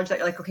enough knowledge that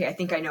you're like, okay, I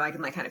think I know I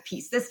can like kind of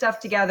piece this stuff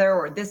together,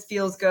 or this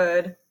feels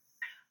good?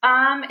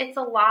 It's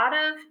a lot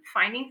of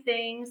finding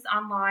things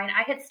online.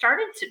 I had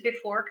started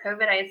before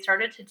COVID, I had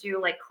started to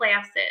do like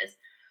classes.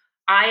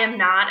 I am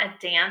not a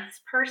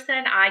dance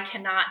person. I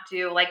cannot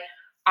do like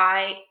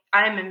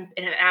I'm an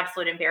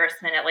absolute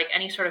embarrassment at like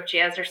any sort of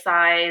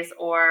jazzercise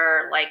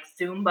or like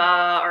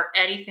Zumba or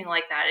anything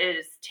like that. It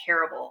is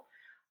terrible.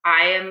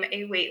 I am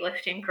a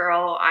weightlifting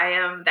girl.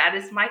 That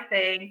is my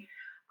thing.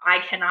 I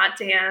cannot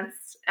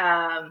dance.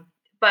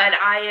 But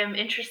I am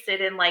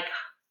interested in like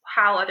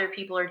how other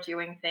people are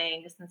doing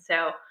things. And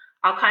so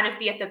I'll kind of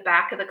be at the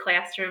back of the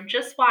classroom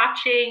just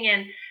watching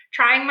and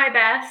trying my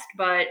best,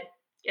 but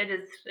it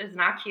is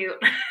not cute.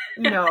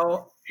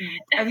 No.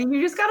 I mean,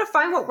 you just got to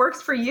find what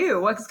works for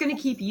you. What's going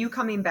to keep you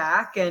coming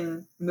back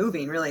and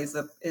moving really is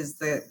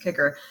the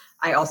kicker.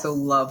 I also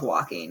love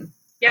walking.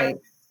 Yeah.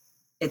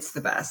 It's the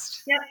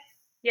best. Yep.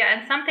 Yeah.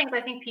 And some things I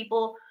think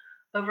people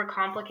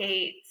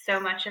overcomplicate so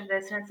much of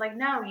this. And it's like,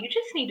 no, you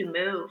just need to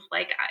move.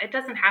 Like, it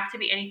doesn't have to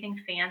be anything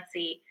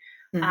fancy.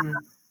 Mm-hmm.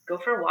 Go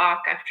for a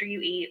walk after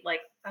you eat.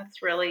 Like, that's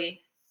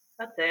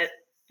it.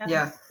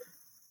 Yeah.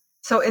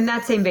 So in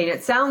that same vein,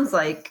 it sounds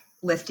like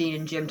lifting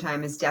and gym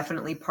time is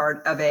definitely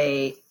part of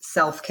a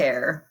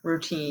self-care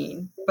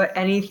routine, but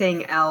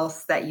anything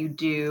else that you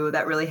do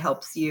that really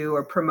helps you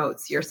or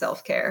promotes your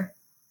self-care?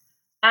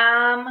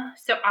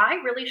 So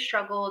I really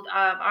struggled.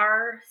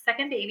 Our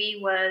second baby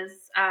was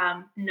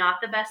not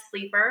the best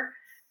sleeper.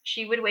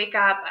 She would wake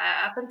up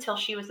until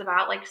she was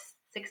about like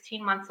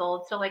 16 months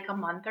old. So like a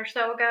month or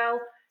so ago,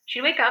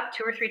 she'd wake up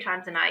 2 or 3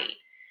 times a night.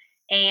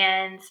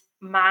 And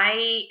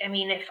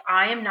if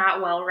I am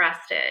not well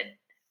rested,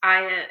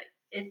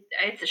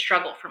 it's a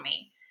struggle for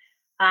me.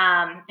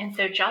 And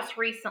so just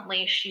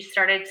recently she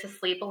started to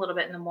sleep a little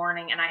bit in the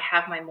morning, and I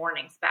have my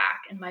mornings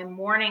back, and my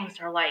mornings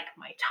are like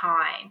my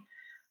time.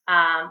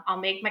 I'll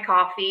make my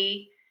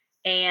coffee,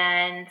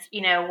 and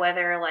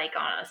whether like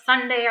on a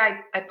Sunday,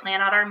 I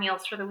plan out our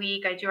meals for the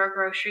week. I do our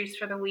groceries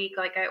for the week.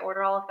 Like I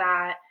order all of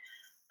that.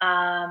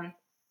 And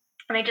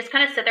I just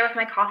kind of sit there with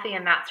my coffee,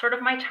 and that's sort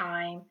of my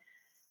time.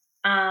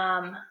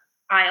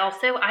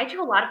 I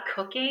do a lot of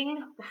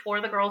cooking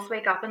before the girls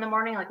wake up in the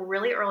morning, like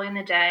really early in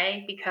the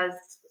day, because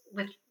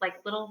with like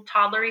little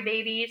toddlery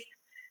babies,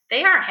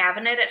 they aren't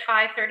having it at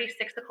 5:30,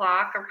 6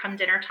 o'clock or come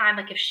dinner time.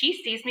 Like if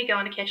she sees me go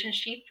in the kitchen,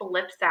 she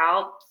flips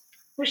out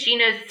when she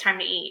knows it's time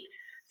to eat.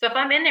 So if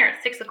I'm in there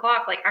at 6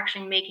 o'clock, like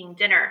actually making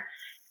dinner,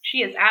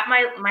 she is at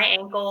my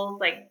ankles,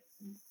 like,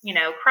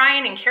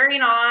 crying and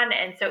carrying on.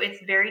 And so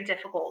it's very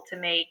difficult to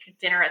make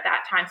dinner at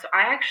that time. So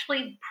I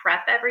actually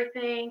prep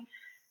everything,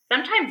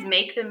 sometimes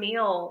make the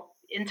meal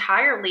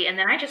entirely, and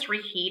then I just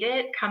reheat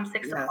it come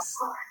 6 o'clock.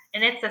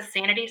 And it's a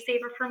sanity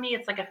saver for me.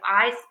 It's like if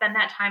I spend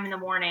that time in the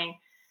morning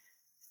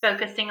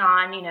focusing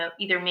on,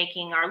 either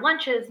making our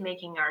lunches,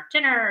 making our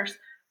dinners,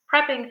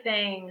 prepping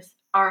things,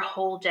 our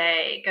whole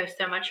day goes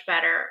so much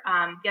better.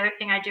 The other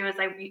thing I do is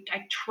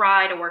I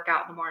try to work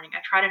out in the morning.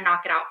 I try to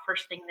knock it out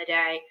first thing in the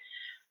day.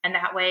 And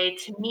that way,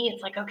 to me,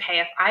 it's like, okay,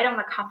 if I don't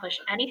accomplish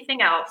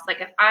anything else, like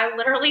if I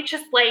literally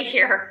just lay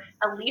here,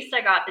 at least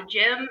I got the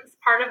gym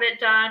part of it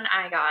done.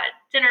 I got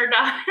dinner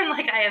done.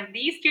 Like I have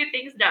these 2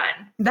 things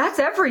done. That's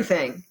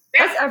everything.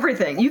 That's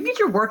everything. You get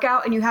your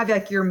workout and you have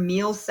like your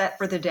meals set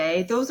for the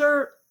day. Those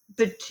are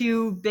the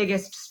 2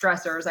 biggest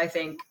stressors, I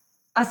think,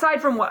 aside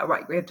from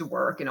we have to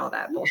work and all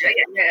that bullshit.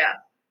 Yeah.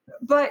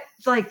 But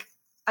like,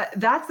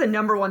 that's the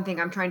number one thing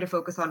I'm trying to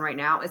focus on right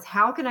now is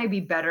how can I be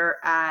better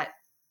at,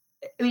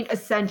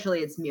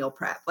 essentially it's meal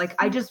prep. Like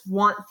I just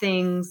want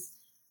things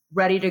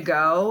ready to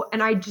go,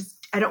 and I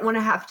don't want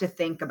to have to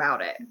think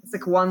about it. It's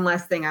like one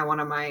less thing I want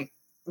on my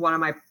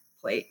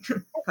plate,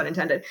 pun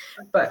intended.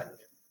 But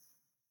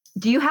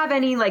do you have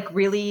any like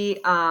really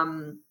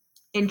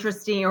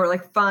interesting or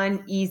like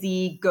fun,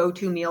 easy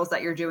go-to meals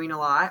that you're doing a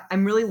lot?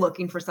 I'm really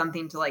looking for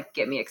something to like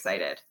get me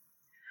excited.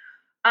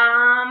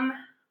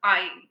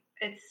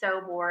 It's so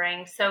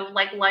boring. So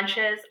like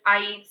lunches, I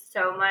eat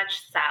so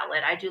much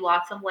salad. I do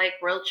lots of like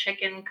grilled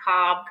chicken,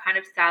 Cobb kind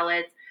of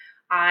salads.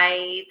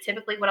 I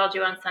typically, what I'll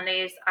do on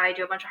Sundays, I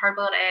do a bunch of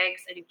hard-boiled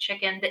eggs. I do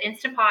chicken. The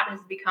Instant Pot has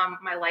become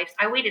my life.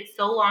 I waited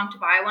so long to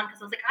buy one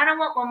because I was like, I don't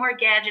want one more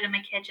gadget in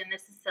my kitchen.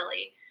 This is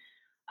silly.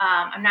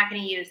 I'm not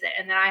going to use it.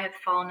 And then I have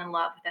fallen in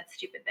love with that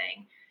stupid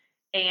thing.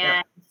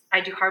 And I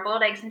do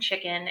hard-boiled eggs and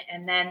chicken,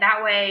 and then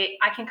that way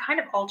I can kind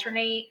of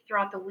alternate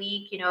throughout the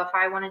week. If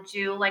I want to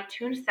do like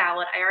tuna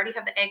salad, I already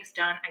have the eggs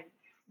done. I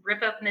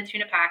rip open the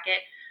tuna packet,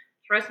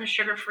 throw some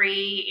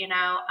sugar-free,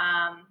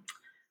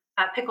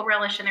 pickle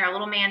relish in there, a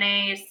little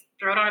mayonnaise,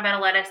 throw it on a bed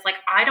of lettuce. Like,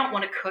 I don't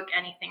want to cook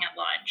anything at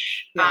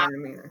lunch. Yeah,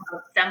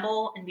 I'll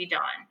assemble and be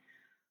done.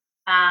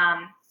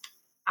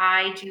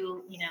 I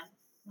do,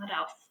 what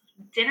else?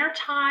 Dinner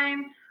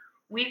time,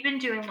 we've been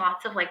doing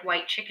lots of like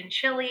white chicken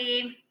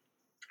chili.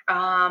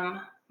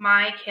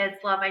 My kids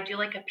love, I do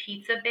like a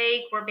pizza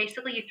bake where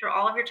basically you throw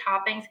all of your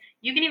toppings.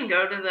 You can even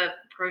go to the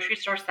grocery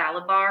store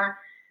salad bar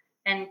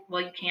and,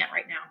 well, you can't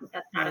right now.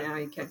 That's not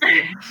you can't.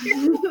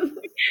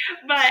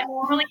 But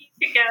normally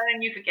you could go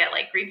and you could get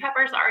like green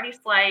peppers already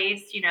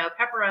sliced,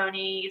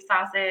 pepperoni,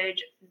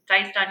 sausage,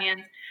 diced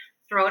onions,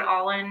 throw it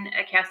all in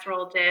a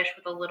casserole dish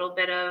with a little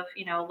bit of,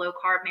 low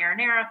carb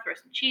marinara, throw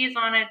some cheese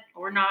on it,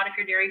 or not if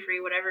you're dairy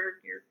free,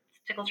 whatever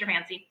tickles your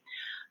fancy.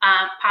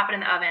 Pop it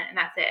in the oven, and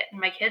that's it. And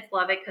my kids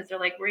love it because they're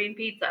like, we're eating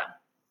pizza.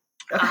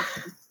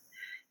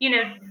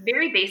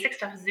 Very basic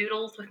stuff,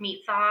 zoodles with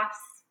meat sauce.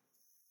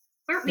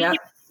 We're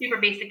super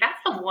basic.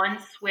 That's the one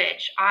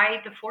switch.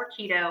 Before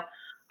keto,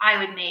 I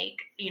would make,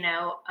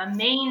 a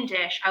main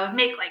dish. I would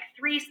make like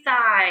 3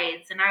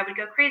 sides, and I would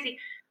go crazy.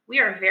 We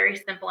are very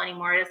simple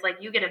anymore. It's like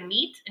you get a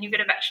meat and you get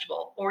a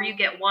vegetable, or you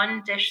get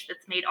one dish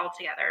that's made all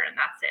together, and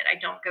that's it. I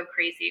don't go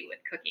crazy with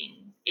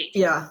cooking 8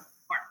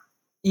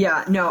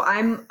 Yeah, no,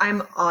 I'm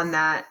on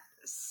that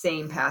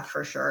same path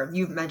for sure.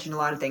 You've mentioned a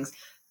lot of things.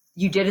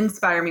 You did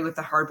inspire me with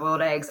the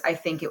hard-boiled eggs. I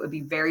think it would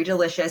be very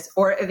delicious.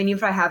 Or even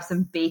if I have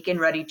some bacon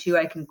ready too,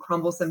 I can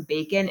crumble some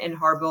bacon and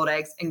hard-boiled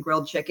eggs and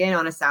grilled chicken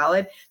on a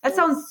salad. That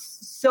sounds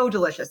so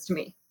delicious to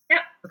me. Yeah.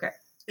 Okay.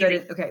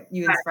 Good. Okay.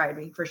 You inspired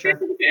me for sure.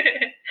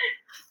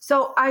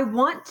 So I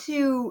want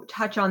to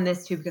touch on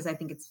this too, because I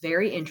think it's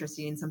very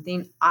interesting and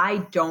something I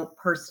don't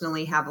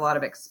personally have a lot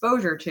of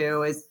exposure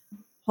to is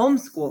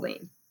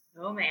homeschooling.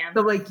 Oh, man.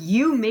 So like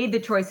you made the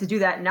choice to do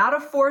that, not a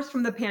force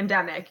from the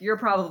pandemic. You're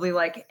probably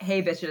like,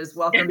 hey, bitches,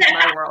 welcome to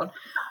my world.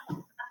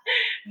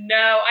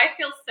 No, I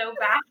feel so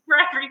bad for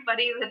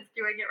everybody that's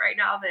doing it right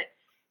now that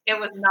it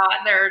was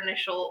not their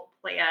initial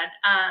plan.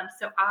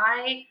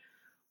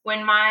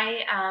 When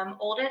my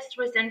oldest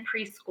was in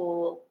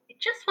preschool, it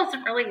just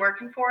wasn't really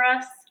working for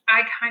us.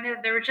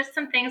 There were just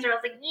some things where I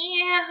was like,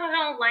 yeah, I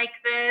don't like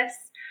this.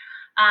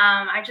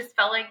 I just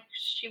felt like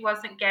she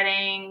wasn't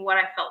getting what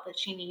I felt that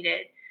she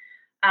needed.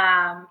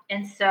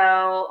 And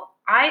so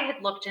I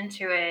had looked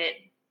into it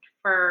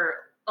for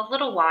a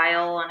little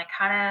while, and I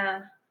kind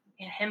of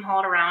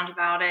him-hawed around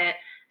about it.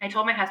 I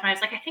told my husband, I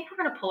was like, I think we're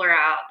going to pull her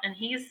out. And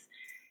he's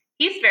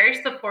very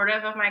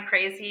supportive of my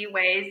crazy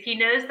ways. He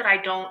knows that I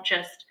don't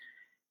just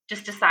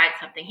decide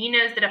something. He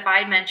knows that if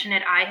I mention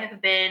it, I have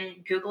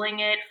been Googling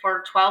it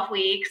for 12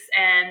 weeks,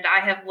 and I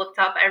have looked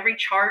up every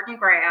chart and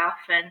graph.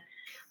 And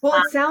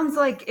well, it sounds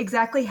like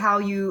exactly how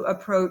you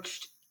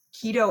approached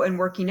keto and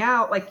working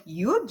out. Like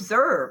you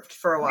observed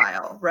for a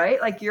while,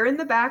 right? Like you're in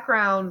the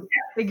background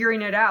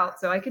figuring it out.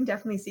 So I can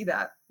definitely see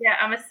that. Yeah,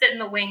 I'm a sit in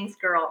the wings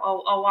girl.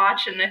 I'll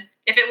watch, and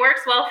if it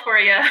works well for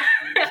you,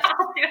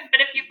 I'll do it. But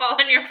if you fall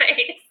on your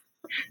face,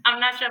 I'm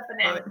not jumping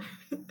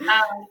in.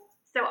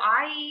 So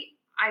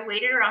I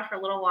waited around for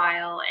a little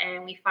while,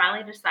 and we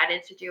finally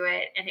decided to do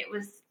it. And it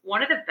was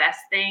one of the best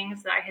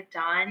things that I had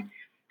done.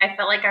 I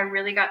felt like I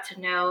really got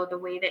to know the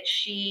way that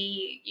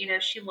she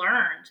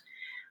learned.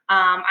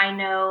 I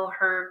know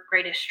her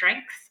greatest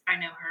strengths. I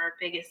know her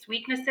biggest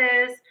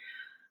weaknesses.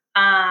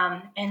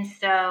 And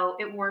so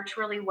it worked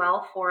really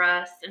well for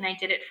us. And I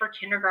did it for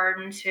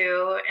kindergarten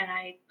too. And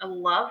I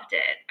loved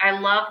it. I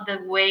loved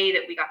the way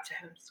that we got to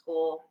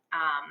homeschool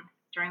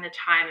during the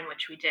time in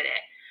which we did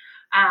it.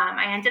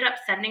 I ended up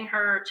sending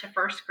her to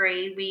first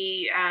grade.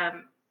 We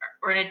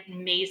were in an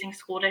amazing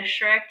school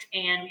district,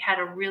 and we had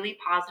a really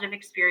positive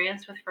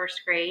experience with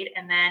first grade.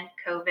 And then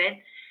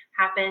COVID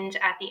happened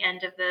at the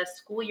end of the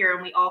school year,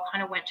 and we all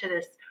kind of went to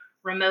this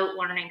remote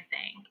learning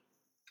thing.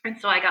 And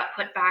so I got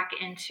put back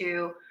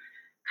into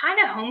kind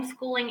of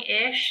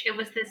homeschooling-ish. It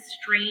was this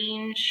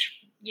strange,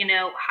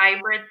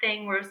 hybrid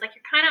thing where it was like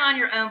you're kind of on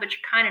your own, but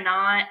you're kind of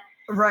not.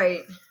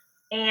 Right.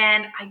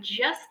 And I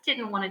just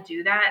didn't want to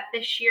do that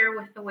this year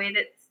with the way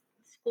that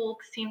school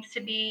seems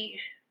to be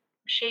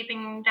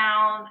shaping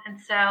down. And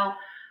so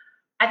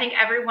I think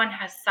everyone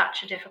has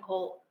such a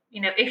difficult,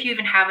 if you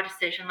even have a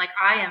decision, like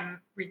I am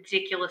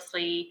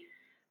ridiculously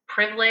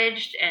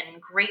privileged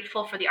and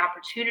grateful for the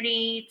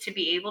opportunity to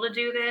be able to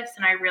do this.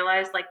 And I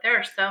realized like there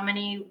are so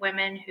many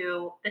women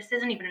who this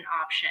isn't even an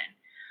option.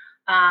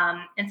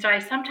 And so I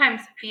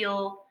sometimes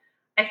feel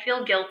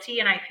guilty,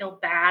 and I feel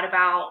bad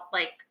about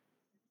like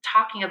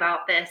talking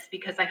about this,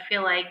 because I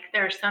feel like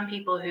there are some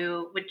people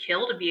who would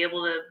kill to be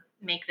able to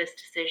make this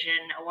decision,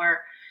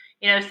 or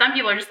some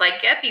people are just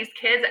like, get these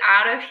kids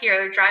out of here.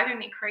 They're driving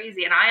me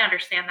crazy. And I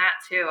understand that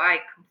too. I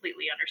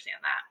completely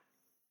understand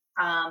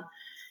that.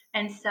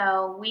 And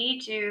so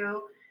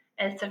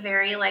it's a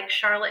very like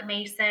Charlotte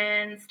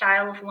Mason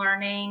style of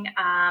learning.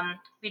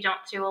 We don't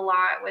do a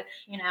lot with,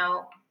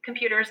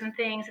 computers and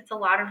things. It's a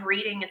lot of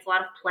reading. It's a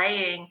lot of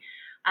playing,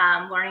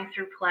 learning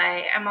through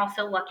play. I'm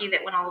also lucky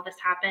that when all of this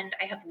happened,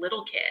 I have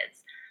little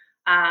kids.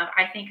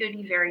 I think it would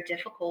be very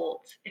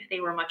difficult if they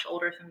were much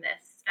older than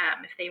this,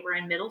 if they were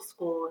in middle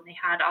school and they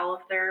had all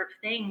of their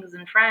things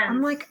and friends.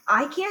 I'm like,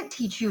 I can't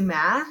teach you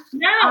math.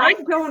 No, I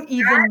don't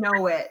even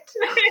know it.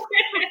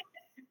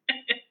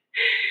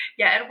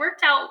 Yeah, it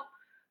worked out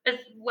as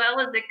well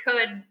as it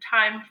could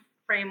time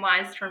frame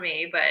wise for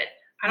me, but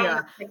I don't know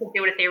if I could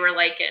do it if they were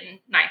like in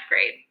 9th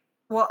grade.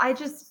 Well, I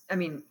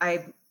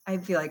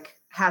feel like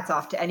hats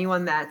off to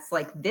anyone that's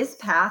like, this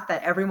path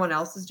that everyone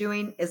else is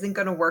doing isn't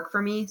going to work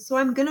for me, so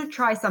I'm going to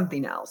try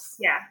something else.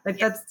 Yeah.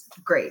 That's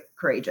great.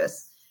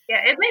 Courageous.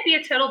 Yeah, it may be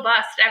a total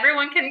bust.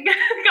 Everyone can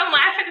come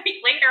laugh at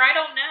me later. I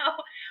don't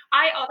know.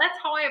 That's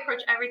how I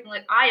approach everything.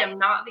 Like, I am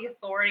not the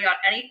authority on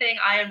anything.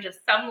 I am just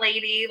some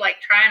lady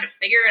like trying to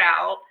figure it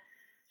out.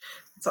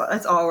 So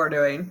that's all we're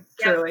doing.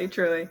 Yep.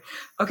 Truly.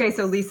 Okay,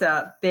 so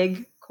Lisa,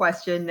 big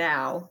question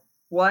now.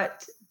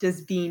 What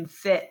does being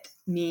fit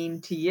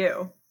mean to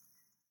you?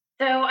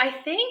 So I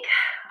think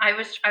I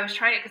was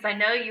trying to, because I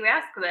know you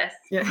asked this.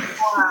 Yeah.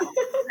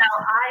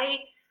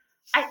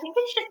 I think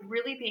it's just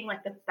really being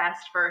like the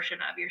best version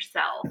of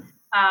yourself.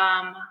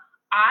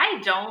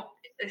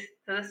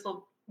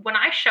 When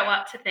I show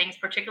up to things,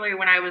 particularly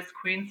when I was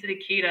Queen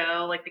City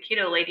Keto, like the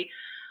keto lady,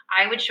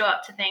 I would show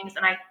up to things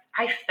and I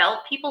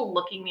felt people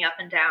looking me up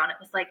and down. It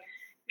was like,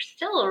 you're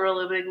still a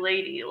really big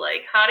lady.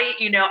 Like, how do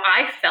you,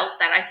 I felt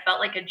that. I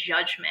felt like a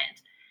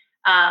judgment.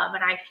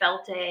 And I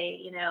felt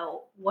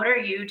what are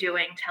you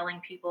doing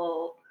telling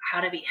people how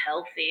to be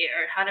healthy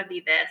or how to be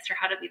this or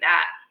how to be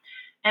that?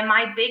 And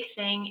my big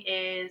thing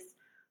is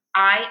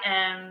I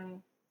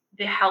am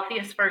the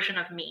healthiest version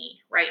of me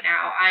right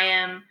now. I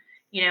am,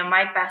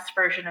 my best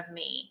version of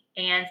me.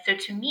 And so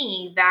to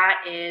me,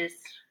 that is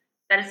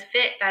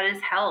fit. That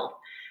is health.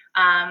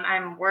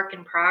 I'm work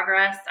in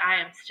progress. I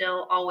am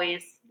still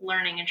always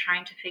learning and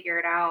trying to figure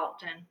it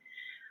out. And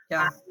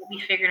we'll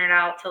be figuring it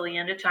out till the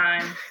end of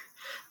time.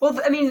 Well,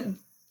 I mean,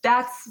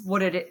 that's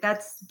what it is.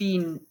 That's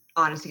being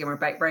honest again. We're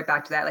right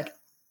back to that. Like,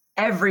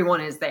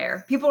 everyone is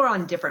there. People are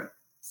on different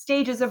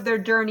stages of their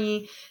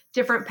journey,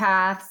 different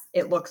paths.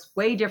 It looks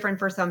way different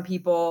for some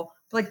people.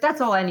 But like, that's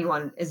all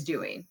anyone is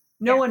doing.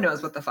 No one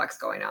knows what the fuck's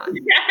going on.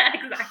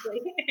 Yeah, exactly.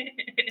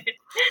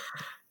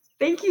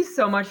 Thank you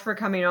so much for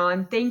coming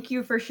on. Thank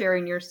you for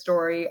sharing your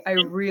story. I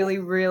really,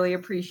 really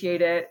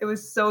appreciate it. It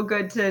was so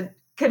good to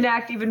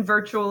connect even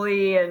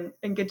virtually and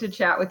get to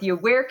chat with you.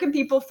 Where can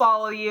people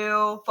follow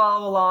you,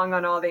 follow along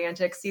on all the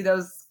antics, see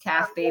those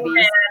calf babies?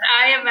 Man,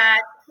 I am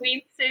at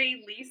Queen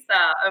City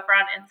Lisa over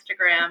on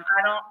Instagram.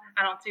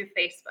 I don't do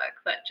Facebook,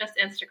 but just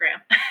Instagram.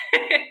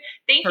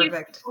 Thank you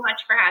so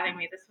much for having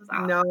me. This was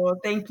awesome. No,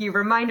 thank you.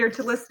 Reminder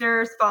to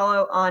listeners,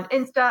 follow on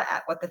Insta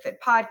at What the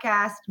Fit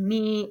Podcast,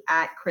 me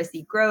at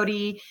Chrissy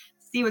Grody.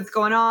 See what's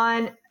going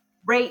on.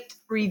 Rate,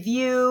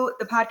 review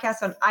the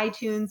podcast on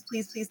iTunes.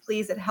 Please, please,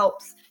 please. It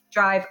helps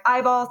drive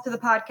eyeballs to the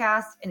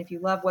podcast. And if you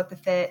love What the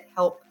Fit,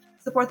 help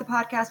support the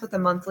podcast with a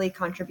monthly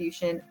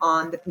contribution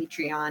on the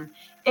Patreon.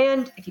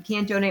 And if you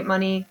can't donate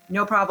money,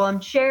 no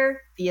problem.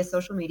 Share via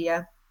social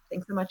media.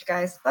 Thanks so much,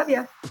 guys. Love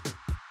you.